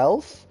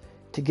themselves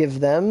to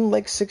give them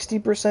like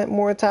 60%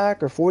 more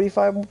attack or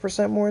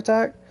 45% more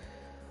attack.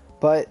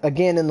 But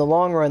again, in the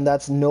long run,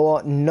 that's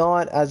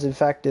not as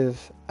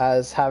effective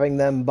as having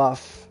them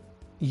buff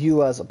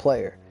you as a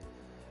player.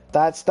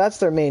 That's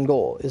their main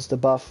goal, is to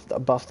buff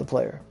the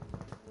player.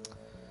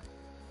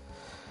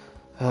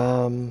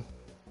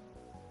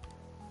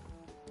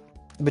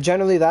 But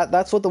generally,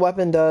 that's what the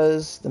weapon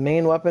does. The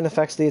main weapon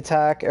affects the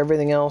attack.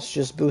 Everything else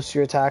just boosts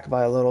your attack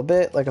by a little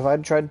bit. Like if I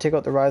tried to take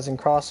out the Rising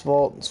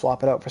Crossbolt and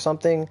swap it out for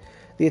something,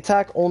 the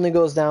attack only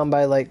goes down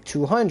by like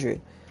 200.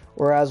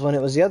 Whereas when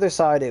it was the other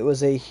side, it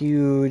was a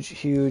huge,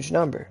 huge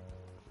number.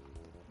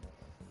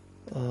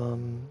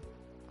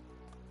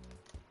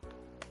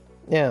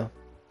 Yeah.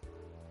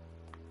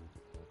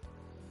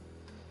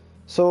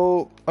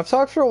 So, I've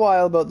talked for a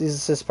while about these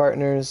assist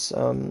partners.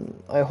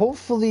 I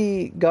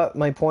hopefully got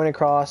my point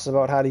across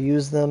about how to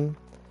use them.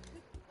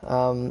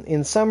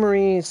 In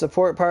summary,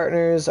 support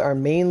partners are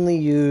mainly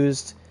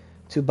used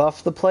to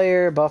buff the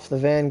player, buff the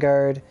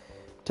vanguard,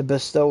 to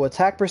bestow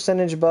attack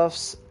percentage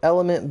buffs,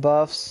 element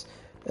buffs,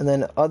 and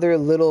then other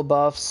little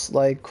buffs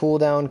like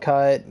cooldown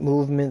cut,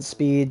 movement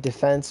speed,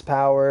 defense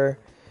power,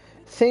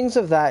 things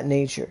of that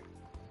nature.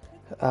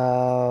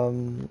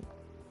 Gakko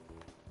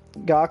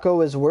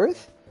is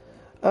worth?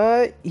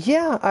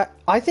 Yeah,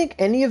 I think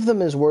any of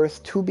them is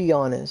worth, to be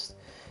honest.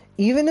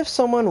 Even if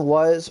someone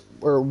was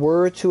or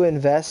were to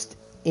invest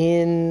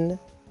in,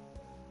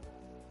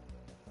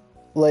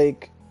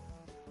 like,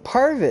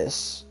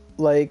 Parvis.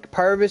 Like,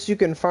 Parvis, you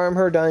can farm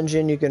her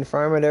dungeon, you can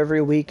farm it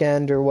every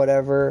weekend or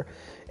whatever,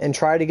 and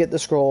try to get the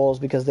scrolls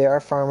because they are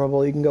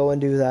farmable. You can go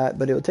and do that,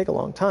 but it would take a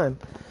long time.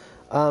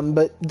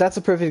 But that's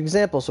a perfect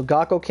example. So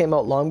Gakko came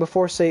out long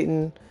before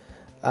Satan.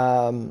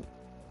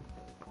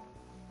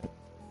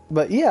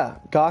 But yeah,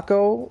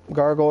 Gakko,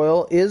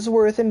 Gargoyle, is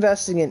worth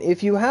investing in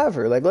if you have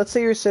her. Like, let's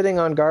say you're sitting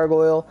on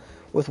Gargoyle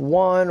with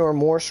one or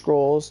more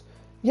scrolls.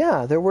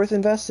 Yeah, they're worth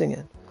investing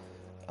in.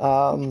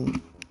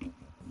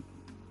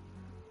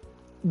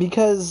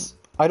 Because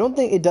I don't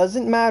think it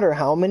doesn't matter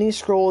how many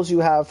scrolls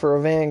you have for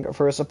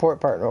a support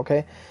partner,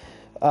 okay?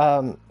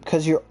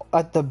 Because you're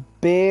at the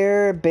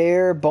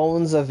bare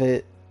bones of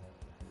it.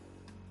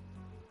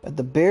 At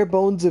the bare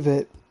bones of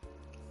it,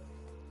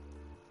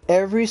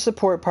 every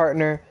support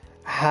partner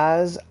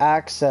has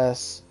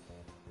access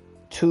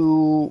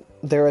to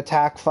their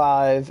attack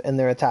 5 and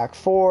their attack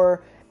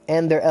 4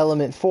 and their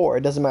element 4.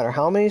 It doesn't matter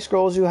how many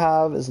scrolls you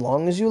have, as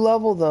long as you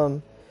level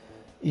them,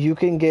 you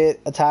can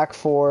get attack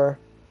 4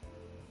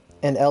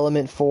 and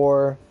element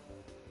 4.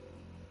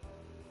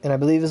 And I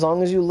believe as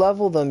long as you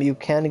level them, you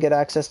can get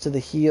access to the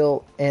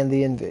heal and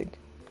the invig.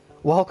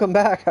 Welcome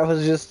back. I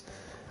was just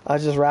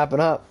wrapping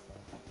up.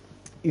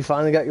 You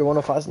finally got your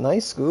 105.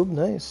 Nice, Scoob.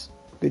 Nice.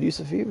 Good use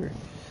of fever.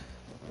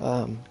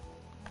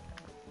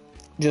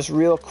 Just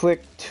real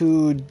quick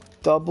to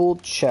double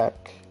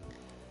check.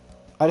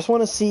 I just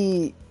want to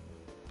see.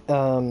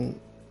 You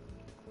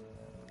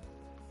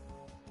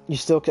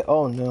still can.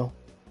 Oh no.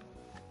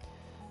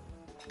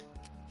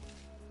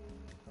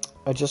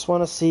 I just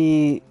want to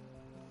see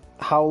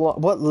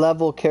what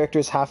level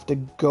characters have to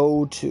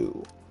go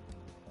to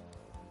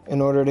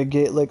in order to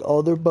get like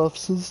all their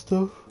buffs and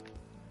stuff.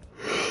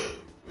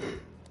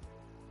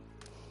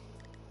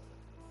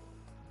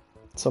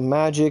 So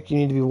magic, you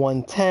need to be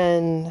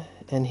 110,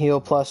 and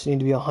heal plus, you need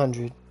to be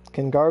 100.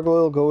 Can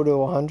Gargoyle go to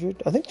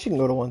 100? I think she can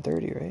go to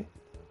 130, right?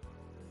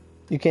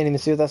 You can't even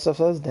see what that stuff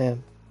says?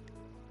 Damn.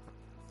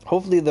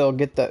 Hopefully they'll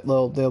get that,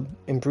 they'll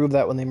improve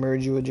that when they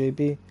merge you with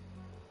JP.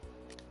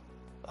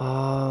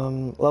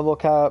 Level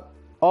cap.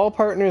 All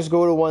partners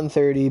go to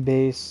 130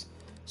 base,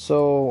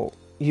 so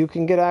you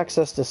can get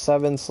access to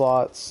 7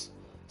 slots,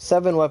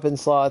 7 weapon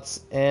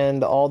slots,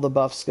 and all the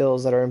buff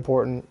skills that are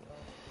important.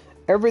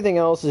 Everything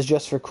else is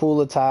just for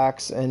cool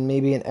attacks and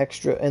maybe an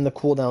extra and the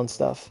cooldown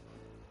stuff.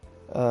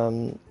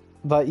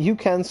 But you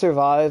can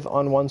survive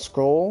on 1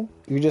 scroll.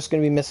 You're just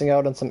going to be missing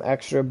out on some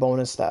extra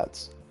bonus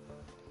stats.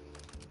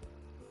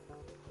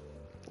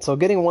 So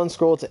getting 1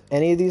 scroll to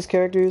any of these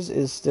characters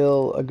is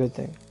still a good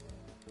thing.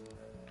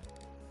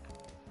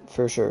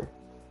 For sure.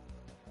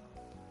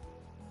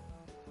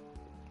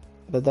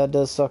 But that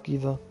does suck,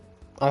 Eva.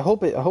 I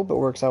hope it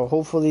works out.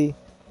 Hopefully,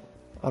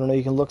 I don't know,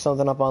 you can look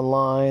something up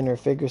online or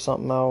figure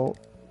something out,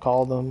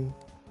 call them,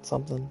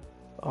 something.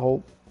 I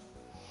hope.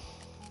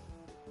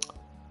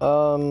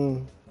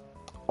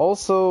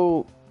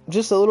 Also,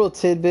 just a little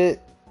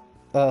tidbit.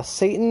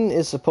 Satan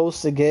is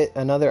supposed to get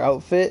another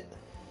outfit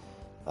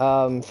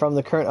from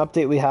the current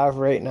update we have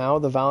right now,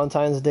 the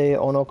Valentine's Day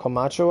Ono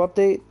Komacho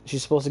update.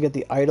 She's supposed to get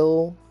the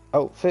idol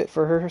outfit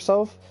for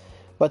herself,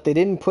 but they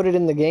didn't put it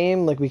in the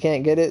game, like we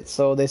can't get it,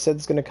 so they said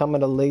it's going to come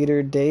at a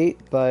later date,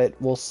 but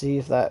we'll see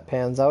if that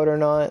pans out or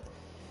not.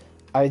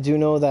 I do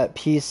know that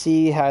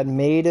PC had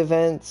maid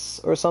events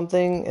or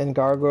something, and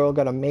Gargoyle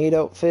got a maid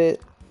outfit,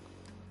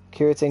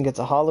 Kiriten gets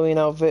a Halloween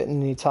outfit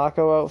and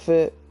Nitako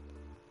outfit,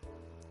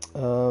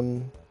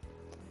 and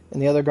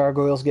the other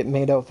Gargoyles get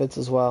maid outfits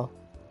as well.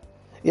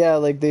 Yeah,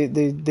 like they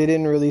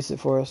didn't release it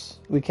for us.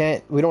 We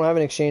don't have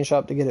an exchange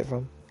shop to get it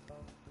from.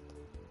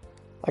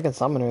 I can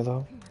summon her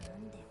though.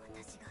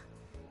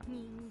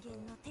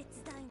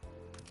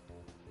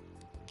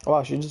 Oh,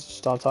 wow, she just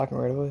stopped talking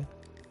right away.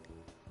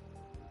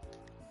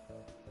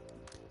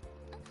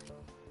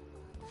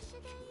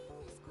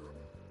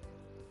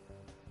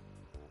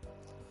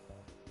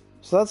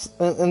 So that's,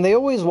 and they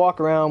always walk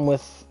around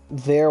with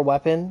their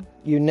weapon.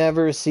 You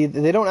never see,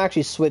 they don't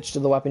actually switch to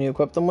the weapon you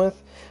equip them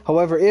with.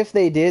 However, if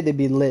they did, they'd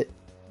be lit.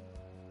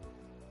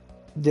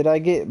 Did I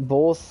get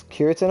both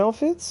Kiritan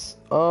outfits?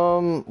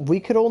 We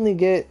could only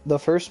get the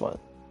first one.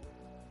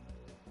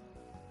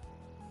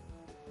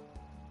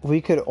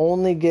 We could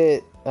only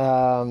get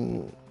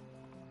the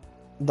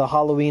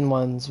Halloween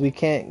ones. We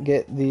can't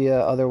get the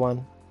other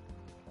one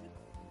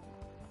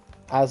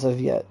as of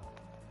yet.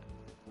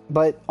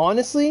 But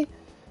honestly,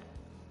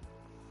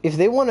 if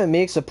they want to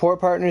make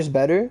support partners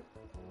better,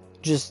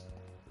 just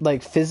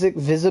like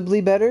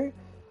visibly better,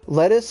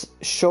 let us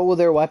show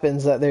their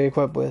weapons that they're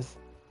equipped with.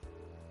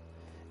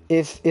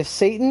 If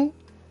Satan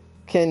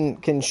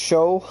can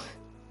show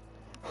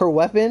her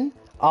weapon,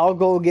 I'll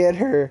go get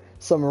her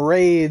some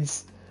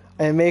raids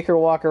and make her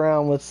walk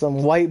around with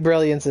some white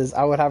brilliances.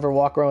 I would have her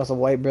walk around with some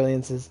white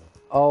brilliances.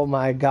 Oh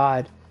my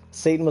god.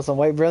 Satan with some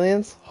white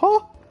brilliance?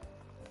 Huh?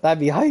 That'd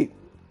be hype.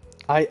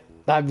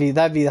 That'd be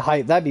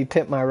hype. That'd be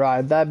pimp my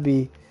ride. That'd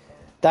be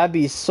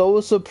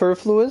so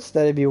superfluous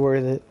that it'd be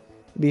worth it.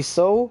 It'd be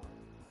so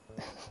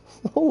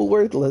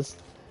worthless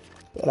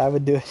that I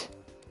would do it.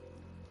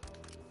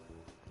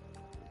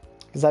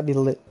 Because that'd be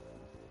lit.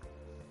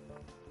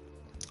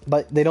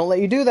 But they don't let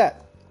you do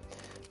that.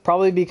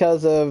 Probably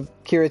because of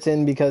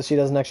Kiritan, because she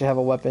doesn't actually have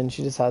a weapon.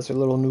 She just has her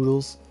little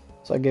noodles.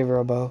 So I gave her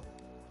a bow.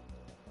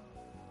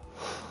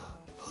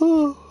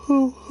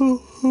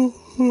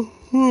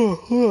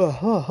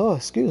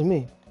 Excuse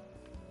me.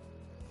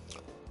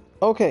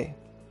 Okay.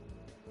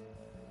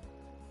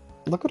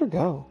 Look at her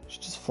go. She's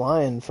just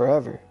flying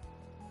forever.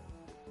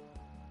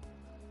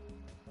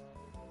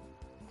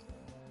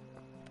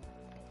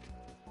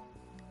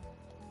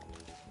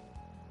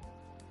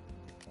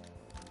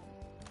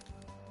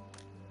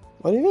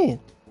 What do you mean?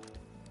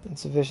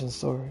 Insufficient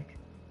storage.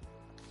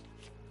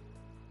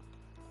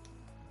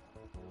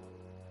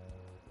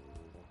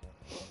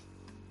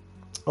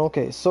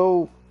 Okay,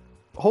 so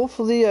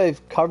hopefully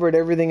I've covered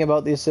everything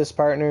about the assist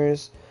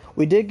partners.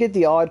 We did get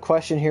the odd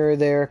question here or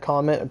there,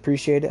 comment,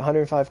 appreciate it,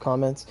 105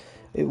 comments.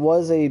 It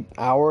was a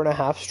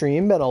hour-and-a-half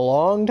stream, been a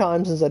long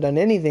time since I've done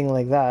anything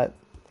like that.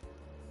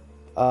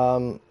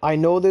 I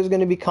know there's going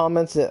to be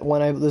comments that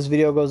when this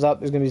video goes up,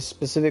 there's going to be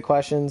specific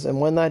questions,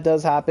 and when that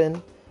does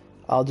happen,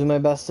 I'll do my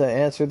best to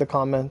answer the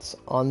comments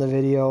on the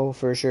video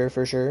for sure.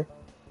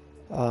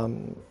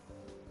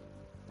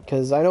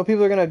 Because I know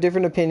people are going to have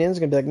different opinions.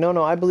 Going to be like,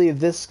 no, I believe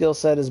this skill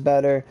set is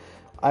better.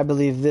 I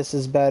believe this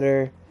is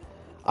better.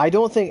 I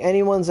don't think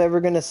anyone's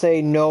ever going to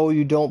say, no,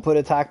 you don't put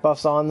attack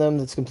buffs on them.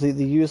 That's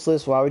completely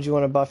useless. Why would you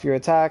want to buff your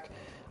attack?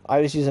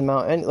 I just use a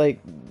mount. And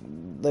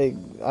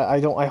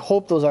I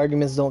hope those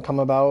arguments don't come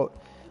about.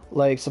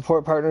 Like,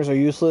 support partners are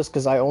useless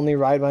because I only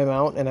ride my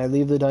mount and I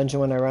leave the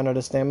dungeon when I run out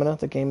of stamina.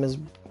 The game is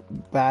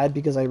bad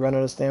because I run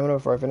out of stamina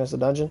before I finish the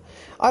dungeon.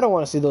 I don't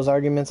want to see those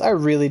arguments. I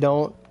really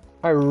don't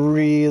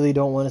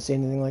want to see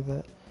anything like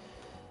that.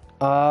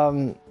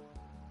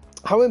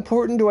 How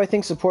important do I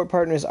think support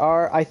partners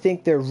are? I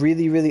think they're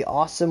really, really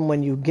awesome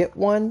when you get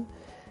one.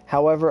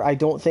 However, I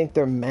don't think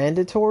they're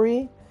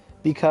mandatory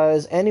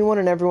because anyone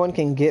and everyone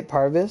can get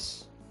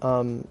Parvis.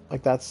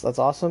 That's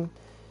awesome.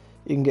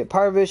 You can get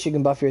Parvis, you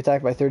can buff your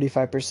attack by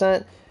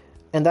 35%,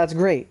 and that's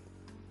great.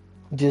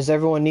 Does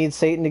everyone need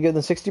Satan to give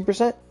them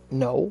 60%?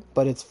 No,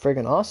 but it's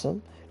friggin'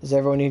 awesome. Does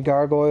everyone need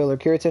Gargoyle or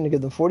Kiritan to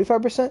give them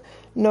 45%?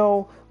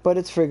 No, but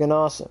it's friggin'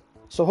 awesome.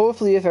 So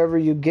hopefully if ever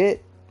you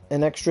get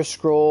an extra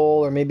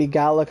scroll, or maybe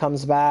Gala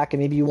comes back,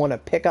 and maybe you want to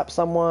pick up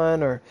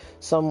someone, or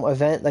some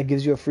event that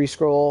gives you a free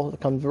scroll that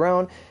comes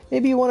around,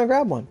 maybe you want to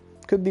grab one.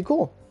 Could be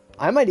cool.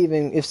 I might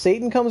even, if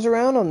Satan comes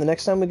around on the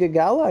next time we get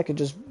Gala, I could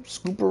just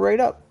scoop her right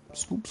up.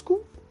 Scoop,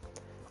 scoop.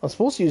 I'm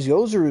supposed to use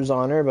Yozuru's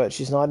on her, but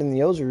she's not in the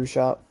Yozuru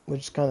shop,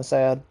 which is kind of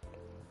sad.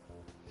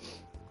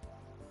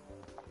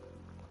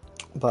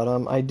 But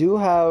I do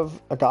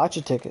have a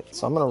gacha ticket,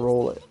 so I'm gonna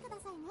roll it.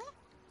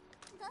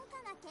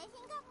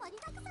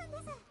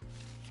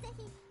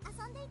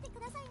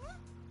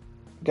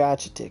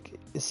 Gacha ticket.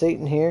 Is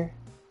Satan here?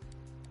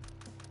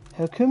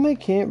 How come I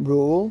can't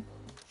roll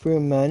for a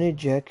Mana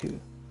Jaku?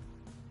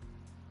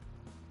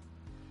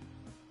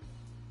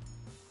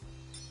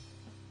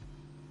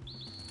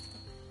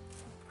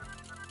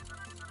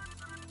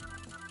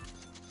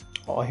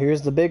 Oh,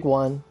 here's the big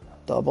one.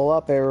 Double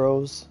up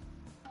arrows.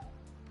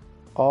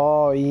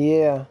 Oh,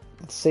 yeah.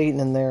 It's Satan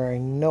in there. I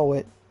know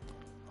it.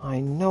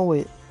 I know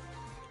it.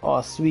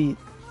 Oh, sweet.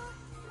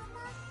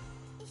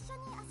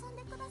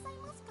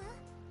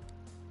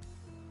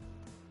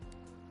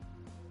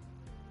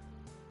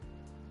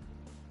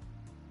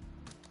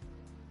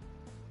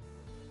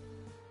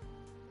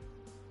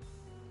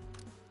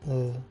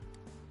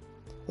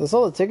 That's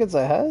all the tickets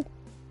I had?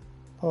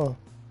 Huh.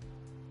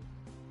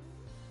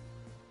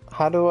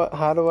 How do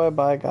I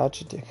buy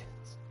gacha tickets?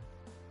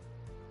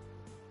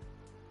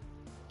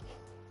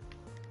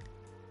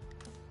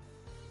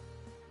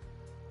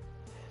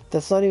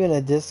 That's not even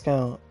a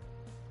discount.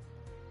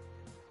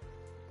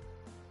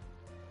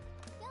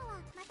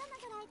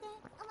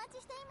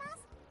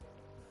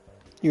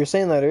 You were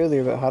saying that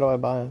earlier, but how do I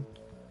buy them?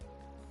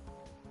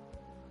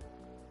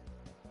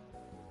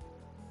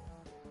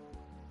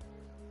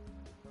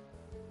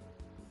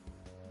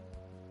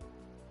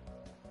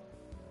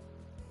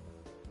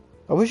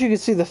 I wish you could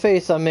see the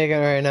face I'm making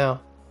right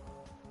now.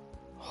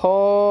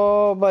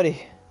 Oh,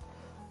 buddy.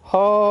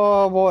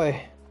 Oh,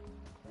 boy.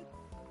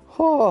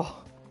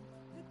 Oh.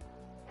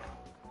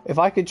 If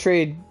I could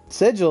trade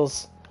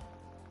sigils,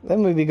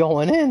 then we'd be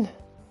going in.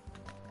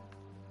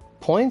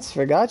 Points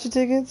for gacha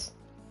tickets?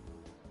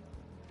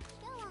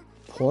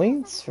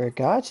 Points for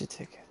gacha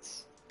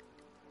tickets.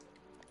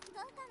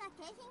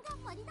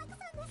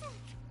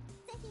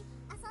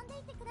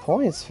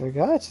 Points for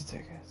gacha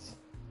tickets.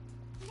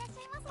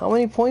 How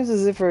many points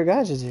is it for a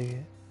gacha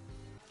ticket?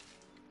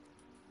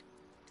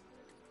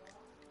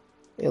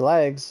 It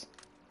lags.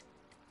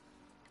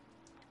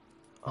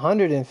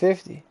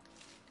 150.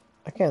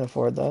 I can't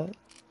afford that.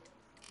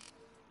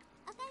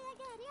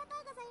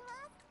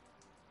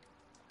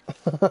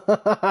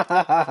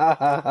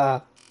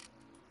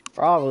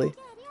 Probably.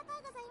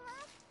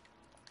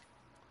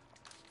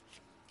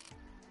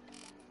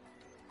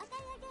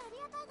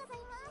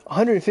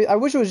 150. I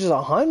wish it was just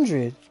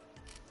 100.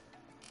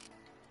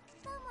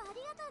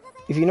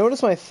 If you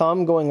notice my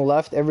thumb going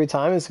left every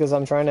time, it's because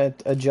I'm trying to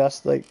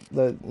adjust like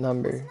the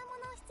number.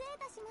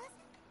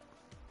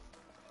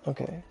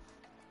 Okay.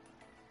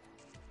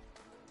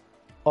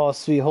 Oh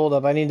sweet, hold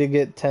up. I need to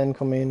get 10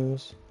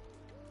 komenus.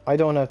 I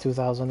don't have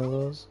 2,000 of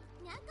those.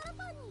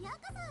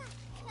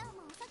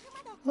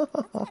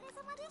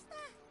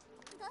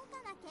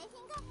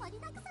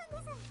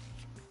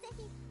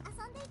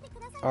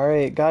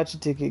 Alright, gacha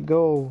ticket,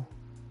 go.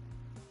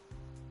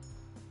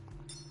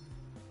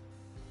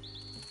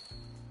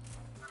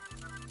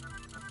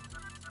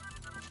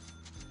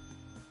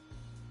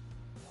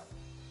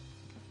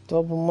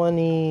 Double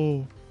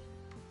money.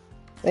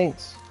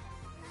 Thanks.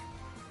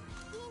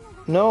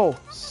 No,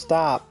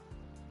 stop.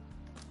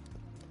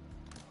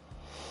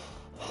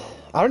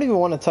 I don't even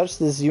want to touch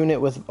this unit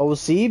with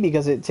OC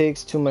because it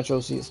takes too much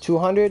OC. It's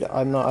 200.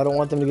 I don't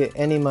want them to get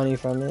any money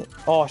from it.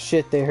 Oh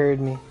shit, they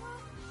heard me.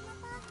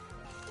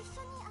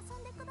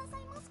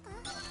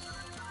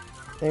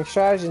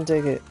 Extraction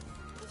ticket.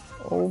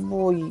 Oh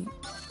boy.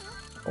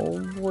 Oh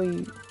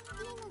boy.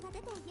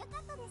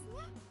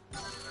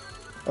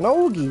 An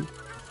Ogi.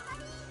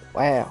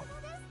 Wow.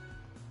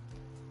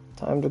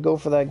 Time to go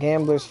for that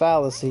gambler's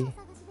fallacy.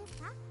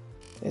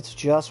 It's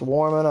just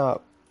warming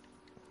up.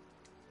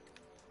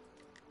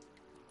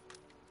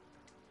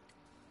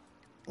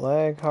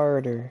 Lag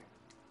harder.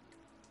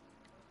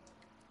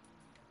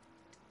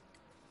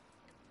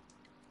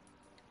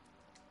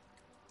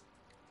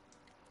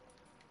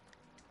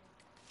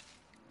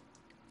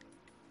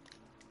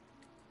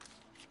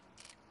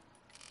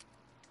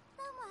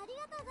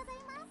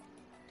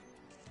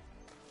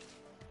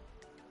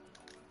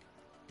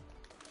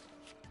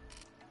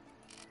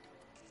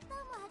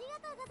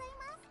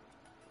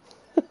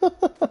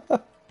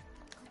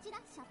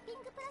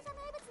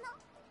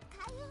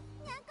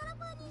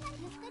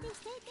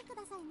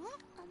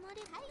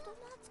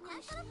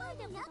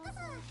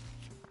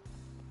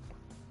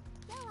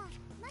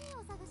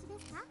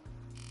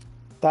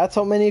 That's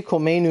how many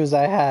komenus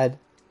I had.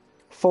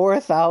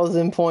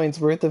 4,000 points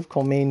worth of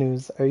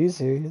komenus. Are you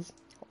serious?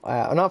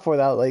 Wow, not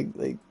 4,000,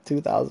 like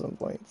 2,000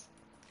 points.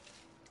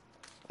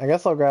 I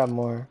guess I'll grab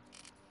more.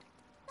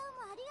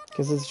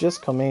 Because it's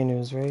just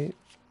komenus, right?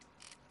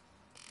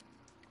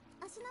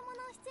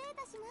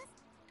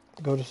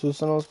 Go to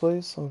Susanoo's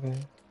place? Okay.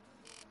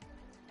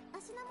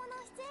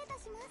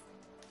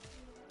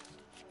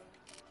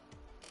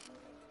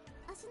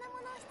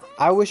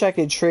 I wish I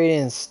could trade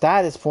in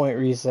status point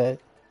reset.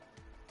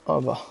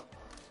 I'm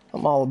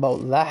all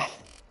about that.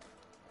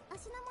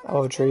 I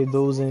would trade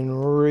those in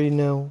right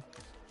now.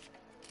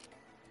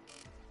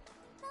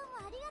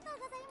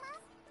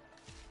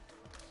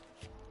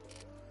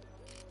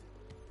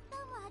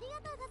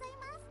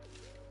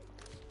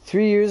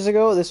 Three years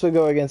ago, this would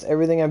go against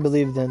everything I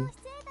believed in.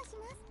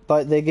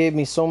 But they gave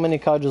me so many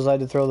cudgels I had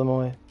to throw them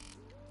away.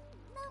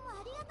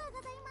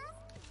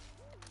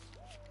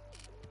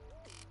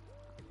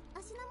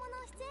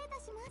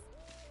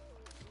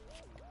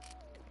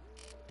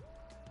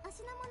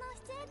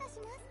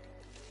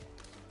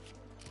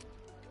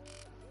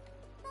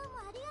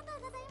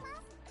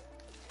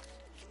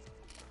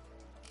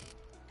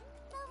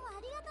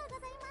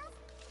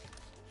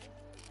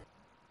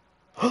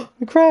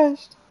 It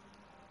crashed.